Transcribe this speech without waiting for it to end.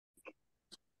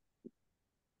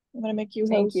I'm gonna make you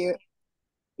Thank you. host.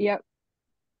 Yep.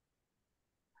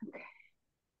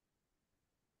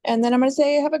 And then I'm gonna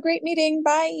say, have a great meeting.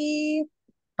 Bye.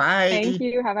 Thank Bye.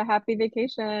 you. Have a happy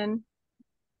vacation.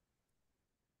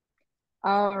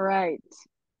 All right.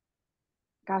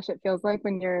 Gosh, it feels like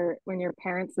when your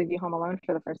parents leave you home alone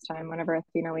for the first time whenever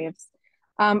Athena leaves.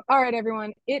 All right,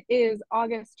 everyone. It is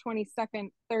August 22nd,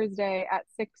 Thursday at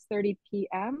 6:30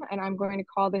 p.m. and I'm going to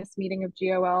call this meeting of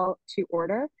GOL to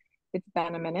order. It's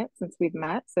been a minute since we've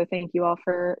met, so thank you all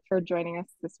for joining us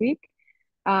this week.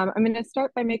 I'm going to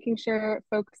start by making sure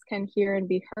folks can hear and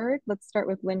be heard. Let's start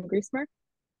with Lynn Griesmer.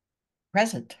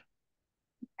 Present.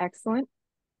 Excellent.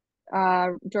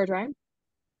 George Ryan.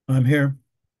 I'm here.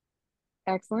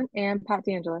 Excellent. And Pat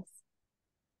DeAngelis.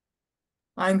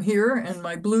 I'm here and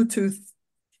my Bluetooth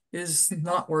is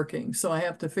not working, so I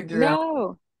have to figure out.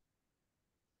 No.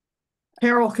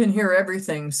 Carol can hear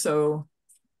everything, so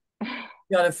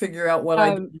got to figure out what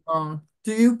I did wrong.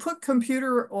 Do you put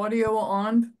computer audio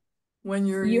on when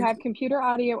you're You using? have computer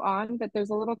audio on, but there's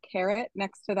a little caret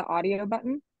next to the audio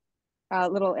button,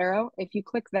 little arrow. If you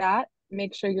click that,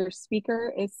 make sure your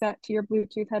speaker is set to your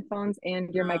Bluetooth headphones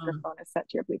and your microphone is set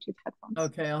to your Bluetooth headphones.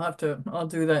 Okay, I'll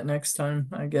do that next time,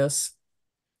 I guess.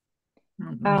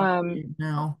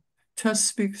 Now,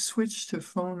 test switch to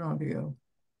phone audio.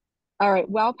 All right,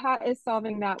 while Pat is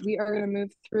solving that, we are going to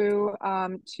move through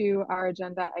to our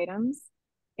agenda items.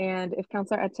 And if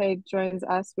Councillor Ette joins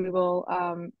us, we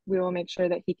will make sure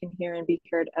that he can hear and be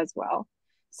heard as well.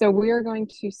 So we are going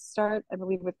to start, I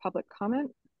believe, with public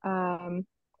comment. And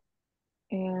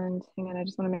hang on, I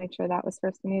just want to make sure that was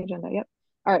first on the agenda. Yep.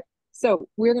 All right. So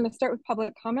we're going to start with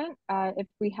public comment. If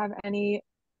we have any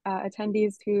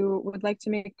attendees who would like to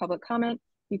make public comment,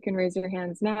 you can raise your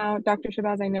hands now. Dr.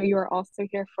 Shabazz, I know you are also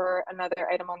here for another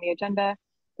item on the agenda.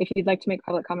 If you'd like to make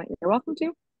public comment, you're welcome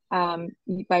to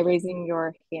by raising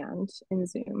your hand in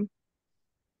Zoom.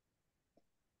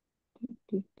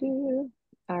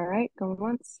 All right, going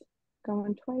once,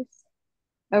 going twice.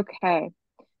 Okay.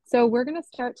 So we're going to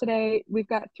start today. We've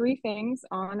got three things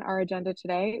on our agenda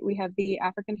today. We have the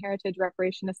African Heritage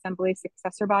Reparation Assembly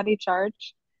successor body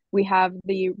charge. We have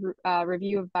the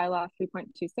review of bylaw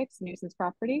 3.26 nuisance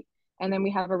property, and then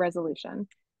we have a resolution.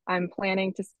 I'm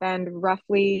planning to spend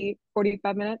roughly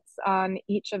 45 minutes on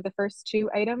each of the first two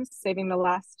items, saving the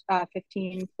last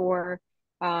 15 for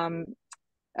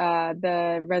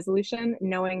the resolution,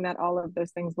 knowing that all of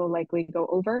those things will likely go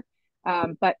over.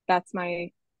 But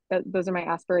those are my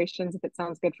aspirations if it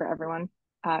sounds good for everyone,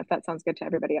 if that sounds good to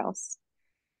everybody else.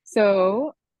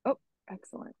 So, oh,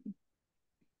 excellent.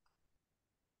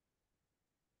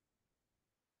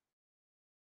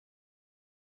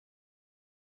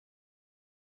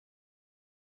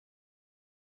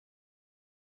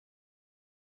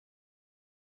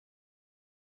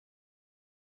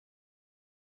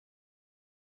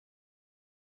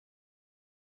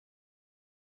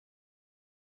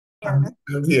 I'm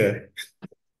here.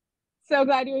 So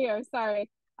glad you're here. Sorry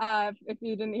if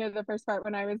you didn't hear the first part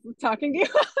when I was talking to you.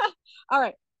 All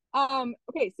right.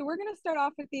 Okay, so we're going to start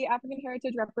off with the African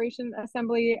Heritage Reparation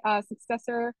Assembly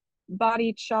successor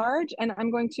body charge, and I'm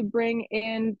going to bring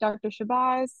in Dr.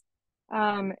 Shabazz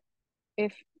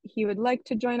if he would like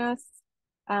to join us.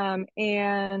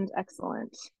 And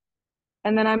excellent.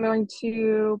 And then I'm going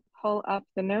to pull up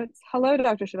the notes. Hello,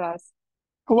 Dr. Shabazz.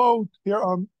 Hello, here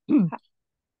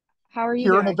How are you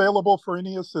here and doing? available for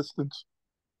any assistance.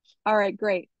 All right,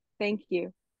 great. Thank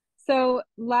you. So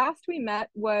last we met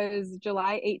was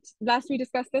July 8th. Last we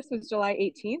discussed this was July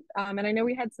 18th. And I know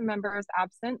we had some members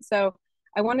absent. So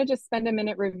I want to just spend a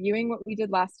minute reviewing what we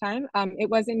did last time. It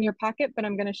was in your packet, but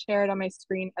I'm going to share it on my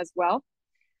screen as well.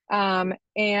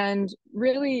 And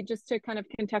really just to kind of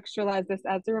contextualize this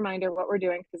as a reminder what we're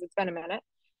doing, because it's been a minute.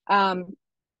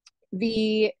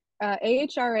 The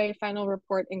AHRA final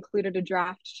report included a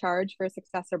draft charge for a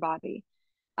successor body.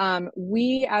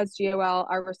 We as GOL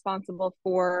are responsible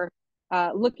for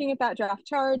looking at that draft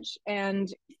charge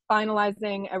and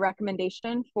finalizing a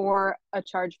recommendation for a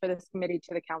charge for this committee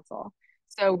to the council.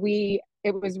 So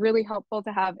it was really helpful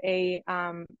to have a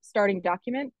starting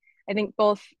document. I think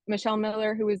both Michelle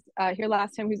Miller, who was here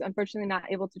last time, who's unfortunately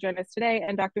not able to join us today,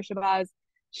 and Dr. Shabazz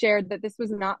shared that this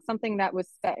was not something that was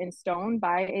set in stone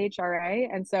by AHRA.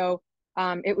 And so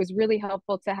it was really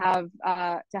helpful to have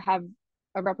a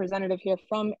representative here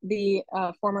from the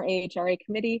former AHRA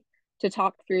committee to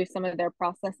talk through some of their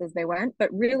process as they went. But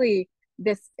really,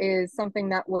 this is something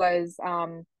that was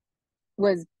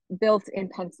built in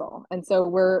pencil, and so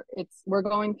we're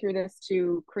going through this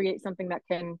to create something that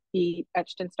can be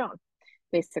etched in stone,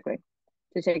 basically,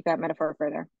 to take that metaphor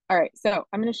further. All right, so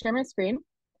I'm going to share my screen.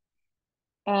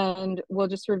 And we'll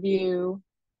just review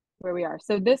where we are.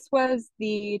 So this was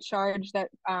the charge that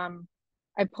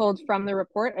I pulled from the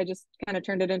report. I just kind of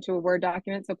turned it into a Word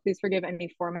document. So please forgive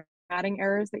any formatting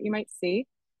errors that you might see.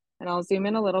 And I'll zoom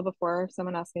in a little before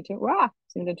someone asks me to. Wow,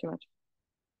 zoomed in too much.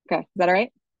 Okay, is that all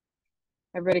right?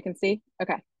 Everybody can see?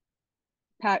 Okay.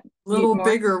 Pat, A little more?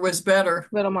 bigger was better.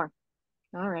 Little more.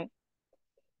 All right.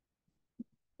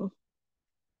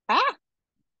 Ah,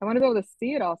 I want to be able to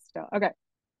see it all still. Okay. Is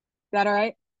that all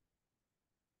right?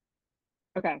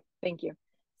 Okay, thank you.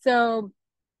 So,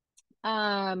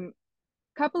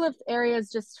 couple of areas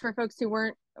just for folks who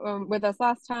weren't with us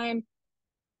last time.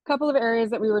 Couple of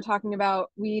areas that we were talking about.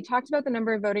 We talked about the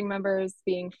number of voting members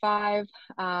being 5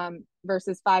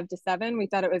 versus 5 to 7. We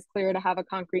thought it was clear to have a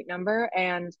concrete number,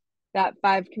 and that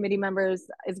 5 committee members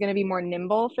is going to be more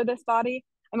nimble for this body.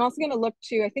 I'm also going to look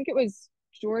to, I think it was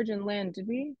George and Lynn. Did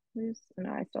we lose?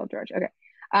 No, I still have George. Okay.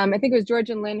 I think it was George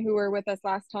and Lynn who were with us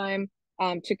last time,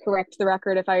 to correct the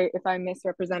record if I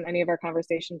misrepresent any of our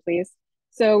conversation, please.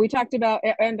 So we talked about,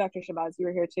 and Dr. Shabazz, you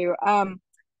were here too.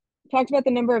 Talked about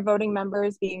the number of voting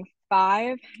members being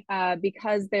 5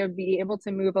 because they'll be able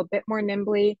to move a bit more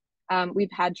nimbly.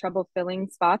 We've had trouble filling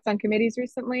spots on committees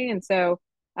recently, and so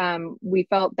we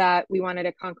felt that we wanted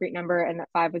a concrete number and that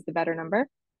 5 was the better number.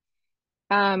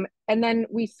 And then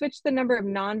we switched the number of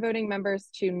non-voting members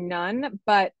to none,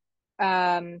 but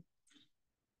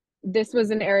this was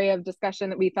an area of discussion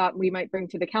that we thought we might bring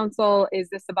to the council. Is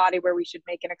this a body where we should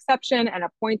make an exception and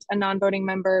appoint a non-voting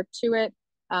member to it?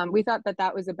 We thought that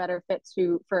that was a better fit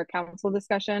for a council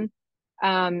discussion.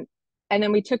 And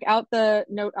then we took out the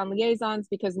note on liaisons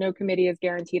because no committee is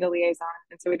guaranteed a liaison.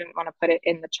 And so we didn't want to put it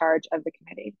in the charge of the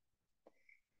committee.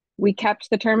 We kept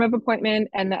the term of appointment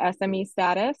and the SME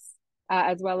status,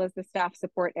 as well as the staff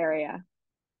support area.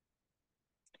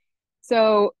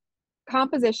 So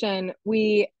composition,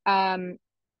 one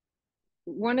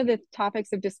of the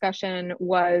topics of discussion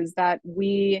was that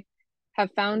we have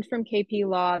found from KP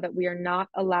law that we are not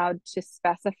allowed to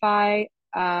specify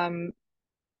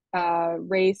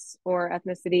race or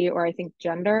ethnicity, or I think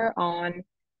gender on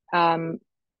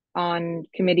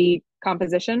committee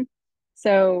composition.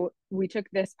 So we took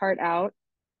this part out,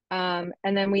 and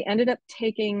then we ended up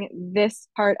taking this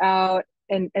part out,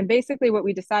 and basically what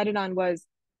we decided on was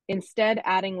instead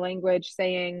adding language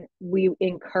saying we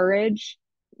encourage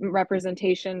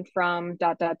representation from ...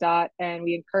 and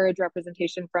we encourage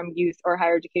representation from youth or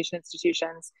higher education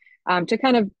institutions, to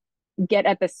kind of get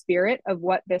at the spirit of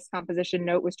what this composition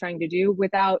note was trying to do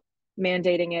without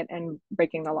mandating it and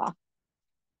breaking the law.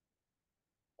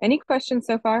 Any questions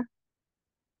so far?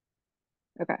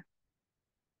 Okay.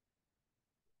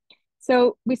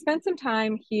 So we spent some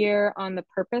time here on the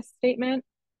purpose statement.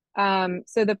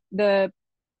 So the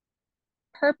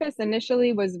purpose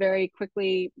initially was very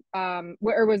quickly,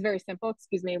 or was very simple,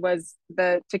 excuse me, was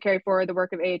to carry forward the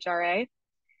work of AHRA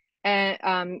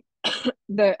and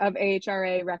of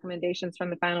AHRA recommendations from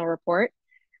the final report.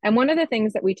 And one of the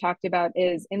things that we talked about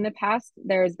is in the past,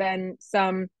 there's been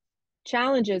some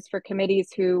challenges for committees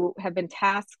who have been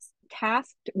tasked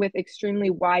with extremely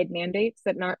wide mandates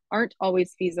that aren't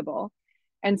always feasible.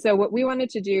 And so what we wanted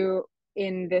to do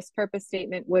in this purpose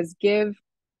statement was give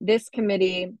this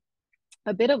committee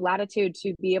a bit of latitude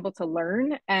to be able to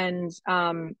learn and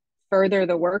further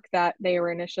the work that the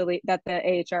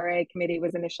AHRA committee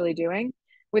was initially doing,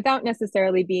 without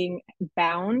necessarily being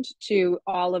bound to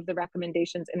all of the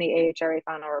recommendations in the AHRA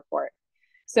final report.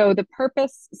 So the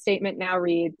purpose statement now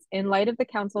reads, in light of the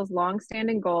council's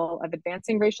longstanding goal of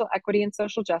advancing racial equity and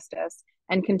social justice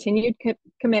and continued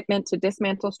commitment to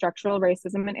dismantle structural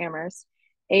racism in Amherst,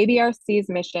 ABRC's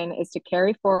mission is to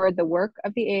carry forward the work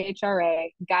of the AHRA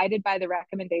guided by the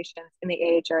recommendations in the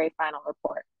AHRA final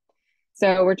report.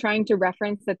 So we're trying to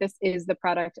reference that this is the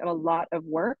product of a lot of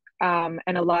work and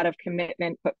a lot of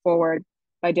commitment put forward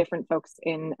by different folks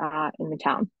in the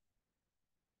town.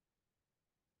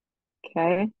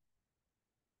 Okay.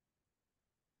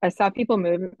 I saw people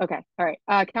move. Okay. All right.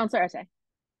 Councilor Ete.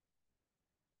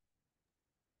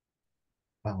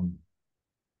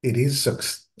 It is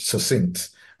succinct.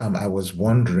 I was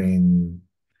wondering,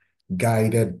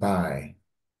 guided by,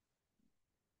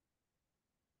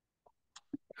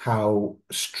 how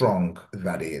strong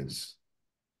that is.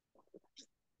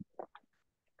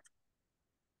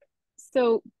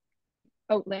 So,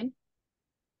 oh, Lynn,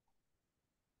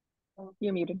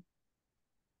 you're muted.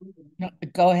 No,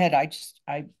 go ahead.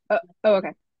 Oh,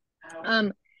 okay.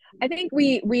 I think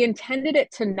we intended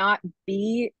it to not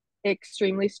be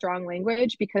extremely strong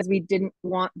language because we didn't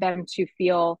want them to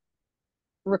feel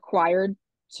required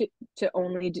to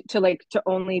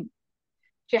only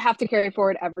have to carry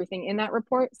forward everything in that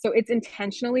report. So it's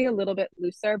intentionally a little bit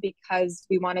looser because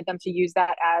we wanted them to use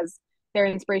that as their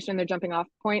inspiration, their jumping off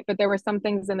point. But there were some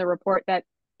things in the report that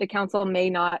the council may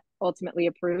not ultimately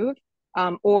approve,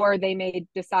 or they may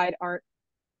decide aren't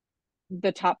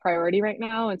the top priority right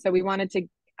now. And so we wanted to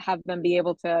have them be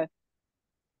able to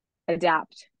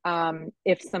adapt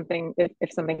if something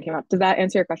came up. Does that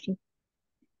answer your question?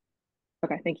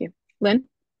 Okay, thank you. Lynn?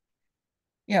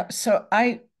 Yeah, so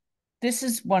this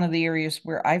is one of the areas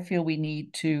where I feel we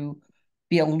need to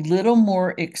be a little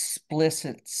more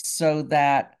explicit so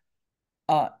that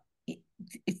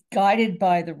it's guided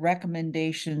by the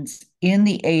recommendations in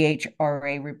the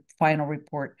AHRA final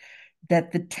report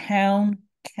that the town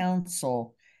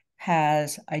council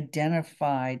has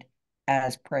identified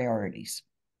as priorities.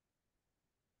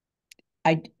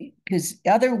 Because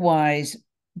otherwise,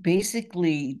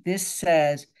 basically, this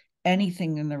says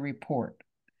anything in the report.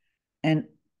 And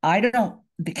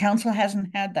the council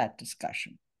hasn't had that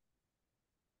discussion.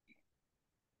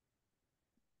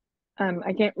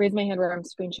 I can't raise my hand where I'm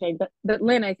screen sharing, but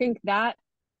Lynn, I think that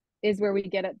is where we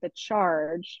get at the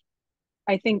charge.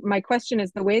 I think my question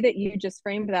is the way that you just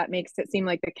framed that makes it seem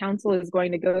like the council is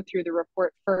going to go through the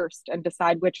report first and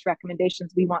decide which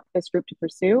recommendations we want this group to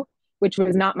pursue, which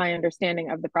was not my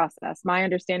understanding of the process. My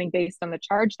understanding based on the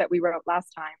charge that we wrote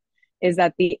last time is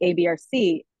that the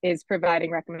ABRC is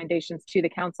providing recommendations to the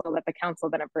council that the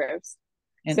council then approves.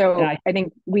 And I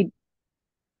think we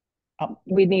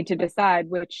need to decide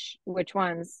which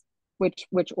ones,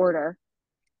 which order.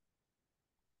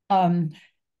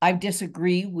 I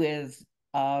disagree with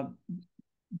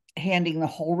handing the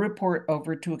whole report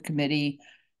over to a committee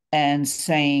and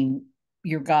saying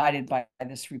you're guided by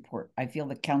this report. I feel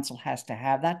the council has to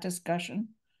have that discussion.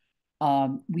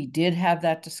 We did have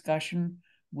that discussion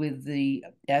with the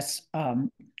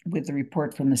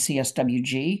report from the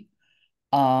CSWG.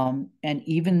 And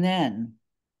even then,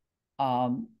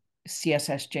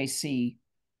 CSSJC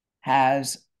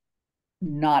has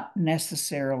not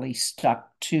necessarily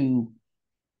stuck to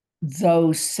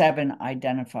those 7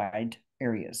 identified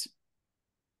areas.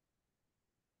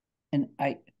 And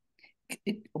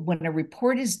when a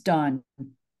report is done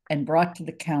and brought to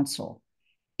the council,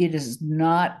 it is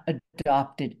not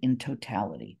adopted in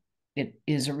totality. It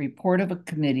is a report of a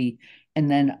committee, and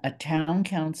then a town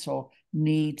council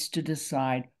needs to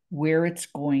decide where it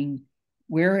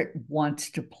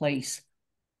wants to place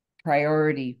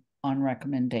priority on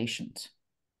recommendations.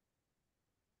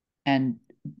 And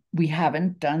we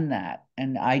haven't done that.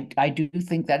 And I do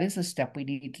think that is a step we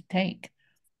need to take.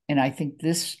 And I think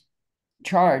this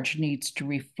charge needs to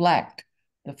reflect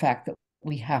the fact that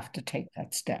we have to take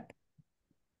that step.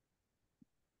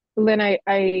 Lynn, I'm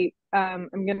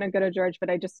going to go to George, but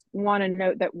I just want to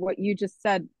note that what you just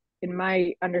said, in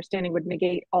my understanding, would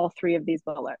negate all 3 of these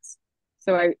bullets.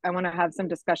 So I want to have some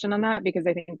discussion on that, because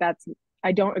I think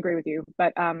I don't agree with you,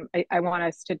 but I want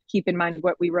us to keep in mind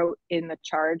what we wrote in the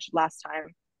charge last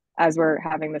time as we're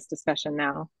having this discussion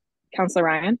now. Councilor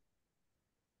Ryan?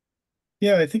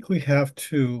 Yeah, I think we have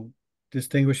to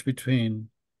distinguish between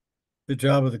the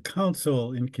job of the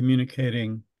council in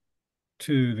communicating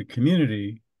to the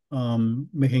community,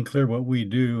 making clear what we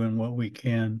do and what we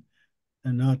can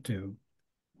and not do.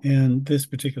 And this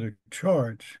particular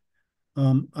charge,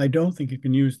 I don't think you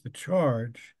can use the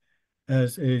charge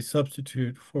as a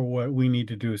substitute for what we need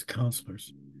to do as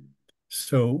counselors.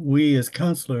 So we as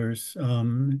counselors,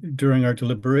 during our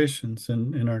deliberations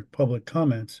and in our public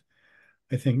comments,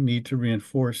 I think need to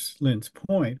reinforce Lynn's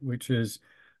point, which is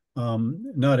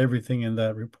not everything in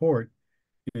that report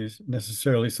is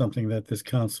necessarily something that this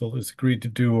council has agreed to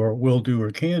do or will do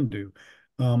or can do.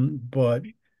 But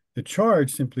the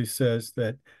charge simply says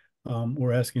that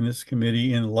we're asking this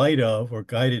committee, in light of or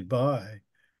guided by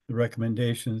the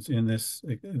recommendations in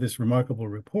this remarkable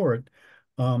report,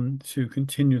 to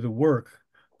continue the work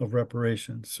of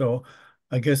reparations. So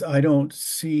I guess I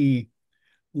just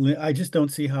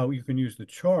don't see how you can use the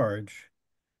charge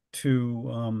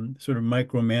to sort of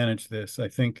micromanage this. I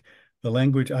think the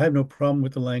language, I have no problem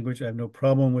with the language. I have no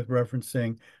problem with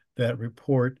referencing that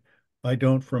report. I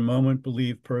don't for a moment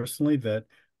believe personally that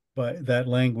that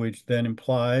language then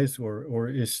implies or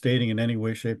is stating in any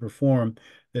way, shape, or form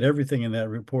that everything in that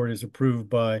report is approved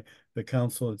by the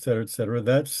council, et cetera, et cetera.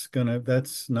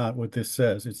 That's not what this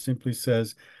says. It simply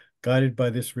says, guided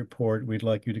by this report, we'd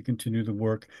like you to continue the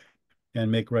work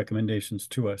and make recommendations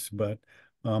to us. But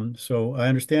so I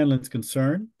understand Lynn's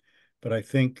concern, but I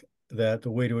think that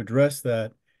the way to address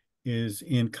that is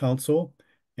in council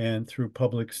and through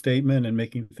public statement and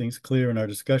making things clear in our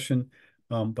discussion.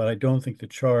 But I don't think the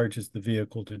charge is the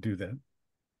vehicle to do that.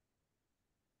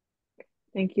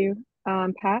 Thank you.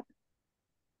 Pat,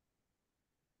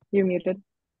 you're muted.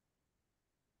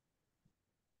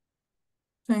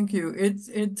 Thank you.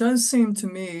 It does seem to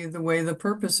me the way the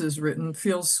purpose is written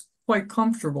feels quite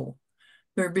comfortable.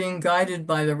 They're being guided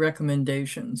by the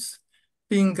recommendations.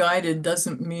 Being guided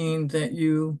doesn't mean that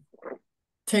you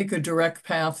take a direct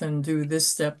path and do this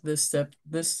step, this step,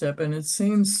 this step. And it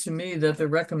seems to me that the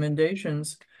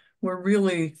recommendations were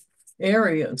really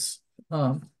areas,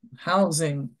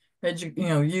 housing,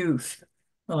 youth,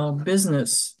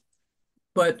 business.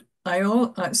 But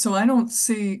so I don't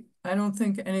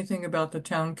think anything about the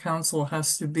town council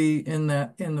has to be in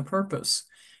the purpose.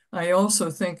 I also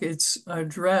think it's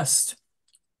addressed,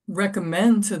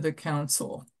 recommend to the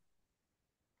council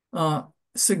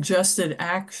suggested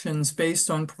actions based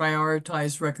on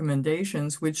prioritized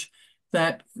recommendations, which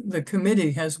that the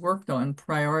committee has worked on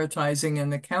prioritizing,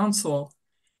 and the council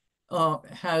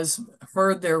has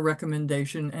heard their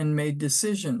recommendation and made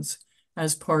decisions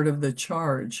as part of the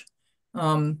charge.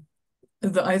 I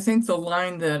think the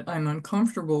line that I'm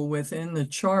uncomfortable with in the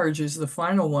charge is the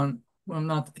final one.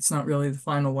 Well, it's not really the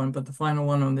final one, but the final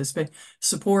one on this page.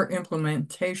 Support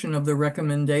implementation of the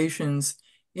recommendations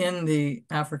in the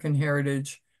African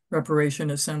Heritage Reparation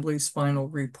Assembly's final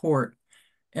report.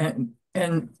 And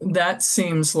that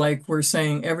seems like we're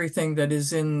saying everything that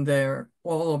is in there,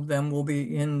 all of them will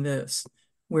be in this,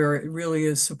 where it really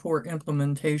is support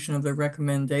implementation of the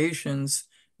recommendations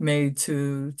made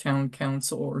to town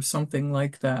council or something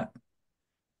like that.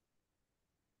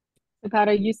 Pat,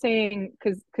 are you saying,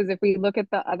 because if we look at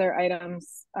the other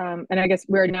items, and I guess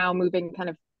we're now moving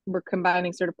we're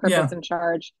combining sort of purpose and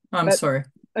charge. I'm sorry.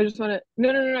 I just want to,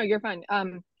 no, you're fine.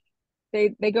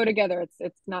 They go together.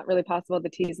 It's not really possible to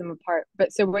tease them apart.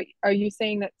 But so what are you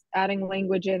saying, that adding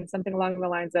language in something along the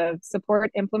lines of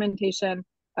support implementation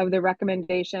of the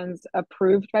recommendations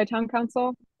approved by town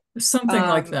council? Something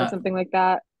like that. Or something like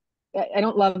that. I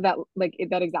don't love that, like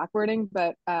that exact wording,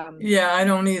 but yeah, I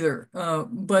don't either.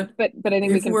 But I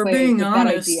think we can we're play being with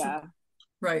honest, that idea.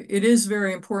 Right. It is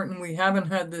very important. We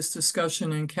haven't had this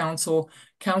discussion in council.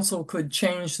 Council could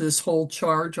change this whole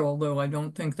charge, although I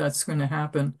don't think that's going to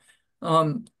happen.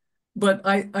 But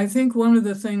I think one of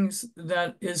the things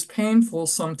that is painful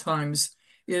sometimes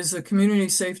is the Community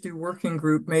Safety Working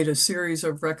Group made a series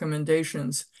of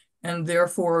recommendations, and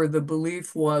therefore the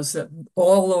belief was that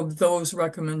all of those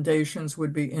recommendations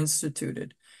would be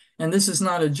instituted. And this is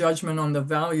not a judgment on the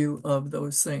value of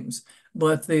those things,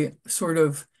 but the sort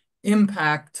of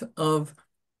impact of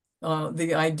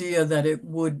the idea that it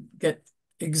would get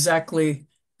exactly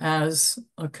as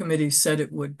a committee said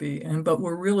it would be. But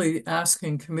we're really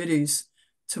asking committees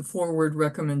to forward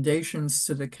recommendations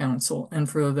to the council, and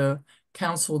for the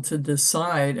council to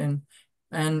decide and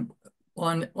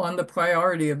on the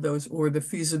priority of those, or the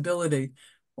feasibility,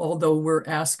 although we're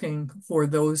asking for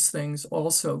those things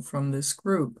also from this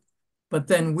group. But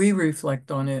then we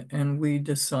reflect on it and we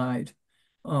decide.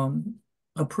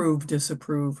 Approve,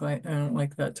 disapprove. I don't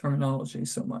like that terminology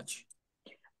so much.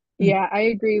 Yeah, I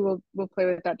agree. We'll play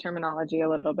with that terminology a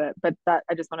little bit, but that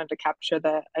I just wanted to capture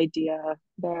the idea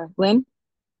there. Lynn?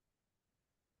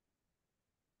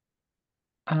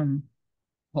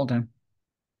 Hold on.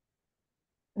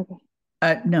 Okay.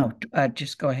 No,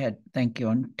 just go ahead. Thank you.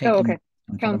 I'm taking. Oh, okay.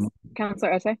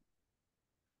 Councillor Essay?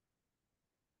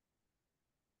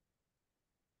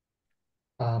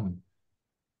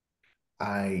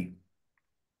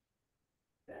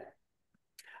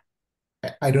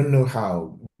 I don't know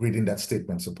how reading that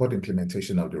statement, support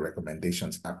implementation of the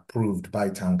recommendations approved by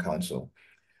town council.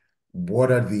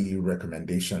 What are the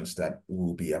recommendations that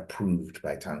will be approved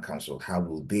by town council? How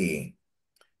will they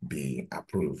be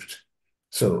approved?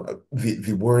 So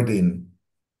the wording,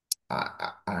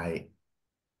 I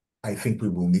think we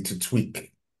will need to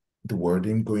tweak the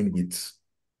wording, going with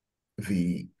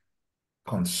the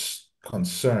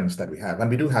concerns that we have, and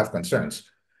we do have concerns.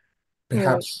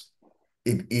 Perhaps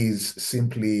it is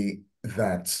simply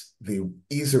that there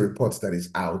is a report that is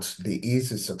out. There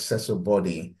is a successor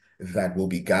body that will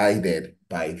be guided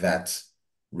by that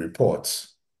report.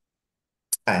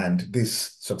 And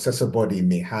this successor body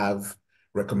may have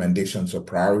recommendations or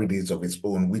priorities of its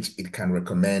own, which it can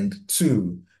recommend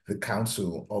to the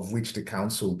council, of which the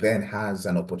council then has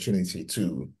an opportunity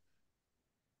to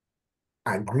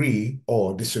agree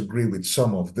or disagree with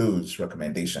some of those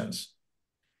recommendations.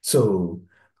 So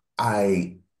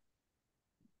I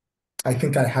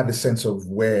think I have a sense of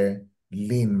where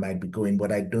Lynn might be going,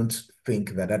 but I don't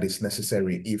think that that is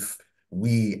necessary if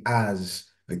we as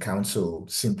the council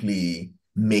simply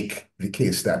make the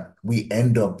case that we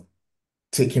end up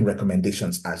taking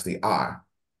recommendations as they are.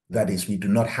 That is, we do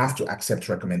not have to accept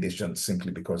recommendations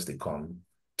simply because they come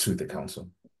to the council.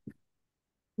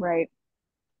 Right.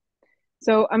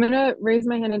 So I'm going to raise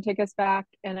my hand and take us back.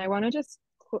 And I want to just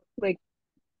like,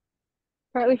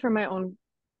 partly from my own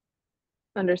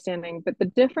understanding, but the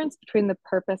difference between the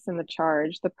purpose and the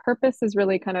charge, the purpose is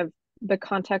really kind of the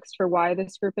context for why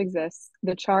this group exists.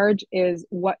 The charge is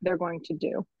what they're going to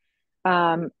do.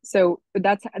 So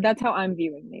that's how I'm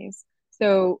viewing these.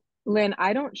 So Lynn,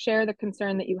 I don't share the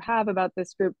concern that you have about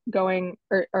this group going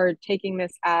or taking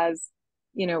this as,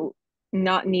 you know,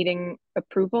 not needing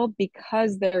approval,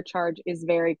 because their charge is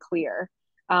very clear,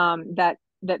 that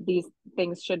these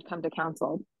things should come to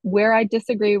council. Where I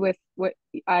disagree with what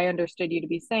I understood you to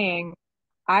be saying,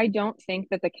 I don't think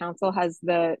that the council has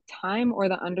the time or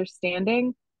the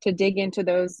understanding to dig into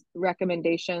those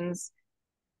recommendations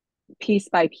piece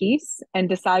by piece and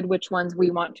decide which ones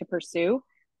we want to pursue.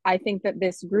 I think that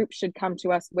this group should come to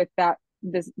us with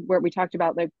this where we talked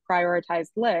about the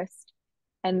prioritized list,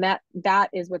 and that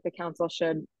is what the council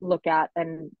should look at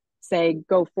and say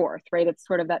go forth, right? It's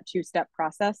sort of that two-step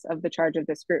process of the charge of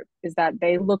this group, is that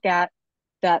they look at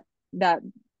that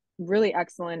really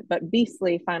excellent but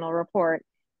beastly final report.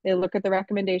 They look at the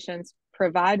recommendations,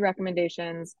 provide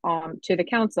recommendations to the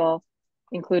council,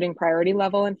 including priority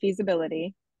level and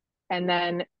feasibility, and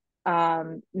then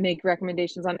make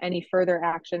recommendations on any further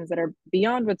actions that are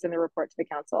beyond what's in the report to the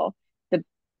council. The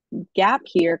gap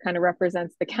here kind of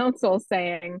represents the council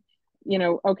saying, you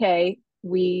know, okay,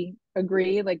 we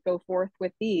agree, like go forth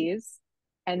with these,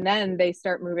 and then they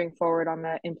start moving forward on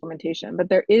the implementation. But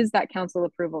there is that council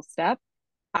approval step.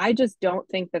 I just don't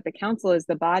think that the council is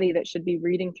the body that should be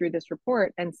reading through this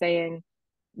report and saying,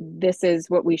 this is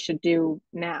what we should do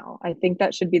now. I think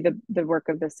that should be the work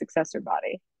of the successor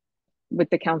body, with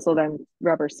the council then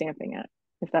rubber stamping it,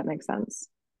 if that makes sense.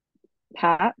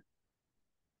 Pat?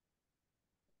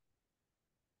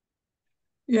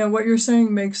 Yeah, what you're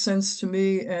saying makes sense to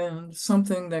me, and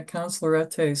something that Councilor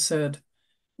Ette said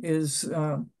is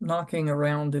knocking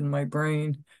around in my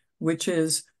brain, which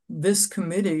is this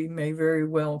committee may very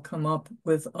well come up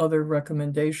with other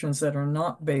recommendations that are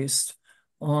not based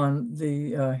on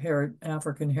the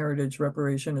African Heritage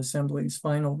Reparation Assembly's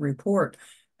final report,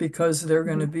 because they're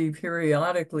going to be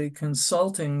periodically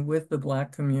consulting with the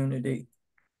Black community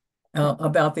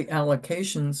about the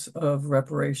allocations of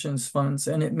reparations funds.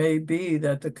 And it may be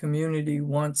that the community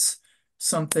wants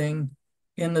something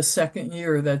in the second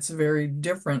year that's very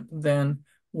different than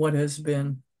what has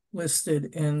been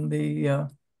listed in the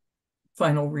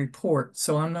final report.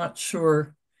 So I'm not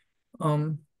sure.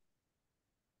 I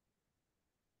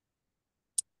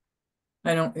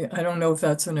don't know if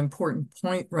that's an important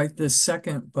point right this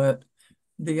second, but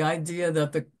the idea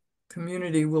that the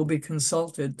community will be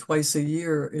consulted twice a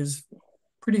year is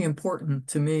pretty important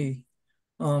to me.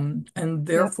 And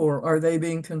therefore, are they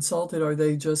being consulted? Are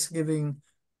they just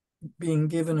being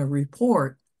given a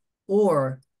report,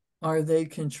 or are they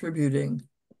contributing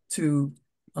to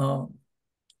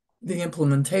the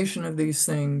implementation of these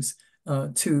things,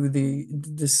 to the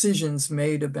decisions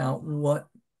made about what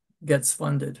gets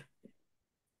funded?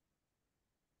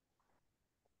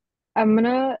 I'm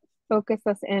gonna focus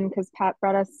us in because Pat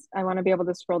brought us, I want to be able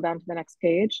to scroll down to the next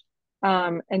page.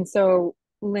 And so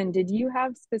Lynn, did you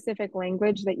have specific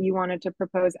language that you wanted to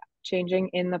propose changing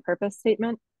in the purpose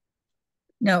statement?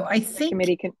 No, I think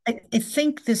I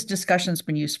think this discussion's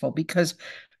been useful, because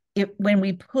when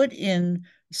we put in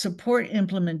support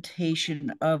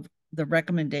implementation of the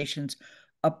recommendations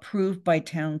approved by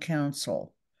town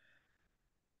council,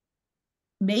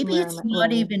 maybe it's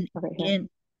not even in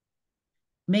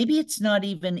maybe it's not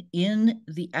even in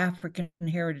the African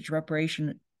Heritage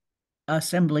Reparation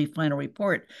Assembly final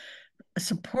report.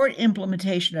 Support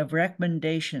implementation of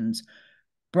recommendations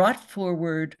brought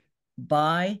forward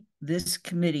by this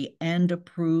committee and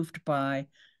approved by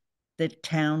the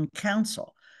town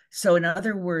council. So in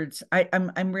other words,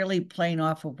 I'm really playing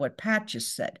off of what Pat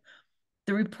just said.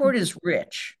 The report is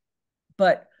rich,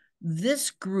 but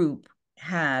this group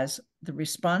has the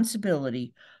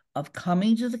responsibility of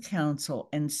coming to the council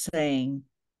and saying,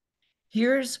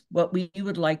 here's what we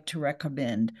would like to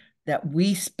recommend that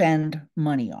we spend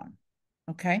money on.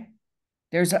 Okay?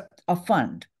 There's a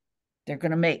fund. They're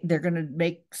going to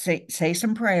make say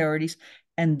some priorities,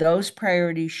 and those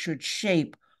priorities should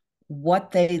shape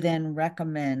what they then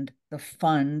recommend the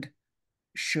fund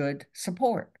should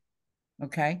support.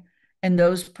 Okay? And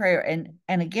those and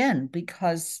again,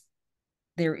 because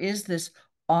there is this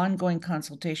ongoing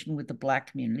consultation with the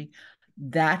Black community,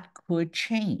 that could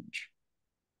change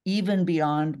even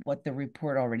beyond what the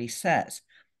report already says.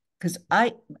 Because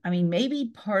I mean,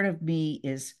 maybe part of me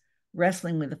is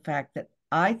wrestling with the fact that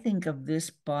I think of this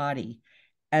body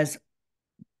as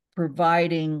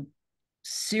providing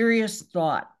serious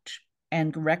thought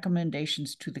and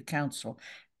recommendations to the council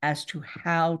as to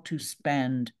how to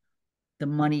spend the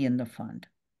money in the fund.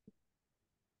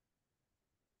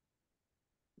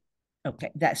 Okay,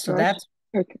 so George? that's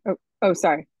Okay. Oh,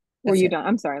 sorry. Were That's you it. done?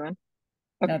 I'm sorry, Lynn.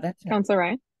 Okay. no, that's it. Councilor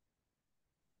Ryan?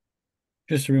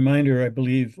 Just a reminder, I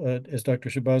believe, as Dr.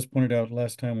 Shabazz pointed out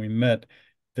last time we met,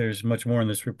 there's much more in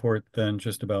this report than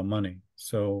just about money.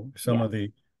 So some of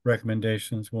the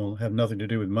recommendations will have nothing to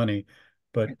do with money,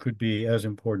 but could be as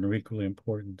important or equally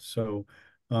important. So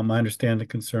I understand the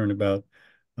concern about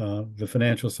the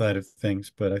financial side of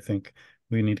things, but I think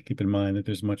we need to keep in mind that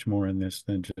there's much more in this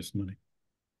than just money.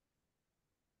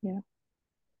 Yeah.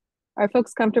 Are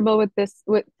folks comfortable with this?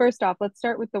 First off, let's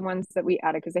start with the ones that we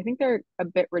added, because I think they're a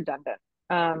bit redundant.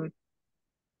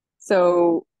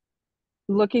 So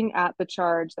looking at the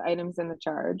charge, the items in the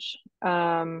charge,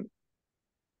 I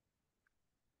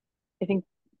think,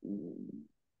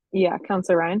 yeah,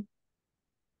 Councilor Ryan?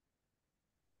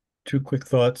 Two quick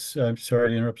thoughts. I'm sorry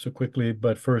to interrupt so quickly,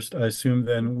 but first, I assume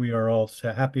then we are all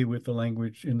happy with the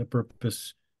language in the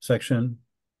purpose section.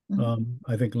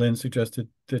 I think Lynn suggested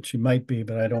that she might be,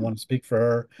 but I don't want to speak for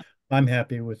her. I'm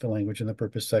happy with the language in the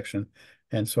purpose section.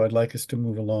 And so I'd like us to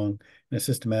move along in a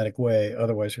systematic way.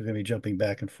 Otherwise, we're going to be jumping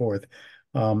back and forth.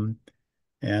 And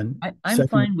I'm second,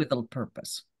 fine with the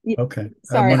purpose. okay.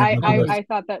 Sorry, I I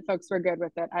thought that folks were good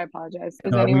with it. I apologize.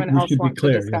 Does No, anyone we else should be want to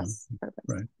clear, yeah. discuss purpose?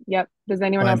 Right. Yep. Does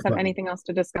anyone I'm else have fine. anything else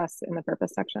to discuss in the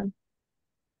purpose section?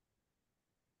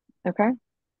 Okay.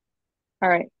 All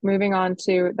right, moving on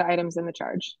to the items in the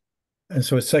charge. And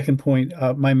so a second point,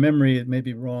 my memory, it may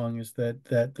be wrong, is that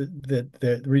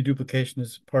the reduplication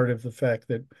is part of the fact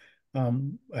that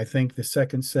I think the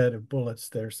second set of bullets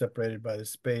that are separated by the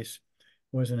space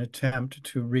was an attempt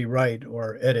to rewrite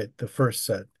or edit the first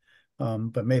set.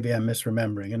 But maybe I'm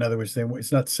misremembering. In other words,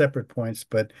 it's not separate points,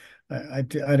 but I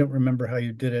don't remember how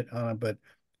you did it, Anna, but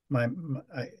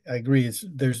I agree,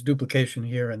 there's duplication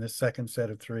here in the second set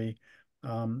of three.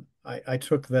 I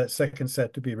took that second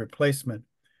set to be replacement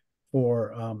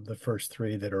for the first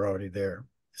three that are already there.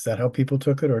 Is that how people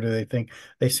took it, or do they think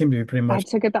they seem to be pretty I much?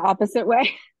 took it the opposite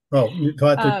way. Oh, you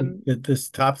thought that this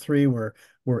top three were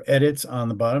edits on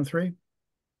the bottom three?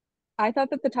 I thought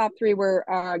that the top three were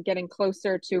getting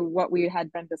closer to what we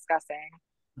had been discussing.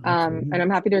 Okay. And I'm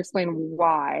happy to explain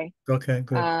why. Okay,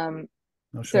 good.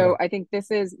 So I think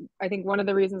one of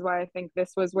the reasons why I think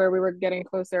this was where we were getting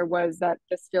closer was that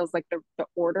this feels like the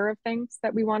order of things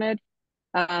that we wanted.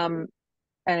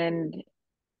 And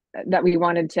that we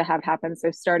wanted to have happen. So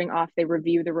starting off, they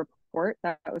review the report.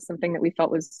 That was something that we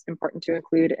felt was important to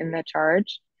include in the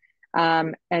charge.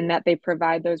 And that they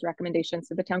provide those recommendations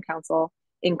to the town council,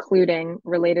 including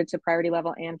related to priority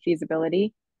level and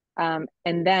feasibility. And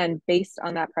then based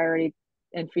on that priority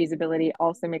and feasibility,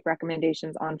 also make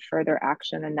recommendations on further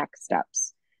action and next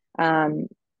steps.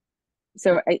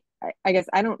 So I guess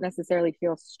I don't necessarily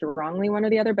feel strongly one or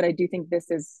the other, but I do think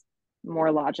this is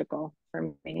more logical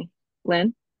for me.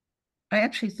 Lynn? I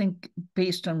actually think,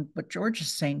 based on what George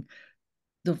is saying,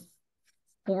 the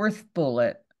fourth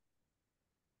bullet,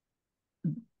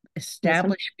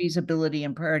 establish feasibility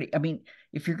and priority. I mean,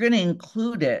 if you're going to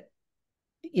include it,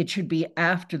 it should be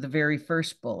after the very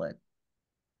first bullet.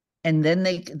 And then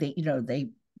they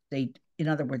in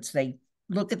other words, they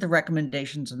look at the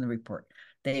recommendations in the report.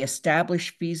 They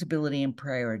establish feasibility and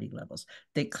priority levels.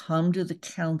 They come to the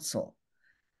council.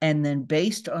 And then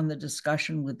based on the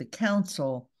discussion with the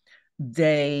council,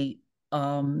 they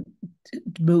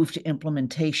move to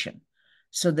implementation.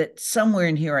 So that somewhere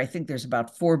in here, I think there's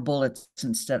about 4 bullets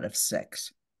instead of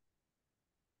 6.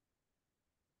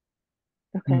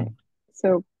 Okay.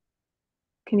 So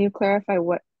can you clarify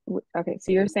okay,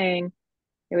 so you're saying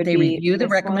it would they be review the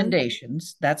this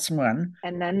recommendations. one, that's one.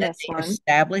 and then this one.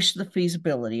 Establish the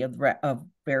feasibility of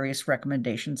various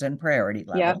recommendations and priority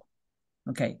level. Yep.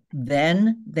 Okay.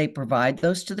 Then they provide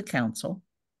those to the council.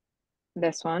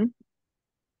 This one.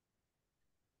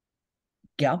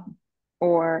 Yeah.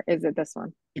 Or is it this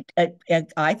one?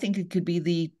 I think it could be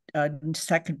the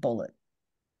second bullet.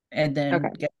 And then Okay.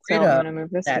 get So rid I'm of going to move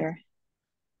this that. here.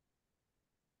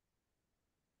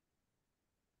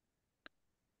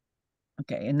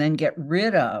 Okay, and then get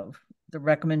rid of the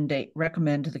recommend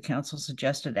to the council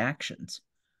suggested actions,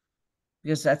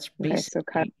 because that's basically so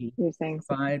cut. You're saying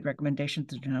provide recommendations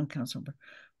to the town council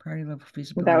priority level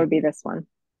feasibility. That would be this one.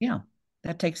 Yeah,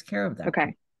 that takes care of that.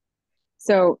 Okay.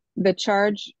 So the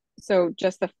charge. So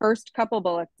just the first couple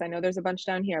bullets. I know there's a bunch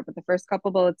down here, but the first couple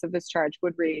bullets of this charge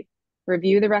would read: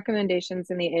 review the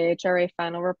recommendations in the AHRA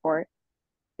final report.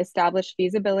 Establish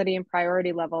feasibility and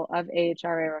priority level of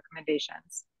AHRA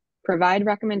recommendations. provide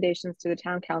recommendations to the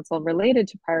town council related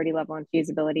to priority level and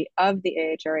feasibility of the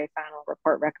AHRA final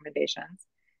report recommendations,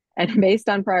 and based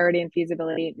on priority and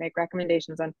feasibility, make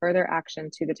recommendations on further action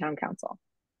to the town council.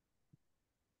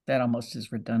 That almost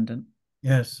is redundant.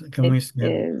 Yes, can we? It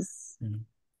is. Yeah.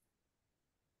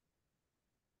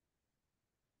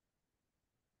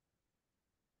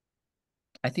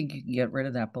 I think you can get rid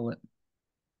of that bullet.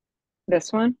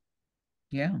 This one?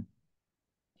 Yeah.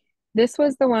 This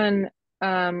was the one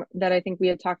that I think we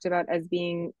had talked about as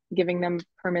being giving them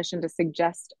permission to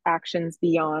suggest actions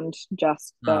beyond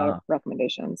just the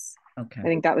recommendations. Okay. I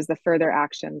think that was the further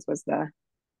actions was the.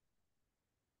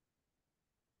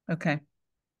 Okay.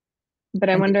 But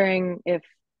I'm wondering if.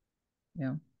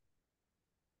 Yeah.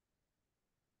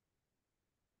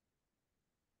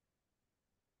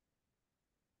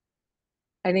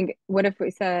 I think, what if we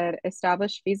said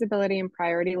establish feasibility and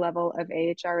priority level of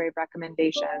AHRA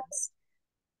recommendations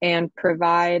and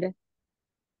provide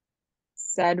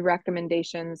said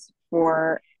recommendations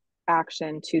for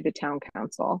action to the town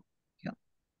council? Yeah,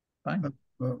 fine.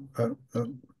 No, hang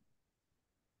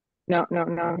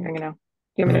on.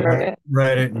 Do you want me to write it?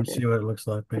 Write it and see what it looks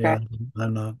like. But okay. Yeah,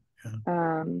 I'm not. Yeah.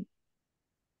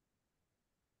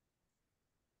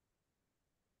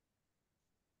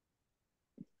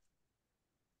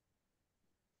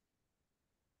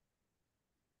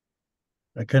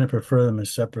 I kind of prefer them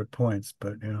as separate points,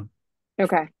 but yeah.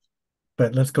 Okay.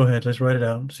 But let's go ahead. Let's write it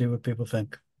out and see what people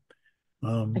think.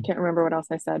 I can't remember what else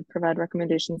I said. Provide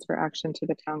recommendations for action to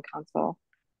the town council.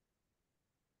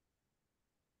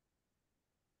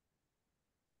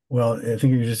 Well, I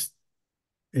think you're just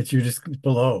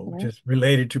below, just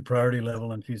related to priority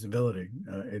level and feasibility.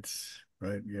 It's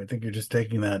right. Yeah, I think you're just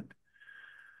taking that.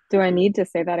 Do I need to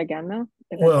say that again though?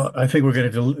 Well, I think we're going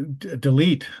to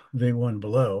delete the one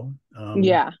below.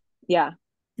 Yeah.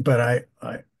 But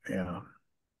yeah.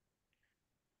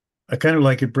 I kind of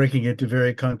like it breaking it to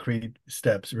very concrete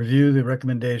steps. Review the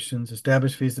recommendations,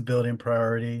 establish feasibility and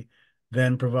priority,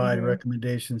 then provide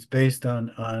recommendations based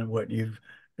on what you've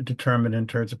determined in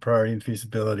terms of priority and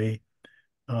feasibility.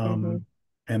 And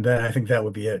then I think that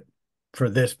would be it for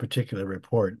this particular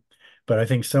report. But I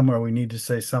think somewhere we need to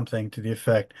say something to the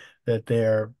effect that they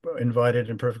are invited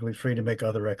and perfectly free to make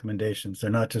other recommendations.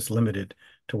 They're not just limited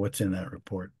to what's in that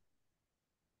report.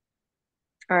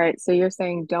 All right. So you're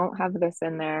saying don't have this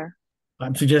in there.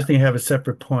 I'm suggesting have a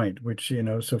separate point, which,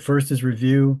 so first is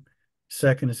review,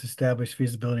 second is establish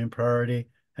feasibility and priority,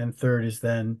 and third is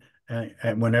then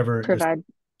whenever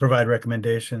provide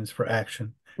recommendations for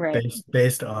action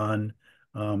based on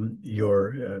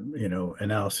your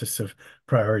analysis of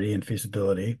priority and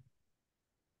feasibility.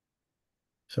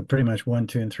 So pretty much 1,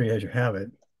 2, and 3 as you have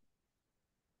it.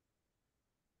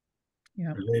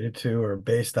 Yeah. Related to or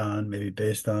based on, maybe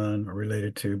based on or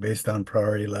related to, based on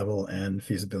priority level and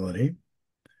feasibility.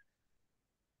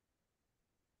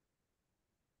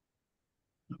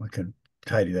 We could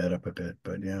tidy that up a bit,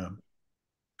 but yeah.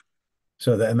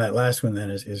 So that, and that last one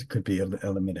then could be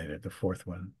eliminated, the fourth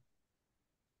one.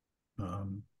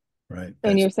 Right.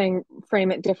 And you're saying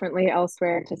frame it differently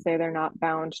elsewhere to say they're not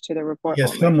bound to the report.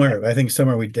 Yes, somewhere. I think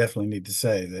somewhere we definitely need to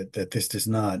say that this does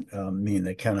not mean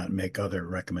they cannot make other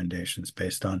recommendations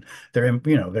based on they're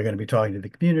going to be talking to the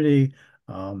community,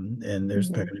 and they're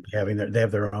going to be having they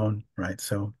have their own, right?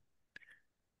 So,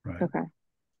 right. Okay.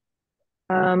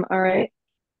 All right.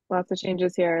 Lots of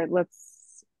changes here.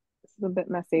 It's a bit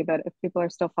messy, but if people are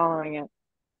still following it.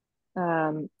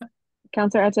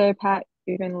 Councillor Ete, Pat,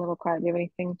 you've been a little quiet. Do you have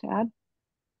anything to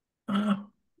add?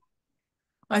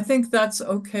 I think that's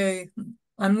okay.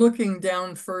 I'm looking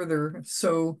down further,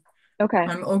 so okay.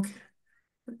 I'm okay.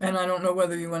 And I don't know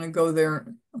whether you want to go there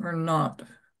or not.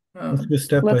 Let's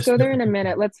go there in a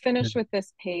minute. Let's finish with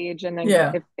this page and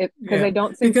then because I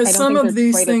don't think some of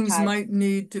these things might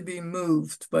need to be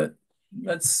moved, but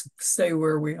let's stay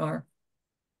where we are.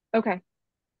 Okay.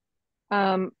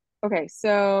 Okay,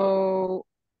 so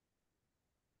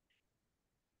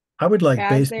I would like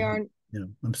based on,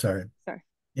 I'm sorry.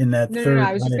 In that third. No,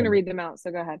 I was just going to read them out. So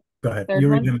go ahead. Go ahead. You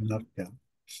read them out. Yeah.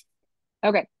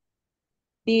 Okay.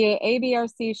 The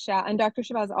ABRC shall, and Dr.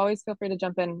 Shabazz, always feel free to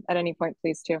jump in at any point,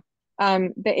 please, too.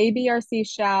 The ABRC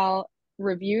shall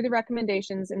review the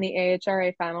recommendations in the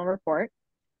AHRA final report,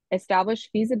 establish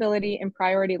feasibility and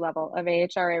priority level of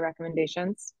AHRA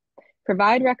recommendations,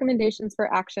 provide recommendations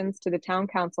for actions to the town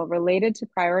council related to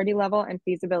priority level and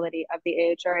feasibility of the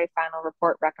AHRA final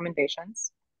report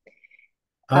recommendations.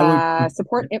 I would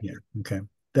support it. Yeah, okay.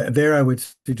 There I would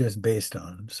suggest based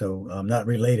on. So not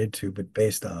related to, but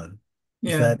based on.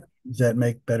 Does that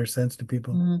make better sense to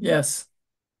people? Yes.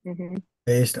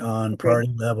 based on Agreed.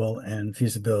 priority level and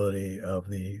feasibility of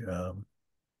the,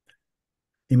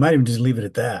 you might even just leave it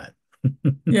at that.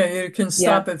 Yeah, you can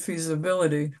stop at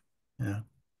feasibility Yeah,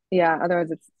 Yeah, otherwise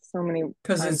it's so many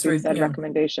because times it's we've said I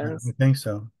recommendations. think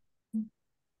so.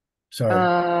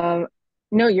 Sorry.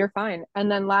 No, you're fine. And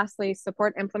then lastly,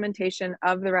 support implementation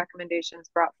of the recommendations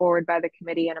brought forward by the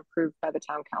committee and approved by the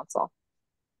town council.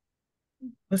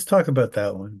 Let's talk about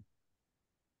that one.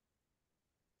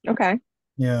 Okay.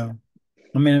 Yeah.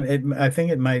 I mean, I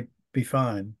think it might be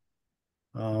fine.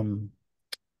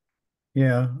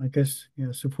 Yeah, I guess,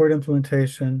 support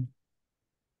implementation,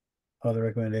 other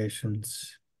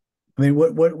recommendations. I mean,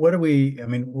 what are we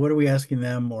asking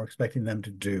them or expecting them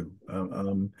to do?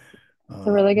 It's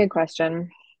a really good question.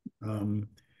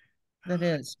 That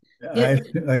is.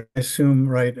 I assume,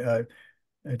 right,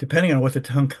 depending on what the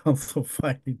town council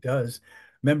finally does,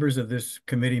 members of this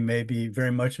committee may be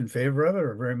very much in favor of it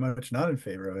or very much not in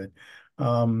favor of it.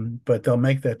 But they'll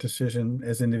make that decision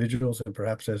as individuals and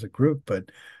perhaps as a group. But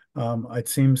it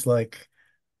seems like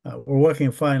we're walking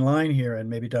a fine line here, and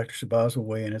maybe Dr. Shabazz will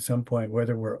weigh in at some point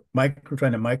whether we're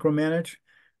trying to micromanage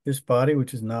this body,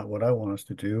 which is not what I want us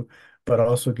to do, but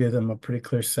also give them a pretty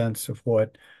clear sense of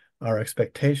what our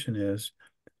expectation is.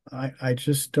 I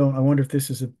just don't, I wonder if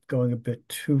this is going a bit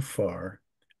too far.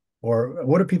 Or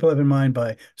what do people have in mind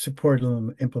by support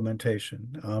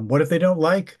implementation? What if they don't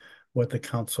like what the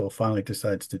council finally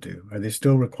decides to do? Are they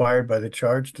still required by the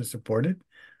charge to support it?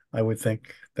 I would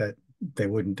think that they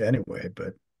wouldn't anyway,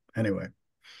 but anyway.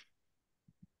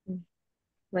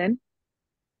 Lynn?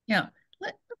 Yeah,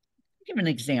 let's give an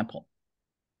example.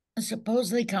 Suppose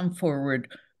they come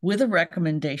forward with a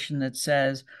recommendation that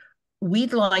says,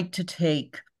 we'd like to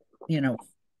take,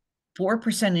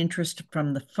 4% interest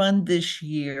from the fund this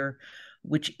year,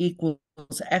 which equals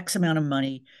X amount of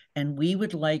money, and we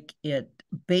would like it,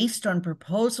 based on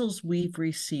proposals we've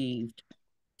received,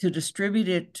 to distribute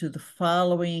it to the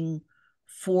following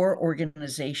 4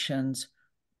 organizations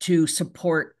to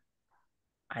support,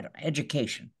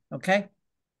 education, okay?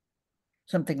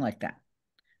 Something like that.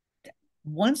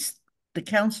 Once the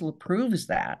council approves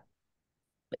that,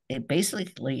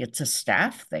 it's a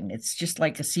staff thing. It's just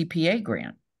like a CPA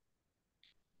grant.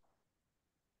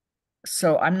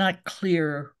 So I'm not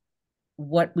clear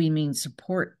what we mean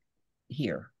support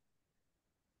here.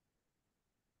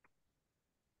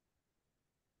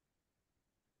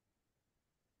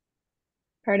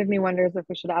 Part of me wonders if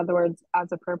we should add the words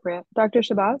as appropriate. Dr.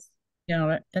 Shabazz?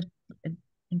 Yeah, that's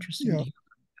interesting.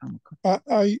 Yeah.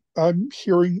 I'm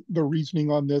hearing the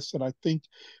reasoning on this, and I think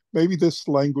maybe this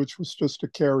language was just a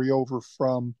carryover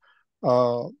from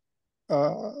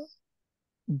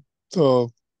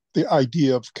the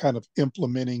idea of kind of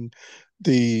implementing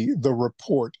the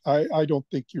report. I don't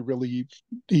think you really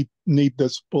need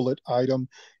this bullet item.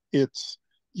 It's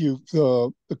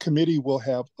the committee will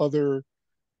have other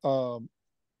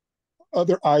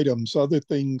items, other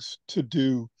things to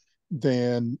do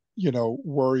than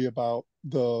worry about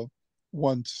the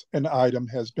once an item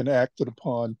has been acted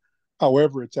upon,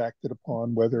 however it's acted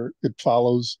upon, whether it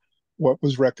follows what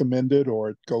was recommended or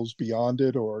it goes beyond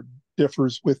it or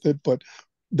differs with it. But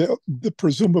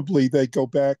presumably they go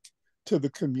back to the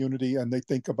community and they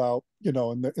think about,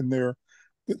 it's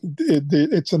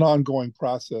an ongoing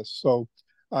process. So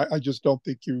I just don't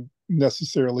think you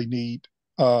necessarily need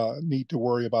to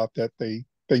worry about that.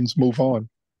 Things move on.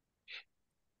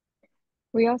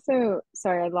 We also,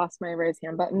 sorry, I lost my raise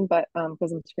hand button, but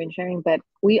because I'm screen sharing, but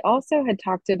we also had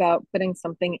talked about putting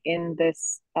something in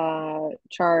this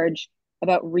charge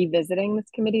about revisiting this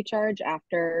committee charge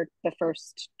after the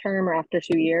first term or after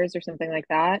 2 years or something like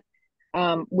that,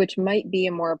 which might be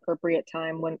a more appropriate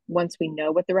time once we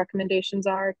know what the recommendations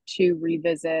are to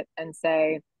revisit and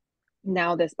say,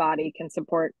 now this body can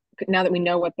support, now that we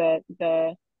know what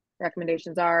the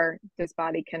recommendations are, this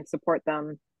body can support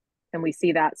them. And we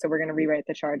see that, so we're going to rewrite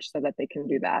the charge so that they can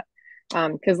do that.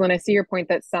 Because when I see your point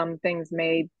that some things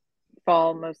may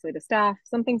fall mostly to staff,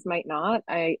 some things might not.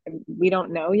 We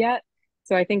don't know yet.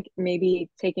 So I think maybe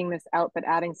taking this out, but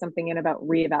adding something in about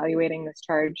reevaluating this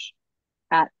charge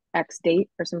at X date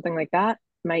or something like that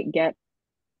might get.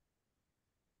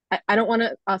 I don't want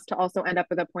us to also end up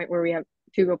with a point where we have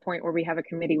a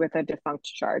committee with a defunct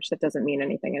charge that doesn't mean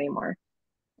anything anymore.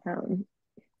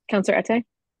 Councillor Ette?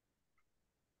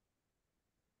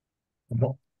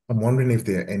 I'm wondering if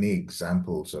there are any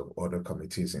examples of other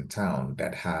committees in town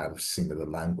that have similar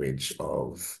language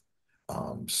of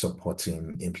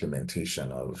supporting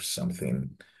implementation of something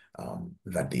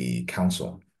that the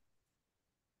council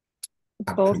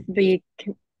both the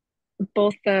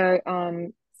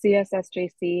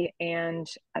CSSJC and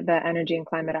the Energy and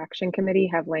Climate Action Committee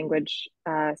have language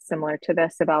similar to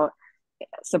this about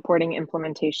supporting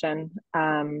implementation.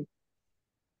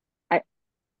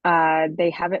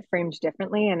 They have it framed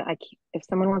differently, and if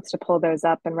someone wants to pull those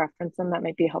up and reference them, that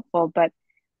might be helpful. But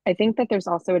I think that there's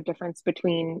also a difference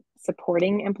between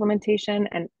supporting implementation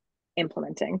and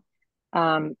implementing.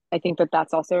 I think that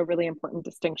that's also a really important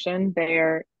distinction.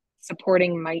 They're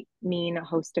supporting might mean a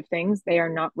host of things. They are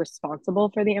not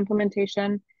responsible for the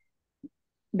implementation.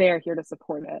 They are here to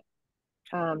support it.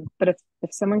 But if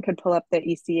someone could pull up the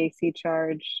ECAC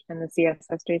charge and the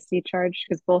CSSJC charge,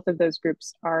 because both of those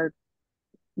groups are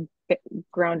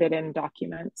grounded in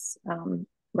documents,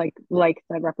 like the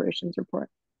reparations report,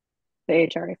 the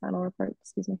HRA final report,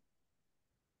 excuse me.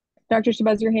 Dr.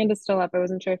 Shabazz, your hand is still up. I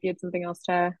wasn't sure if you had something else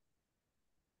to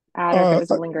add or if it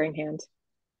was a lingering hand.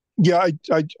 Yeah,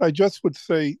 I just would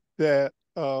say that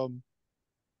I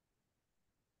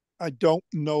don't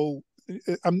know.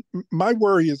 My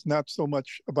worry is not so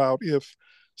much about if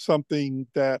something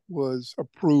that was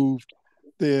approved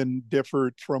then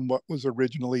differed from what was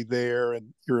originally there,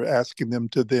 and you're asking them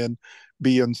to then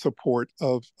be in support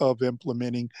of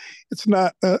implementing. It's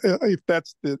not, if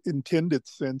that's the intended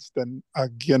sense, then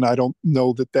again, I don't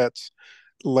know that that's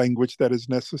language that is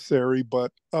necessary,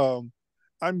 but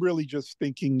I'm really just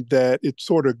thinking that it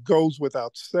sort of goes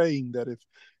without saying that if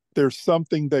there's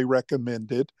something they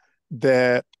recommended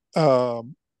that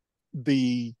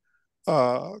the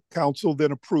council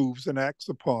then approves and acts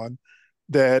upon,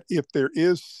 that if there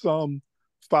is some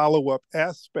follow-up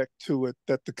aspect to it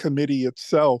that the committee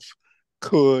itself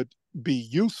could be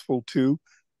useful to,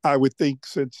 I would think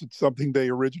since it's something they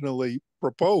originally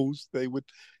proposed, they would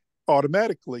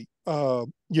automatically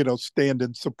stand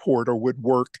in support or would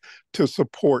work to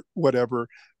support whatever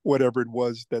it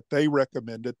was that they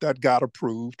recommended that got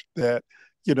approved, that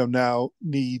now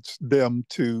needs them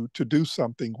to do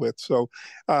something with. So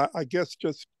I guess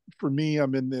just for me,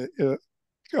 I'm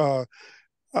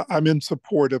in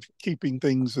support of keeping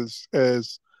things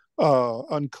as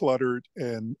uncluttered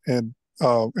and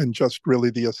just really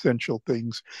the essential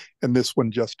things, and this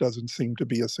one just doesn't seem to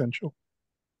be essential.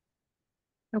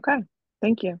 Okay,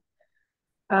 thank you.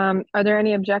 Are there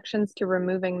any objections to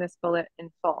removing this bullet in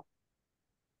full?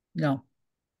 No.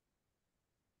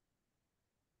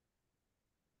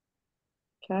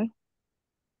 Okay.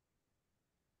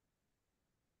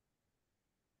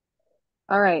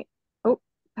 All right. Oh,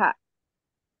 Pat.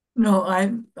 No,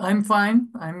 I'm fine.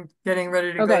 I'm getting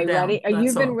ready to go Okay, down. ready?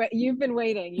 You've been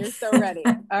waiting. You're so ready.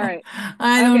 All right.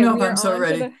 I don't Okay, know if we I'm are so on to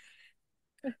ready.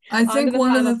 I on to think the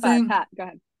one of final the five. things, Pat, go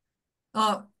ahead.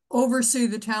 oversee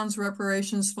the town's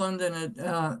reparations fund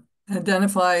and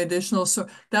identify additional, so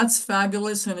that's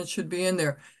fabulous and it should be in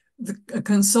there.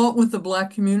 Consult with the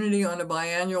Black community on a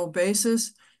biannual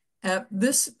basis.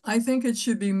 This, I think it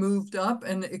should be moved up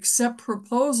and accept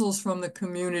proposals from the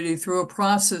community through a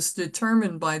process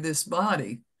determined by this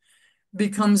body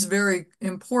becomes very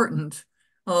important.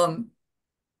 Let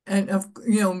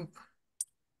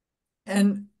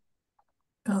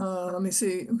me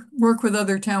see, work with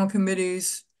other town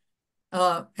committees.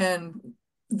 And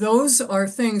those are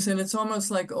things, and it's almost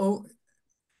like,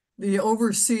 the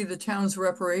oversee the town's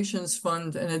reparations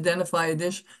fund and identify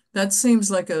addition. That seems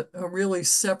like a really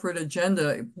separate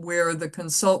agenda where the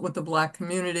consult with the Black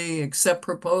community, accept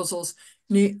proposals,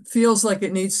 feels like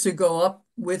it needs to go up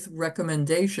with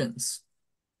recommendations.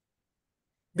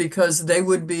 Because they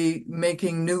would be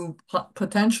making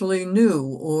potentially new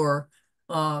or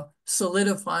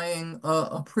solidifying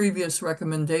a previous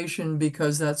recommendation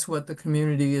because that's what the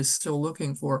community is still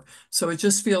looking for. So it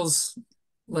just feels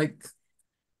like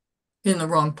in the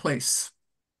wrong place.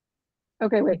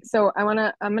 Okay, wait. So I'm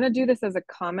gonna do this as a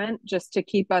comment just to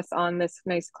keep us on this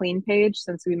nice clean page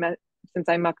since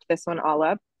I mucked this one all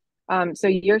up. So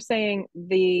you're saying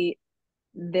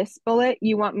this bullet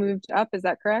you want moved up, is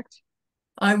that correct?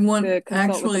 I want To consult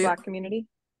with the actually, Black community?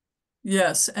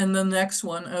 yes, and the next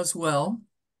one as well.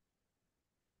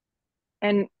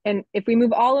 And if we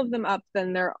move all of them up,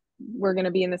 then we're going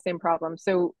to be in the same problem.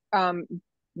 So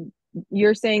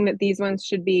you're saying that these ones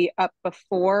should be up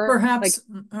before, perhaps,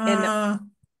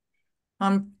 I'm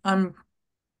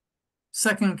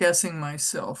second guessing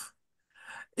myself.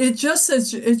 It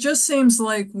just seems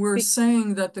like we're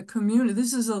saying that the community,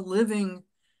 this is a living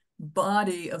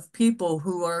body of people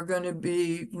who are going to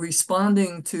be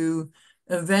responding to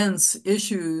events,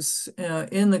 issues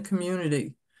in the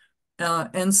community.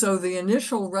 And so the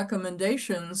initial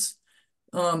recommendations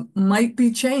might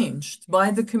be changed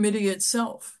by the committee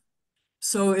itself.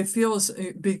 So it feels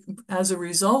as a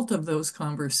result of those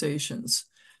conversations.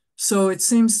 So it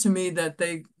seems to me that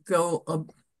they go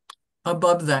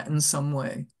above that in some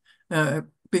way.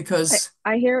 Because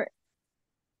I hear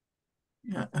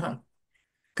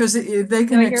because they no,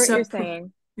 can I hear what you're accept,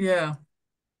 saying. yeah,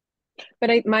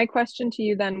 But my question to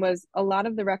you then was, a lot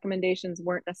of the recommendations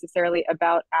weren't necessarily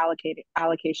about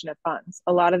allocation of funds.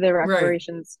 A lot of the right,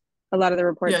 a lot of the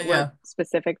reports yeah, weren't yeah,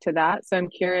 specific to that. So I'm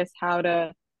curious how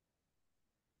to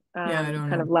yeah, I don't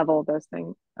kind of know. level those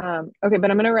things. Okay, but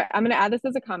I'm gonna add this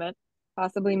as a comment.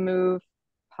 Possibly move,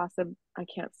 I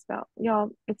can't spell. Y'all,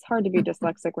 it's hard to be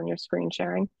dyslexic when you're screen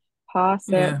sharing. Yeah,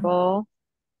 Possible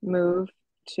move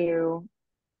to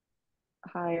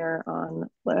higher on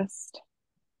list.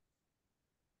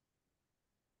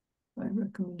 my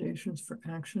recommendations for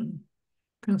action,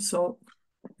 consult,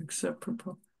 accept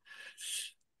proposal.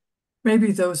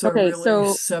 Maybe those are Okay, really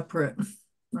so separate.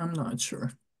 I'm not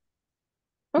sure.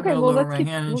 I'm okay, gonna well lower my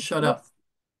hand and shut up.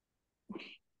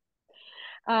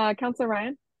 Councilor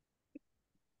Ryan.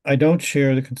 I don't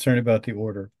share the concern about the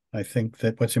order. I think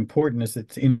that what's important is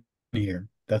it's in here.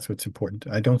 That's what's important.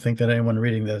 I don't think that anyone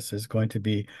reading this is going to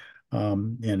be,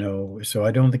 so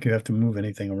I don't think you have to move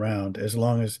anything around as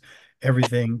long as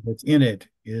everything that's in it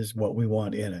is what we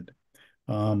want in it.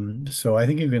 So I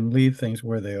think you can leave things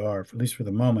where they are, at least for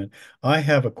the moment. I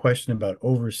have a question about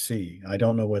oversee. I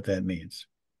don't know what that means.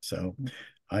 So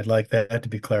I'd like that to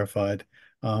be clarified.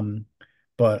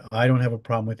 But I don't have a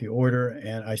problem with the order,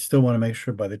 and I still want to make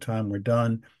sure by the time we're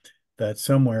done that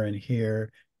somewhere in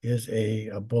here is a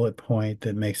bullet point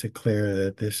that makes it clear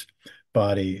that this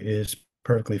body is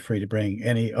perfectly free to bring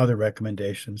any other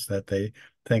recommendations that they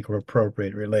think are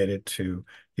appropriate related to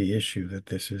the issue that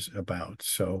this is about.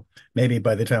 So maybe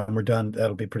by the time we're done,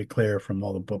 that'll be pretty clear from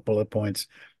all the bullet points,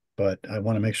 but I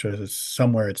want to make sure that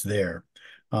somewhere it's there.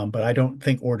 But I don't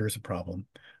think order is a problem.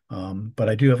 But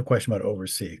I do have a question about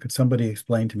oversee. Could somebody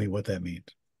explain to me what that means?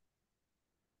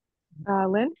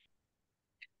 Lynn?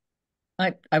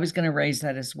 I was going to raise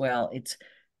that as well. It's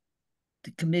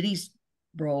the committee's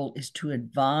role is to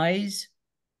advise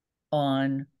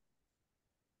on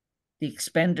the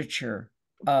expenditure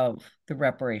of the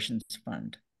reparations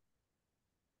fund.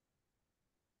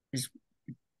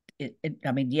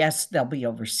 I mean, yes, they'll be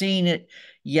overseeing it.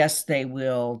 Yes, they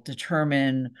will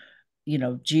determine,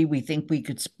 gee, we think we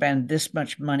could spend this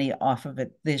much money off of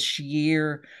it this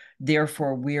year.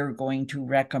 Therefore, we're going to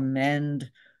recommend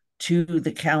to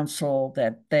the council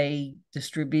that they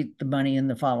distribute the money in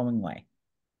the following way.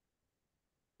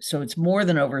 So it's more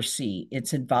than oversee,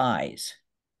 it's advise.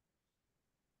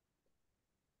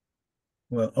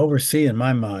 Well, oversee in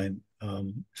my mind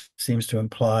seems to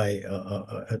imply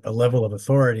a level of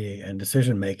authority and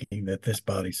decision making that this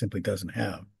body simply doesn't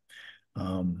have.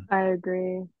 I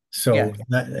agree. So Yeah.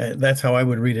 that's how I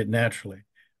would read it naturally.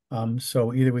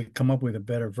 So either we come up with a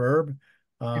better verb.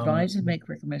 Advise and make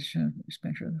recommendation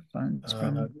expenditure of the funds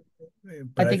from.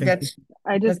 But I think that's.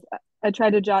 I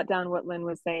tried to jot down what Lynn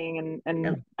was saying and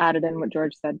Yeah. added in what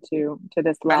George said to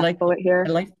this last bullet here.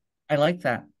 I like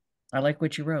that. I like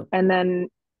what you wrote. And then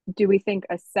do we think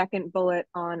a second bullet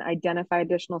on identify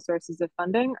additional sources of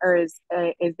funding, or is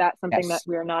that something that Yes.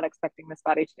 we are not expecting this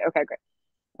body to do? Okay, great.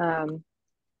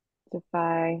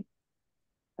 Identify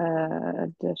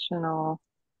additional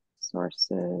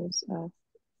sources of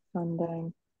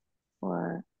funding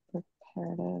for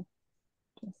reparative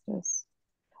justice.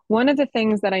 One of the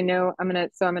things that I know I'm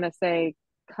gonna say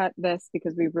cut this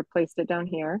because we've replaced it down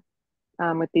here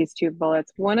with these two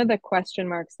bullets. One of the question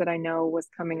marks that I know was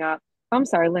coming up. Oh, I'm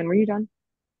sorry, Lynn, were you done?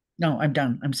 No, I'm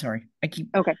done. I'm sorry. I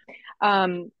keep. Okay.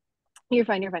 You're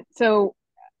fine. You're fine. So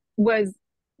was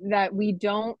that we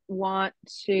don't want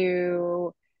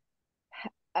to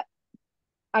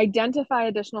identify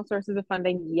additional sources of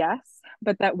funding, yes,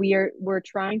 but that we're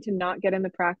trying to not get in the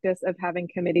practice of having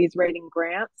committees writing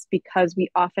grants because we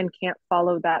often can't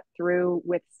follow that through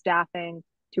with staffing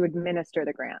to administer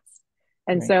the grants.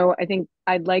 And Right. So I think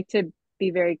I'd like to be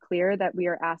very clear that we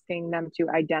are asking them to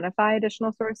identify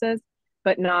additional sources,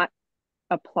 but not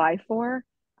apply for,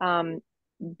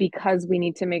 because we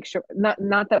need to make sure,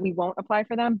 not that we won't apply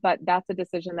for them, but that's a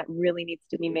decision that really needs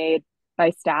to be made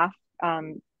by staff,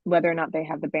 whether or not they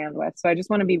have the bandwidth. So I just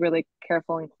want to be really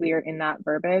careful and clear in that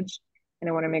verbiage. And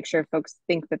I want to make sure folks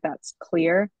think that that's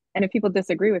clear. And if people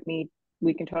disagree with me,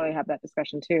 we can totally have that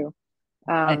discussion too.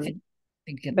 I But think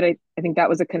I think that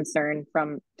was a concern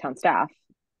from town staff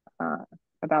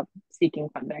about seeking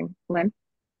funding. Lynn?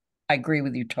 I agree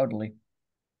with you totally.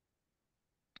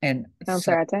 And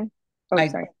Councilor Ate? Oh,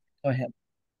 sorry. Go ahead.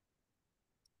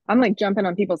 I'm like jumping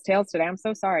on people's tails today. I'm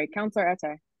so sorry. Councilor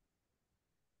Ate.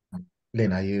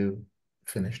 Lynn, are you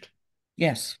finished?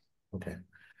 Yes. Okay.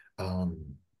 You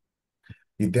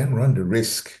then run the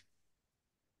risk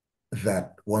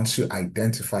that once you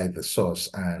identify the source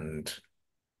and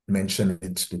mention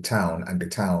it to the town, and the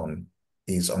town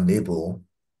is unable,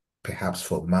 perhaps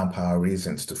for manpower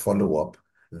reasons, to follow up,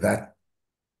 that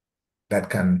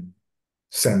can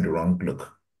send the wrong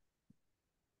look.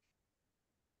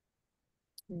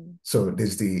 So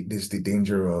there's the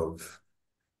danger of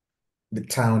the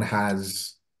town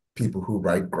has people who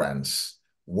write grants.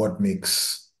 What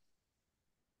makes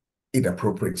it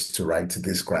appropriate to write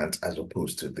this grant as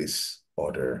opposed to this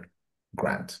other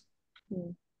grant?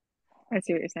 I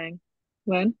see what you're saying.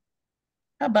 Lynn?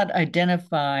 How about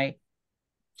identify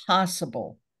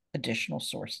possible additional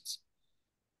sources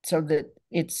so that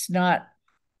it's not,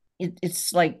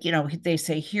 it's like, you know, they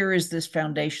say, here is this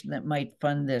foundation that might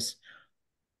fund this.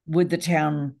 Would the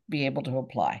town be able to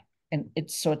apply? And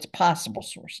it's possible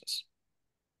sources.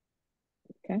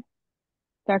 Okay.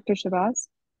 Dr. Shabazz?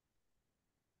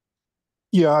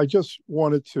 Yeah, I just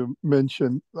wanted to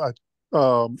mention, I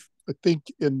think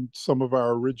in some of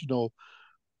our original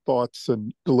thoughts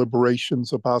and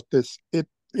deliberations about this, it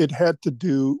had to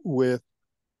do with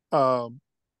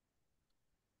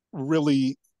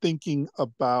really thinking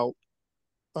about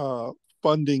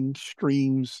funding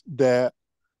streams that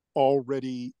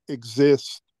already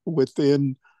exist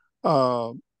within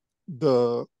the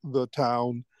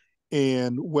town,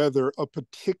 and whether a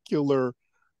particular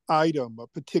item, a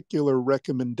particular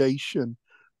recommendation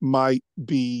might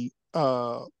be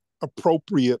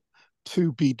appropriate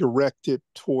to be directed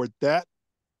toward that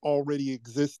already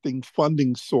existing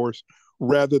funding source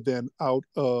rather than out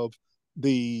of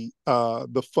the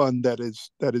fund that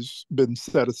has been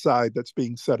set aside, that's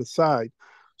being set aside.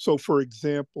 So, for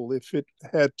example, if it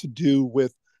had to do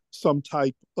with some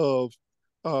type of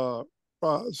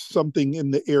something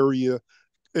in the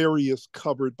areas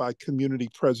covered by Community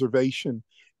Preservation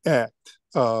Act,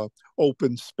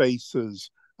 open spaces,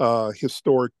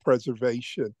 historic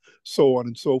preservation, so on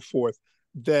and so forth,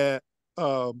 that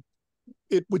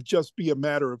it would just be a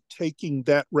matter of taking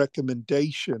that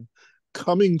recommendation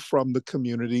coming from the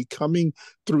community, coming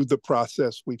through the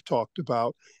process we've talked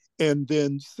about, and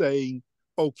then saying,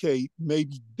 okay,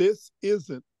 maybe this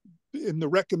isn't in the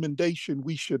recommendation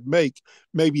we should make,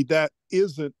 maybe that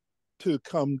isn't to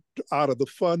come out of the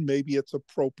fund. Maybe it's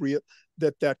appropriate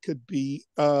that could be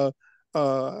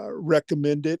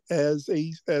recommended as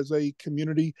a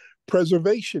Community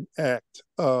Preservation Act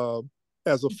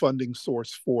as a funding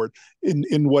source for it,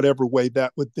 in whatever way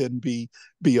that would then be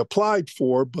applied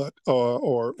for, but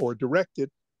or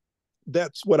directed.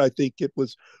 That's what I think it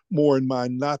was more in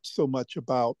mind, not so much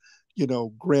about, you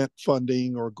know, grant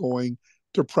funding or going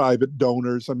to private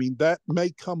donors. I mean, that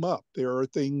may come up. There are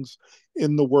things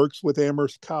in the works with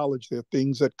Amherst College. There are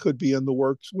things that could be in the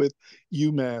works with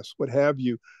UMass, what have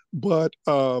you. But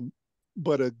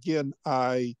again,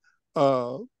 I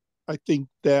think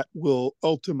that will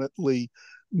ultimately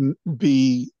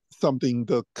be something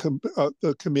the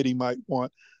committee might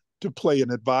want to play an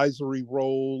advisory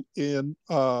role in,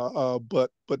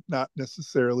 but not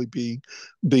necessarily being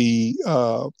the.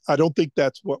 I don't think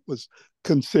that's what was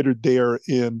considered there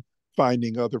in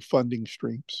finding other funding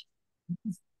streams.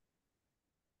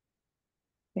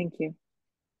 Thank you.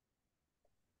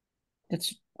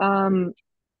 It's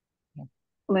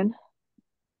Lynn?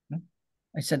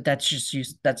 I said that's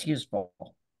that's useful.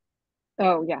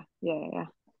 Oh, yeah.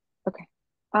 Okay.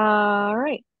 All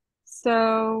right.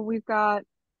 So we've got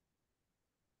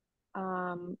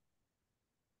 4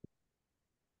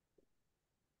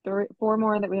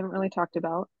 more that we haven't really talked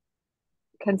about.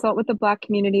 Consult with the Black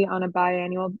community on a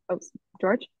biannual. Oh,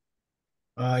 George?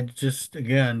 I'm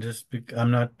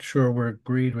not sure we're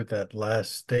agreed with that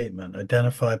last statement.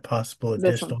 Identify possible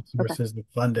additional sources of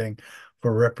funding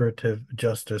for reparative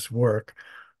justice work.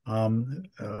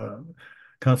 Councilor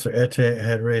Ette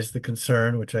had raised the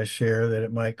concern, which I share, that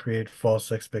it might create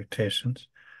false expectations.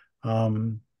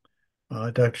 Dr.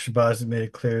 Shabazz has made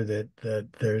it clear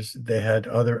that they had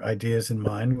other ideas in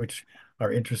mind, which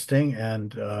are interesting.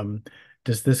 And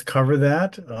does this cover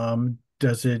that?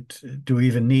 Do we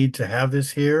even need to have this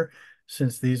here,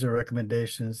 since these are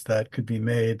recommendations that could be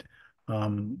made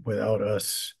without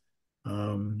us?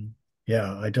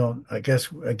 Yeah, I guess,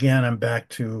 again, I'm back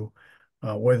to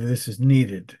whether this is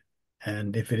needed.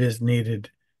 And if it is needed,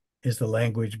 is the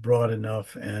language broad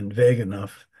enough and vague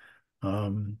enough?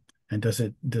 And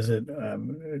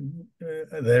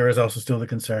there is also still the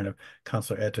concern of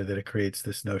Councilor Ette that it creates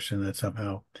this notion that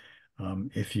somehow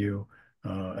if you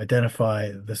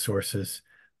identify the sources,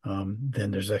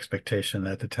 then there's expectation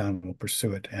that the town will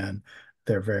pursue it, and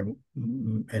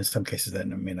in some cases that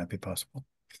may not be possible.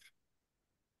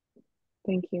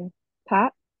 Thank you.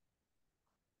 Pat?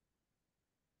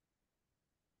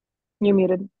 You're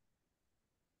muted.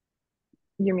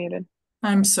 You're muted.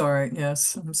 I'm sorry.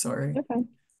 Yes, I'm sorry. Okay.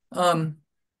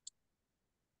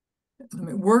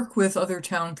 Work with other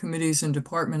town committees and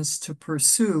departments to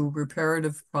pursue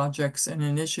reparative projects and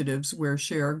initiatives where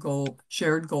shared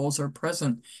goals are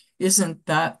present. Isn't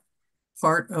that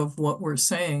part of what we're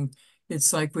saying?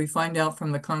 It's like we find out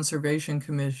from the Conservation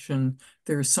Commission,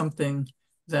 there's something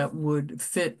that would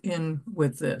fit in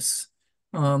with this.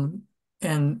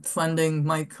 And funding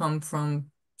might come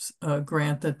from a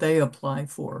grant that they apply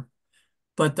for.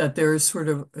 But that there's sort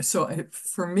of, so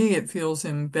for me, it feels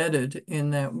embedded in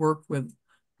that work with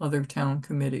other town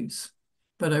committees.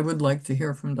 But I would like to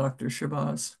hear from Dr.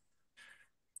 Shabazz.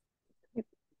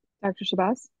 Dr.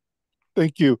 Shabazz?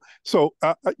 Thank you. So,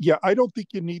 yeah, I don't think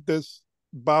you need this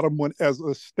bottom one as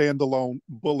a standalone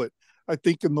bullet. I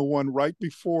think in the one right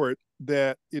before it,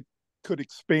 that it could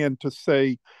expand to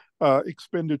say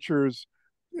expenditures,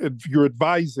 if you're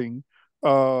advising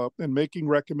and making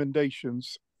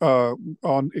recommendations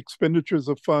on expenditures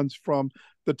of funds from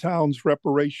the town's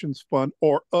reparations fund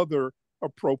or other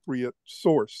appropriate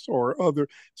source or other.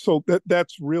 So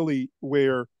that's really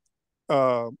where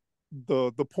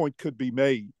the point could be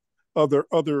made. Other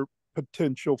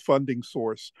potential funding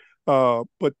source.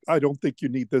 But I don't think you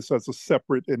need this as a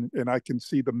separate, and I can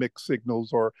see the mixed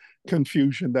signals or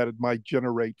confusion that it might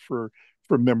generate for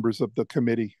members of the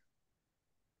committee.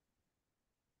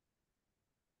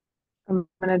 I'm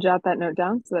going to jot that note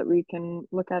down so that we can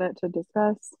look at it to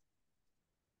discuss.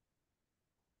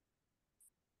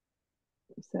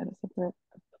 You said a separate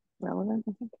relevant,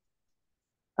 I think.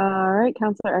 All right,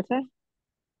 Councillor Arte.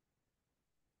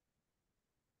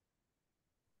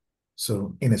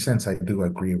 So in a sense, I do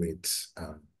agree with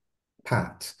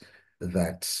Pat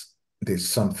that there's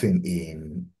something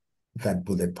in that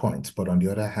bullet point. But on the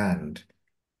other hand,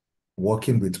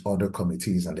 working with other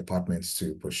committees and departments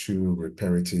to pursue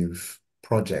reparative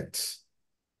projects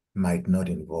might not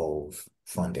involve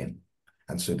funding.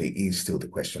 And so there is still the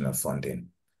question of funding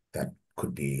that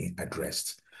could be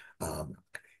addressed.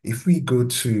 If we go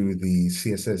to the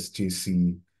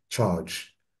CSSJC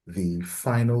charge, the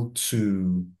final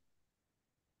two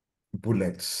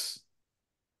bullets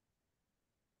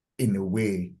in a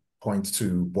way point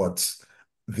to what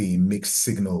the mixed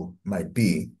signal might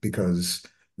be, because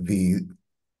the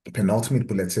penultimate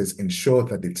bullet says ensure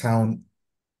that the town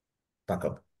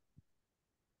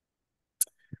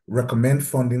recommend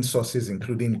funding sources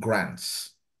including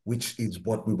grants, which is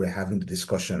what we were having the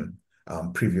discussion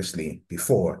previously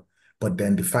before. But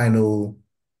then the final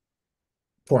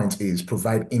point is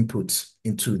provide input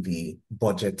into the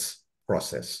budget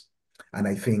process. And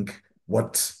I think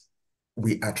what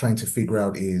we are trying to figure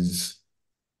out is,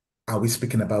 are we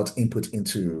speaking about input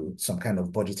into some kind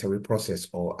of budgetary process,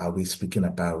 or are we speaking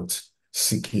about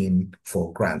seeking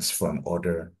for grants from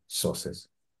other sources?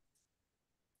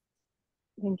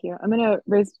 Thank you. I'm going to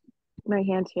raise my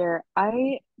hand here.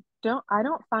 I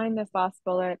don't find this last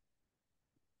bullet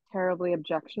terribly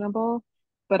objectionable,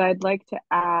 but I'd like to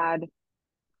add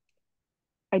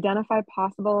identify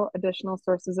possible additional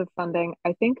sources of funding.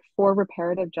 I think for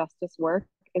reparative justice work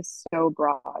is so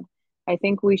broad. I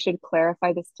think we should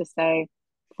clarify this to say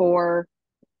for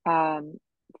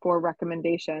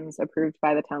recommendations approved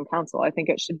by the town council. I think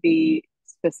it should be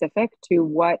specific to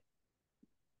what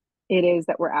it is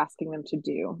that we're asking them to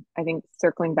do. I think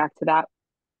circling back to that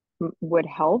would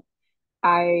help.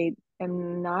 I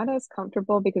am not as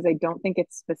comfortable because I don't think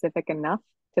it's specific enough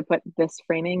to put this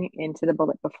framing into the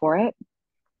bullet before it.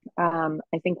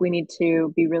 I think we need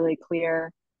to be really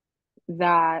clear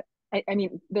that, I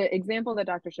mean, the example that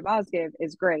Dr. Shabazz gave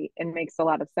is great and makes a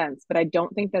lot of sense, but I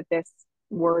don't think that this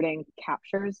wording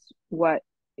captures what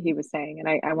he was saying. And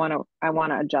I want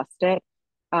to adjust it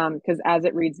because as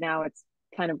it reads now, it's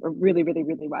kind of really, really,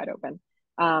 really wide open.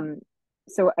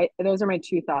 So those are my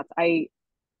two thoughts. I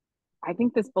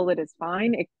think this bullet is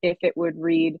fine if it would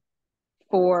read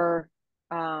for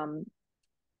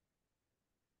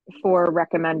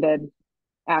recommended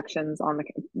actions on the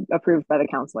approved by the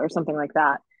council or something like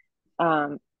that.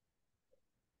 And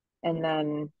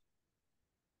then,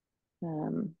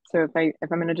 so if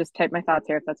I'm going to just type my thoughts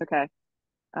here, if that's okay.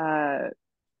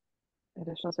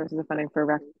 Additional sources of funding for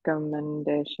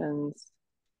recommendations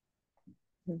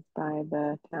by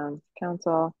the town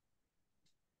council.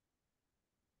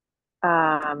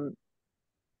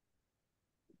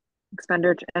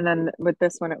 Expenditure, and then with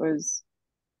this one, it was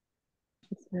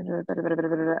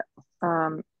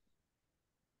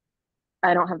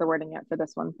I don't have the wording yet for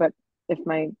this one, but if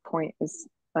my point is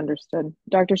understood.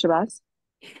 Dr. Shabazz?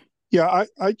 Yeah,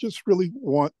 I just really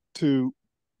want to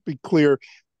be clear.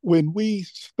 When we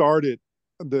started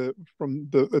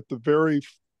at the very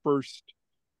first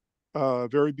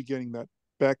very beginning, that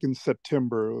back in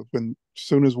September, when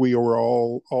soon as we were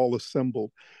all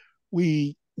assembled,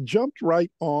 we jumped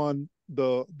right on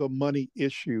the money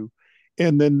issue,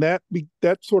 and then that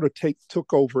sort of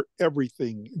took over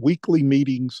everything. Weekly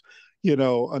meetings,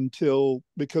 until,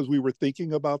 because we were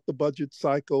thinking about the budget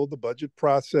cycle, the budget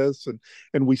process,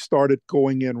 and we started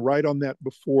going in right on that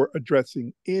before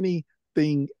addressing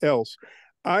anything else.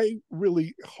 I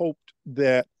really hoped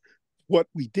that what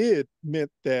we did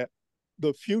meant that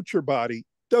the future body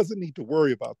doesn't need to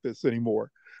worry about this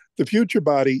anymore. The future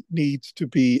body needs to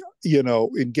be,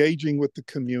 engaging with the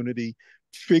community,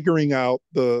 figuring out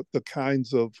the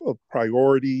kinds of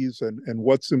priorities and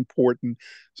what's important,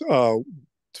 uh,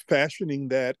 fashioning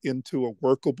that into a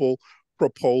workable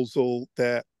proposal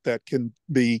that can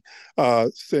be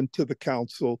sent to the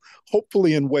council,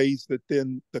 hopefully in ways that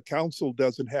then the council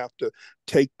doesn't have to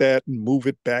take that and move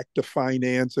it back to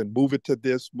finance and move it to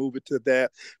this, move it to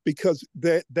that, because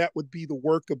that would be the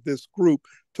work of this group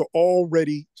to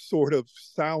already sort of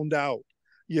sound out.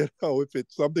 If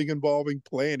it's something involving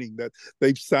planning, that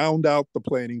they've sound out the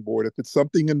planning board. If it's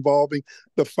something involving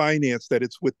the finance, that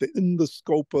it's within the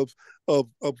scope of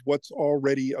what's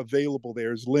already available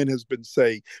there. As Lynn has been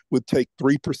saying, would take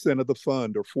 3% of the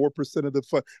fund or 4% of the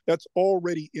fund. That's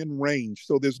already in range.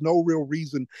 So there's no real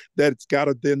reason that it's got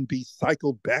to then be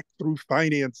cycled back through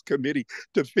finance committee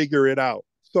to figure it out.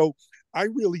 So I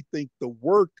really think the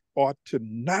work ought to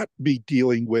not be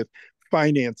dealing with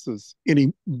finances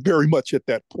any very much at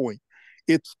that point.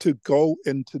 It's to go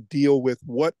and to deal with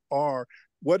what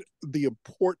the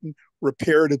important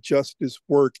reparative justice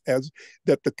work as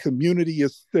that the community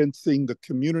is sensing, the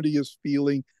community is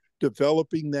feeling,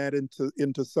 developing that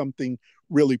into something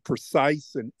really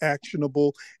precise and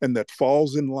actionable, and that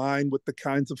falls in line with the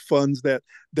kinds of funds that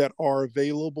are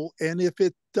available. And if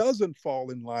it doesn't fall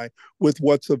in line with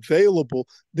what's available,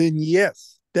 then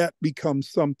yes, that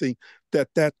becomes something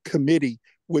that committee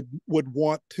would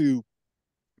want to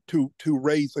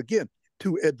raise again,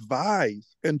 to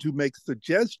advise and to make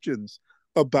suggestions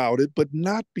about it, but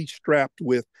not be strapped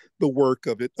with the work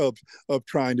of it, of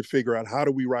trying to figure out how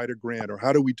do we write a grant, or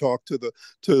how do we talk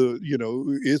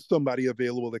is somebody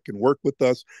available that can work with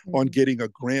us on getting a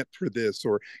grant for this,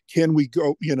 or can we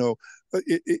go,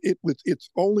 it's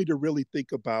only to really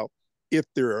think about if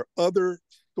there are other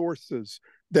sources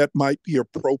that might be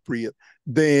appropriate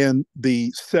than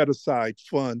the set aside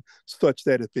fund, such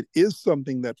that if it is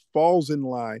something that falls in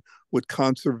line with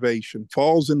conservation,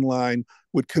 falls in line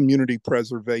with community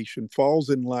preservation, falls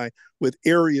in line with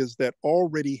areas that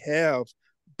already have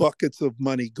buckets of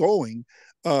money going,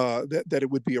 that it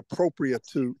would be appropriate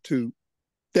to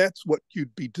that's what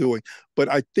you'd be doing. But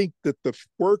I think that the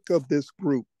work of this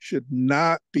group should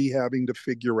not be having to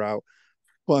figure out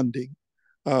funding.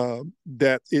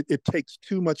 That it takes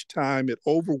too much time, it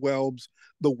overwhelms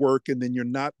the work, and then you're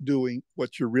not doing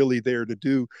what you're really there to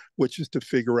do, which is to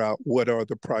figure out what are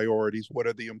the priorities, what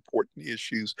are the important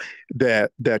issues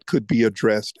that could be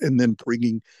addressed, and then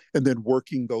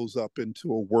working those up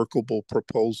into a workable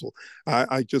proposal.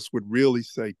 I just would really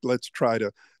say, let's try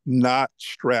to not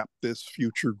strap this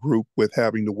future group with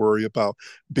having to worry about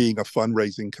being a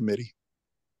fundraising committee.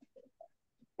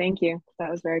 Thank you.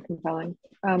 That was very compelling.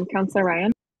 Councillor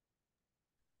Ryan?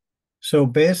 So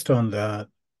based on that,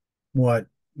 I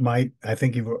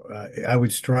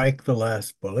would strike the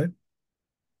last bullet,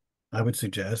 I would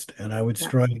suggest, and I would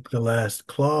strike the last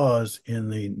clause in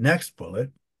the next bullet.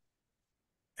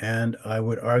 And I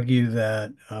would argue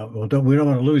that, we don't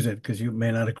want to lose it because you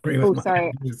may not agree with my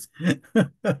sorry. ideas.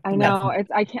 I know,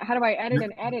 I can't, how do I edit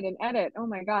and edit and edit? Oh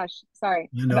my gosh, sorry.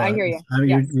 But I hear you.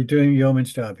 Yes. You're doing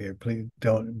yeoman's job here. Please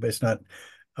don't, it's not.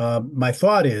 My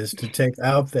thought is to take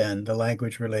out then the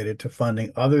language related to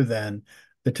funding other than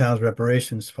the town's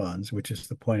reparations funds, which is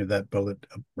the point of that bullet,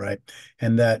 right?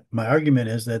 And that my argument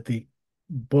is that the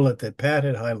bullet that Pat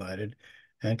had highlighted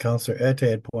and Councillor Ette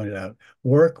had pointed out,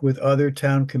 work with other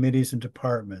town committees and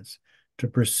departments to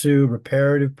pursue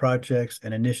reparative projects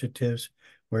and initiatives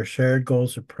where shared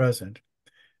goals are present.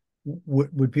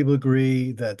 Would people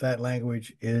agree that that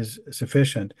language is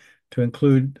sufficient to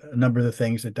include a number of the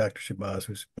things that Dr. Shabazz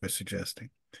was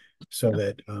suggesting? So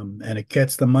that, and it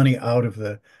gets the money out of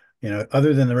the,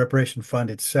 other than the reparation fund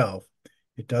itself,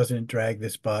 it doesn't drag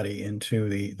this body into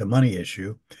the money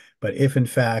issue. But if in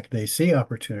fact they see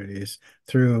opportunities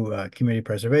through Community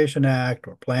Preservation Act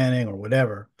or planning or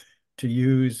whatever to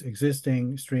use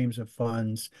existing streams of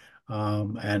funds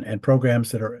and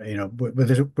programs that are, but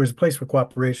there's a place for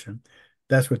cooperation.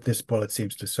 That's what this bullet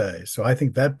seems to say. So I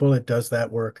think that bullet does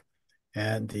that work,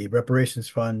 and the reparations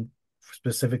fund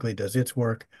specifically does its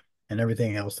work, and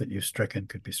everything else that you've stricken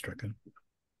could be stricken.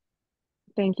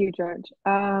 Thank you, George.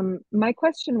 My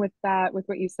question with that, with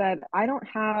what you said, I don't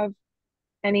have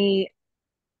any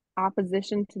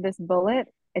opposition to this bullet.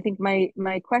 I think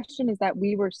my question is that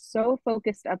we were so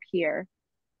focused up here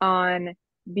on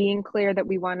being clear that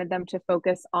we wanted them to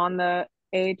focus on the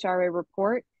AHRA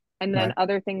report and then Right.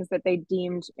 other things that they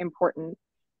deemed important.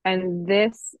 And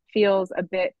this feels a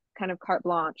bit kind of carte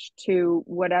blanche to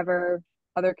whatever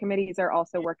other committees are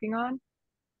also working on.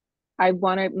 I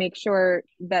want to make sure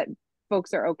that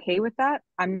folks are okay with that.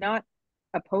 I'm not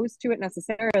opposed to it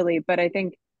necessarily, but I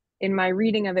think in my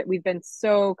reading of it, we've been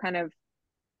so kind of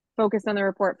focused on the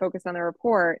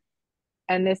report,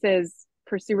 and this is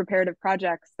pursue reparative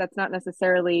projects. That's not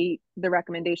necessarily the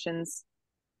recommendations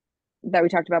that we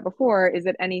talked about before. Is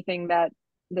it anything that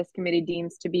this committee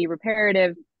deems to be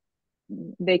reparative,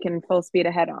 they can full speed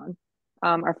ahead on?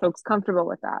 Are folks comfortable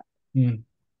with that?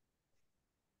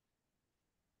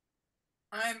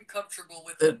 I'm comfortable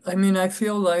with it. I mean, I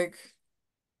feel like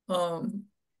the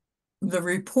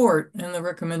report and the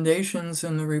recommendations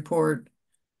in the report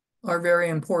are very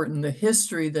important. The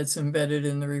history that's embedded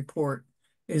in the report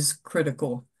is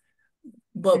critical.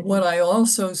 But what I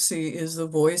also see is the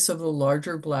voice of the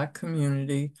larger Black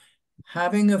community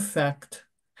having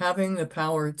the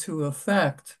power to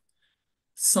affect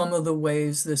some of the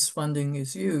ways this funding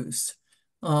is used.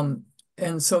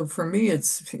 And so for me, it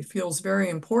feels very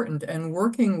important. And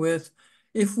working with,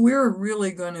 if we're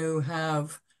really going to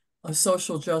have a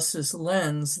social justice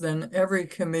lens, then every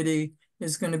committee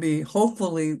is going to be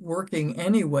hopefully working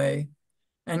anyway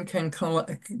and can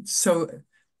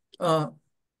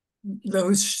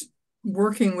those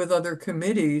working with other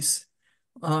committees,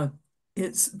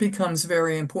 it becomes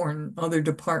very important. Other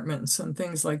departments and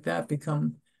things like that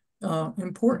become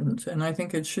important, and I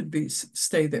think it should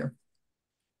stay there.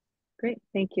 Great,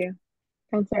 thank you.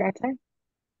 Councillor Atai?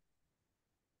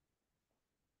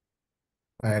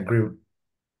 I agree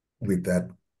with that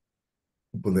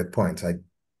bullet point. I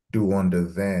do wonder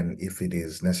then if it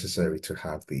is necessary to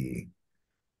have the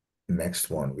next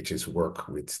one, which is work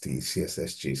with the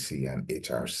CSSJC and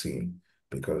HRC,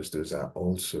 because those are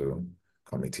also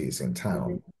committees in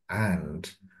town.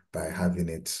 And by having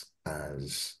it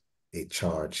as a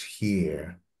charge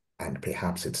here, and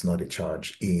perhaps it's not a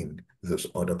charge in those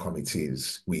other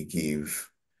committees, there's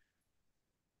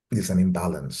an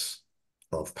imbalance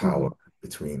of power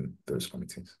between those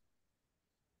committees.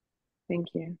 Thank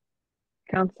you.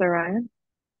 Councillor Ryan?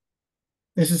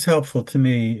 This is helpful to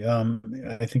me.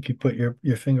 I think you put your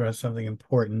finger on something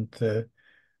important,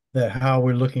 that how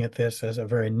we're looking at this as a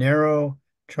very narrow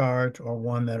charge or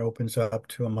one that opens up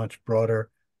to a much broader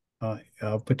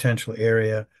potential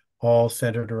area, all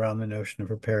centered around the notion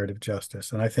of reparative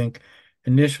justice. And I think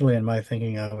initially in my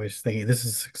thinking, I was thinking this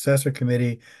is a successor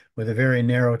committee with a very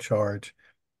narrow charge.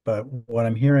 But what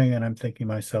I'm hearing and I'm thinking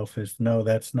myself is, no,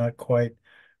 that's not quite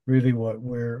really what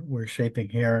we're shaping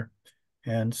here.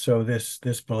 And so this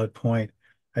bullet point,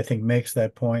 I think, makes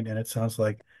that point, and it sounds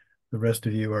like the rest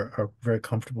of you are very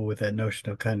comfortable with that notion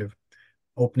of kind of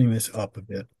opening this up a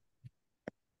bit.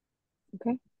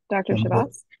 Okay, Dr.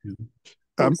 Shabazz?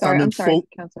 I'm sorry, in full.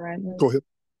 Councillor Ryan. Go ahead.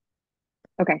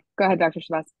 Okay, go ahead, Dr.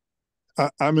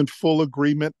 Shabazz. I'm in full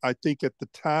agreement. I think at the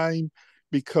time,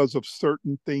 because of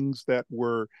certain things that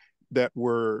were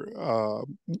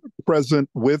present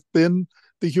within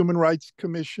the Human Rights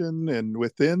Commission and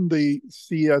within the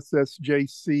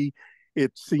CSSJC,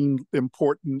 it seemed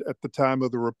important at the time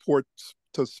of the report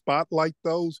to spotlight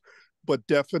those. But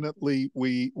definitely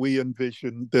we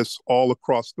envision this all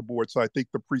across the board. So I think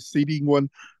the preceding one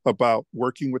about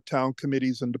working with town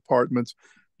committees and departments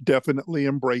definitely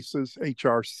embraces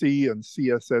HRC and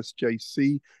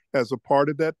CSSJC as a part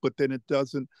of that, but then it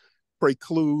doesn't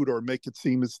preclude or make it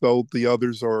seem as though the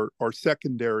others are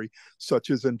secondary,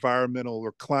 such as environmental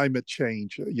or climate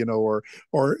change, or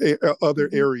other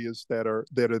areas that are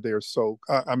there. So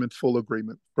I'm in full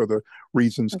agreement for the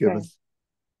reasons given.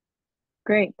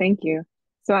 Great, thank you.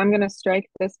 So I'm going to strike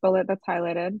this bullet that's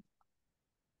highlighted.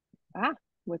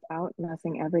 Without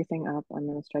messing everything up, I'm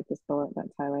going to strike this bullet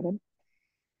that's highlighted.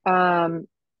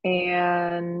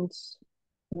 And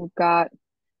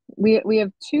we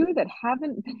have two that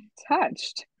haven't been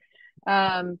touched.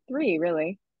 Three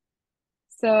really.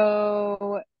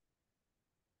 So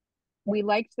we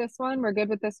liked this one. We're good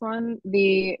with this one.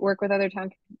 The work with other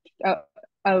town.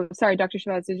 Oh, sorry, Dr.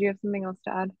 Shabazz, did you have something else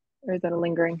to add, or is that a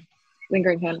lingering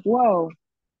hand? Whoa.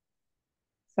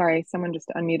 Sorry, someone just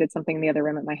unmuted something in the other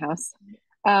room at my house.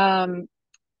 All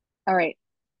right.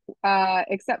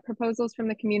 Accept proposals from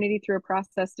the community through a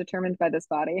process determined by this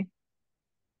body.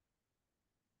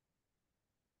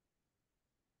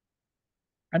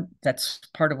 That's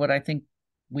part of what I think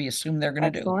we assume they're going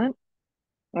to do. Excellent.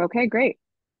 Okay, great.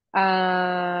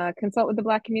 Consult with the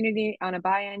Black community on a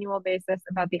biannual basis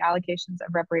about the allocations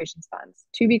of reparations funds.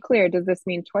 To be clear, does this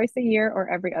mean twice a year or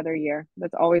every other year?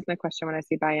 That's always my question when I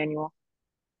see biannual.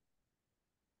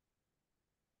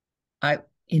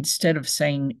 Instead of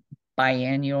saying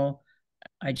biannual,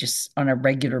 I just on a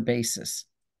regular basis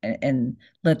and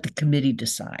let the committee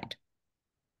decide.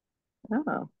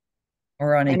 Oh,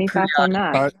 Or on a any thoughts on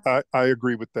that? I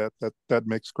agree with that. That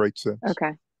makes great sense.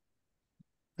 Okay.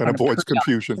 And avoids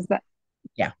confusion. Is that,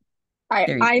 yeah.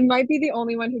 I might be the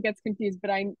only one who gets confused, but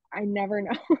I never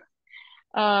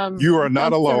know. You are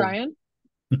not alone.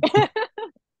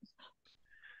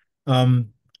 Ryan?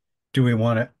 Do we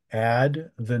want to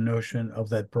add the notion of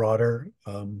that broader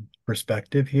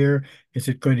perspective here? Is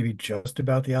it going to be just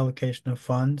about the allocation of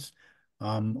funds?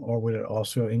 Or would it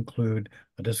also include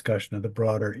a discussion of the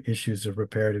broader issues of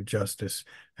reparative justice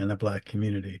and the Black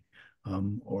community?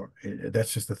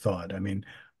 That's just a thought. I mean,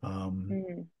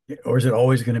 or is it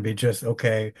always going to be just,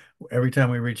 okay, every time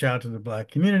we reach out to the Black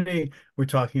community, we're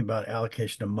talking about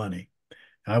allocation of money?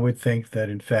 I would think that,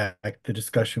 in fact, the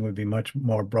discussion would be much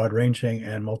more broad-ranging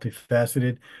and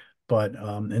multifaceted. But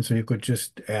and so you could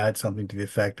just add something to the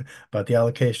effect about the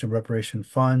allocation of reparation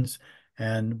funds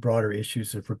and broader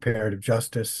issues of reparative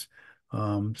justice,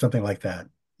 something like that.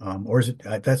 Or is it?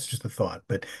 That's just a thought.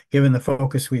 But given the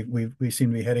focus we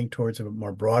seem to be heading towards a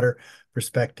more broader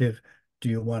perspective, do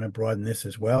you want to broaden this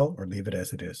as well, or leave it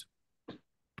as it is?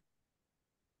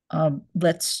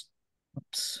 Oops.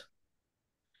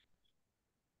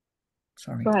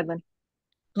 Sorry. Go ahead, Lynn.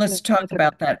 Let's talk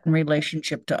about that in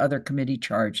relationship to other committee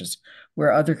charges,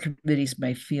 where other committees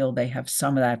may feel they have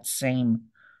some of that same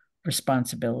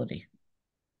responsibility.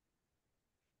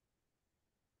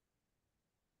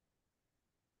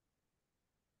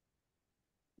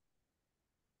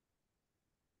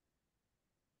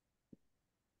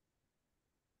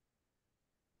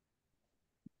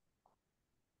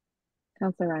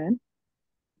 Councilor Ryan?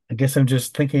 I guess I'm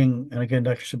just thinking, and again,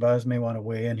 Dr. Shabazz may want to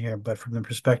weigh in here, but from the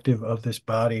perspective of this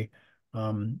body,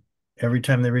 every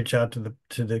time they reach out to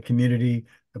the community,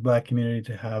 the Black community,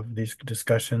 to have these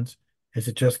discussions, is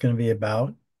it just going to be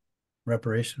about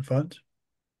reparation funds?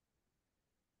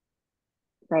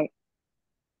 Right.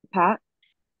 Pat?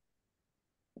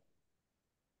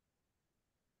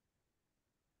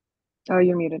 Oh,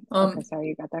 you're muted. Okay, sorry,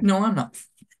 you got there. No, I'm not.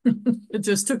 It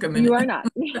just took a minute. You are not.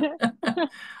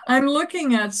 I'm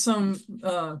looking at some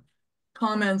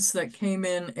comments that came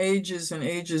in ages and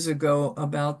ages ago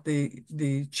about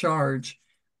the charge.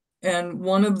 And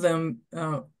one of them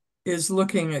is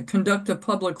looking at conduct a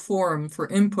public forum for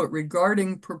input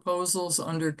regarding proposals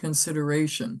under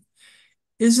consideration.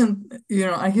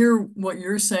 I hear what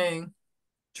you're saying,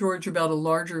 George, about a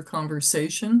larger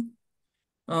conversation.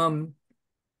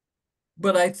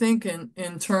 But I think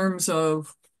in terms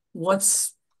of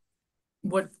what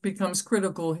becomes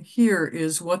critical here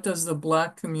is, what does the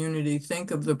Black community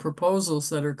think of the proposals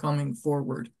that are coming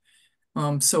forward?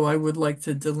 So I would like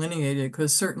to delineate it,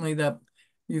 because certainly that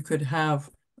you could have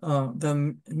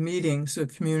the meetings, the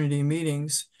community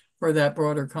meetings, for that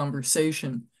broader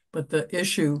conversation. But the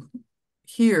issue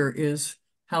here is,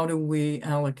 how do we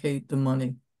allocate the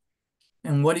money?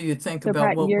 And what do you think about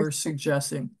Pat, what we're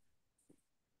suggesting?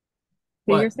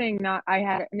 So you're saying not, I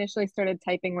had initially started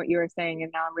typing what you were saying,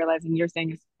 and now I'm realizing you're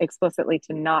saying explicitly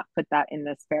to not put that in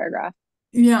this paragraph.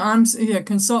 Yeah,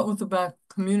 consult with the Black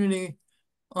community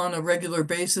on a regular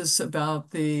basis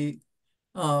about the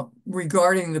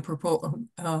regarding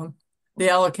the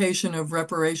allocation of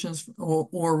reparations,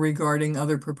 or regarding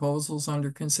other proposals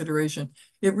under consideration.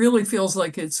 It really feels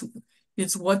like it's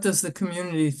what does the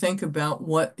community think about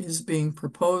what is being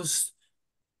proposed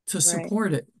to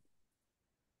support it.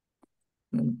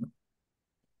 I'm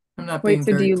not being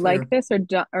very clear. So do you like this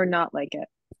or not like it?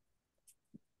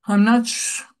 I'm not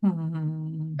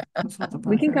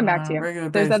we can come back to you.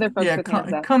 There's other folks with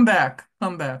hands up. Come back.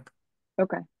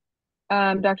 Okay.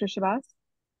 Dr. Shabazz?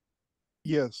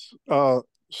 Yes.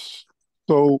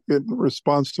 So in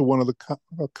response to one of the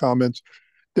comments,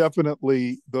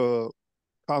 definitely the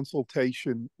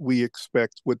consultation we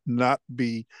expect would not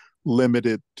be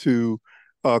limited to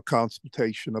a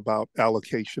consultation about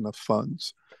allocation of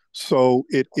funds. So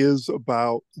it is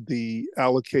about the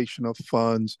allocation of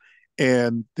funds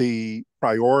and the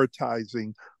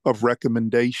prioritizing of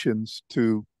recommendations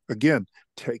to, again,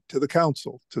 take to the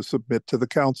council, to submit to the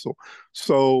council.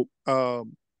 So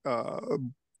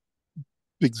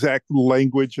exact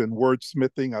language and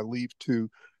wordsmithing I leave to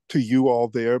you all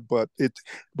there, but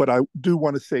I do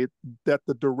want to say that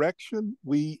the direction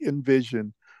we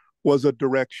envision was a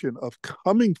direction of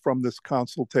coming from this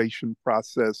consultation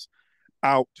process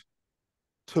out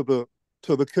to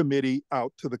the committee,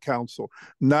 out to the council,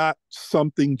 not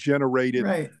something generated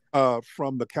Right.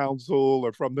 from the council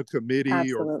or from the committee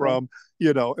or Absolutely. from,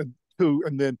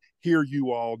 and then here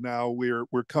you all now we're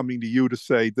coming to you to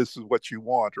say this is what you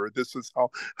want or this is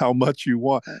how much you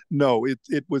want. Right. No,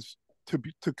 it was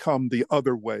to come the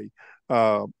other way,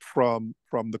 from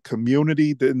the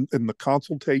community, in the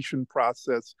consultation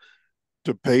process,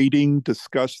 debating,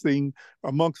 discussing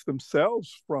amongst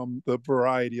themselves from the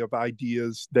variety of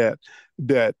ideas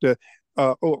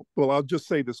oh, well, I'll just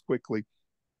say this quickly.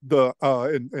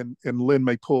 And Lynn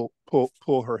may pull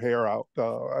her hair out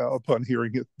upon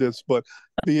hearing this, but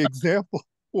the example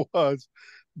was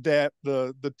that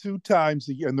the two times,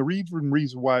 and the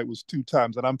reason why it was two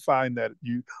times, and I'm fine that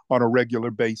you on a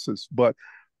regular basis, but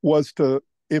was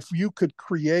if you could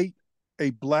create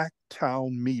a Black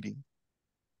town meeting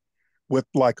with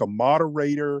like a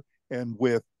moderator and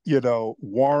with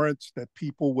warrants that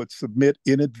people would submit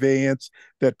in advance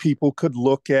that people could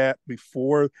look at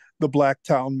before the Black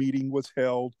town meeting was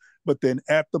held. But then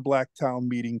at the Black town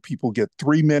meeting, people get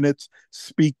 3 minutes,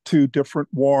 speak to different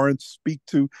warrants, speak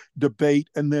to debate,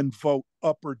 and then vote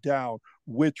up or down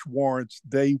which warrants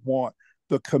they want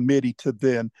the committee to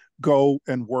then go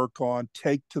and work on,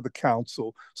 take to the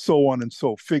council, so on and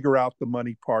so, figure out the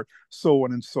money part, so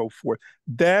on and so forth.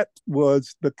 That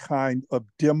was the kind of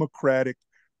democratic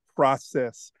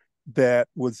process that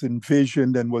was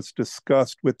envisioned and was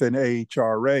discussed within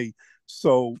AHRA.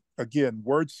 So again,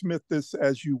 wordsmith this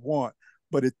as you want,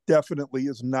 but it definitely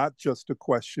is not just a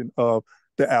question of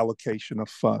the allocation of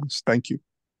funds. Thank you.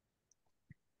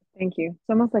 Thank you. It's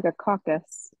almost like a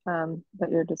caucus that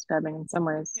you're describing in some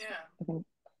ways. Yeah. I think.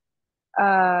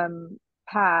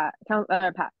 Pat.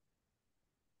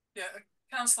 Yeah,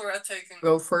 Councillor Ette can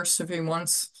go first if he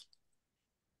wants.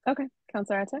 Okay,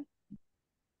 Councillor Ette.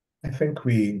 I think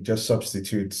we just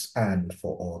substitute "and"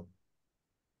 for "or."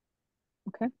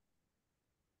 Okay.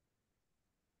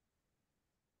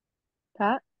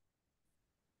 Pat.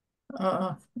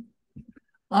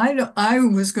 I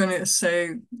was going to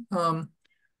say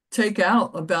take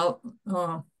out about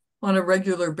on a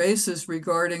regular basis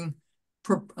regarding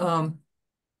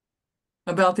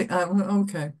about the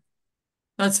okay,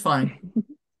 that's fine.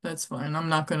 That's fine. I'm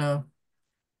not gonna.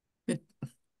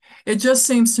 It just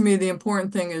seems to me the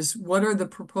important thing is what are the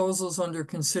proposals under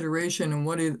consideration and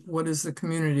what does the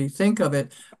community think of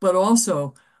it, but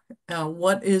also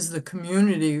what is the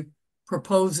community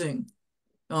proposing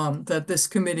that this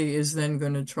committee is then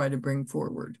going to try to bring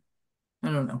forward.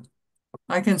 I don't know.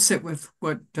 I can sit with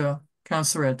what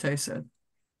Councillor Ette said.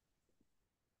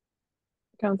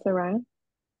 Councillor Ryan.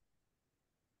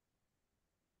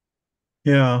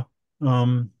 Yeah,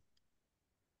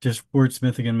 just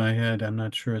wordsmithing in my head. I'm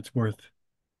not sure it's worth.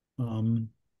 And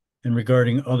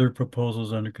regarding other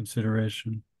proposals under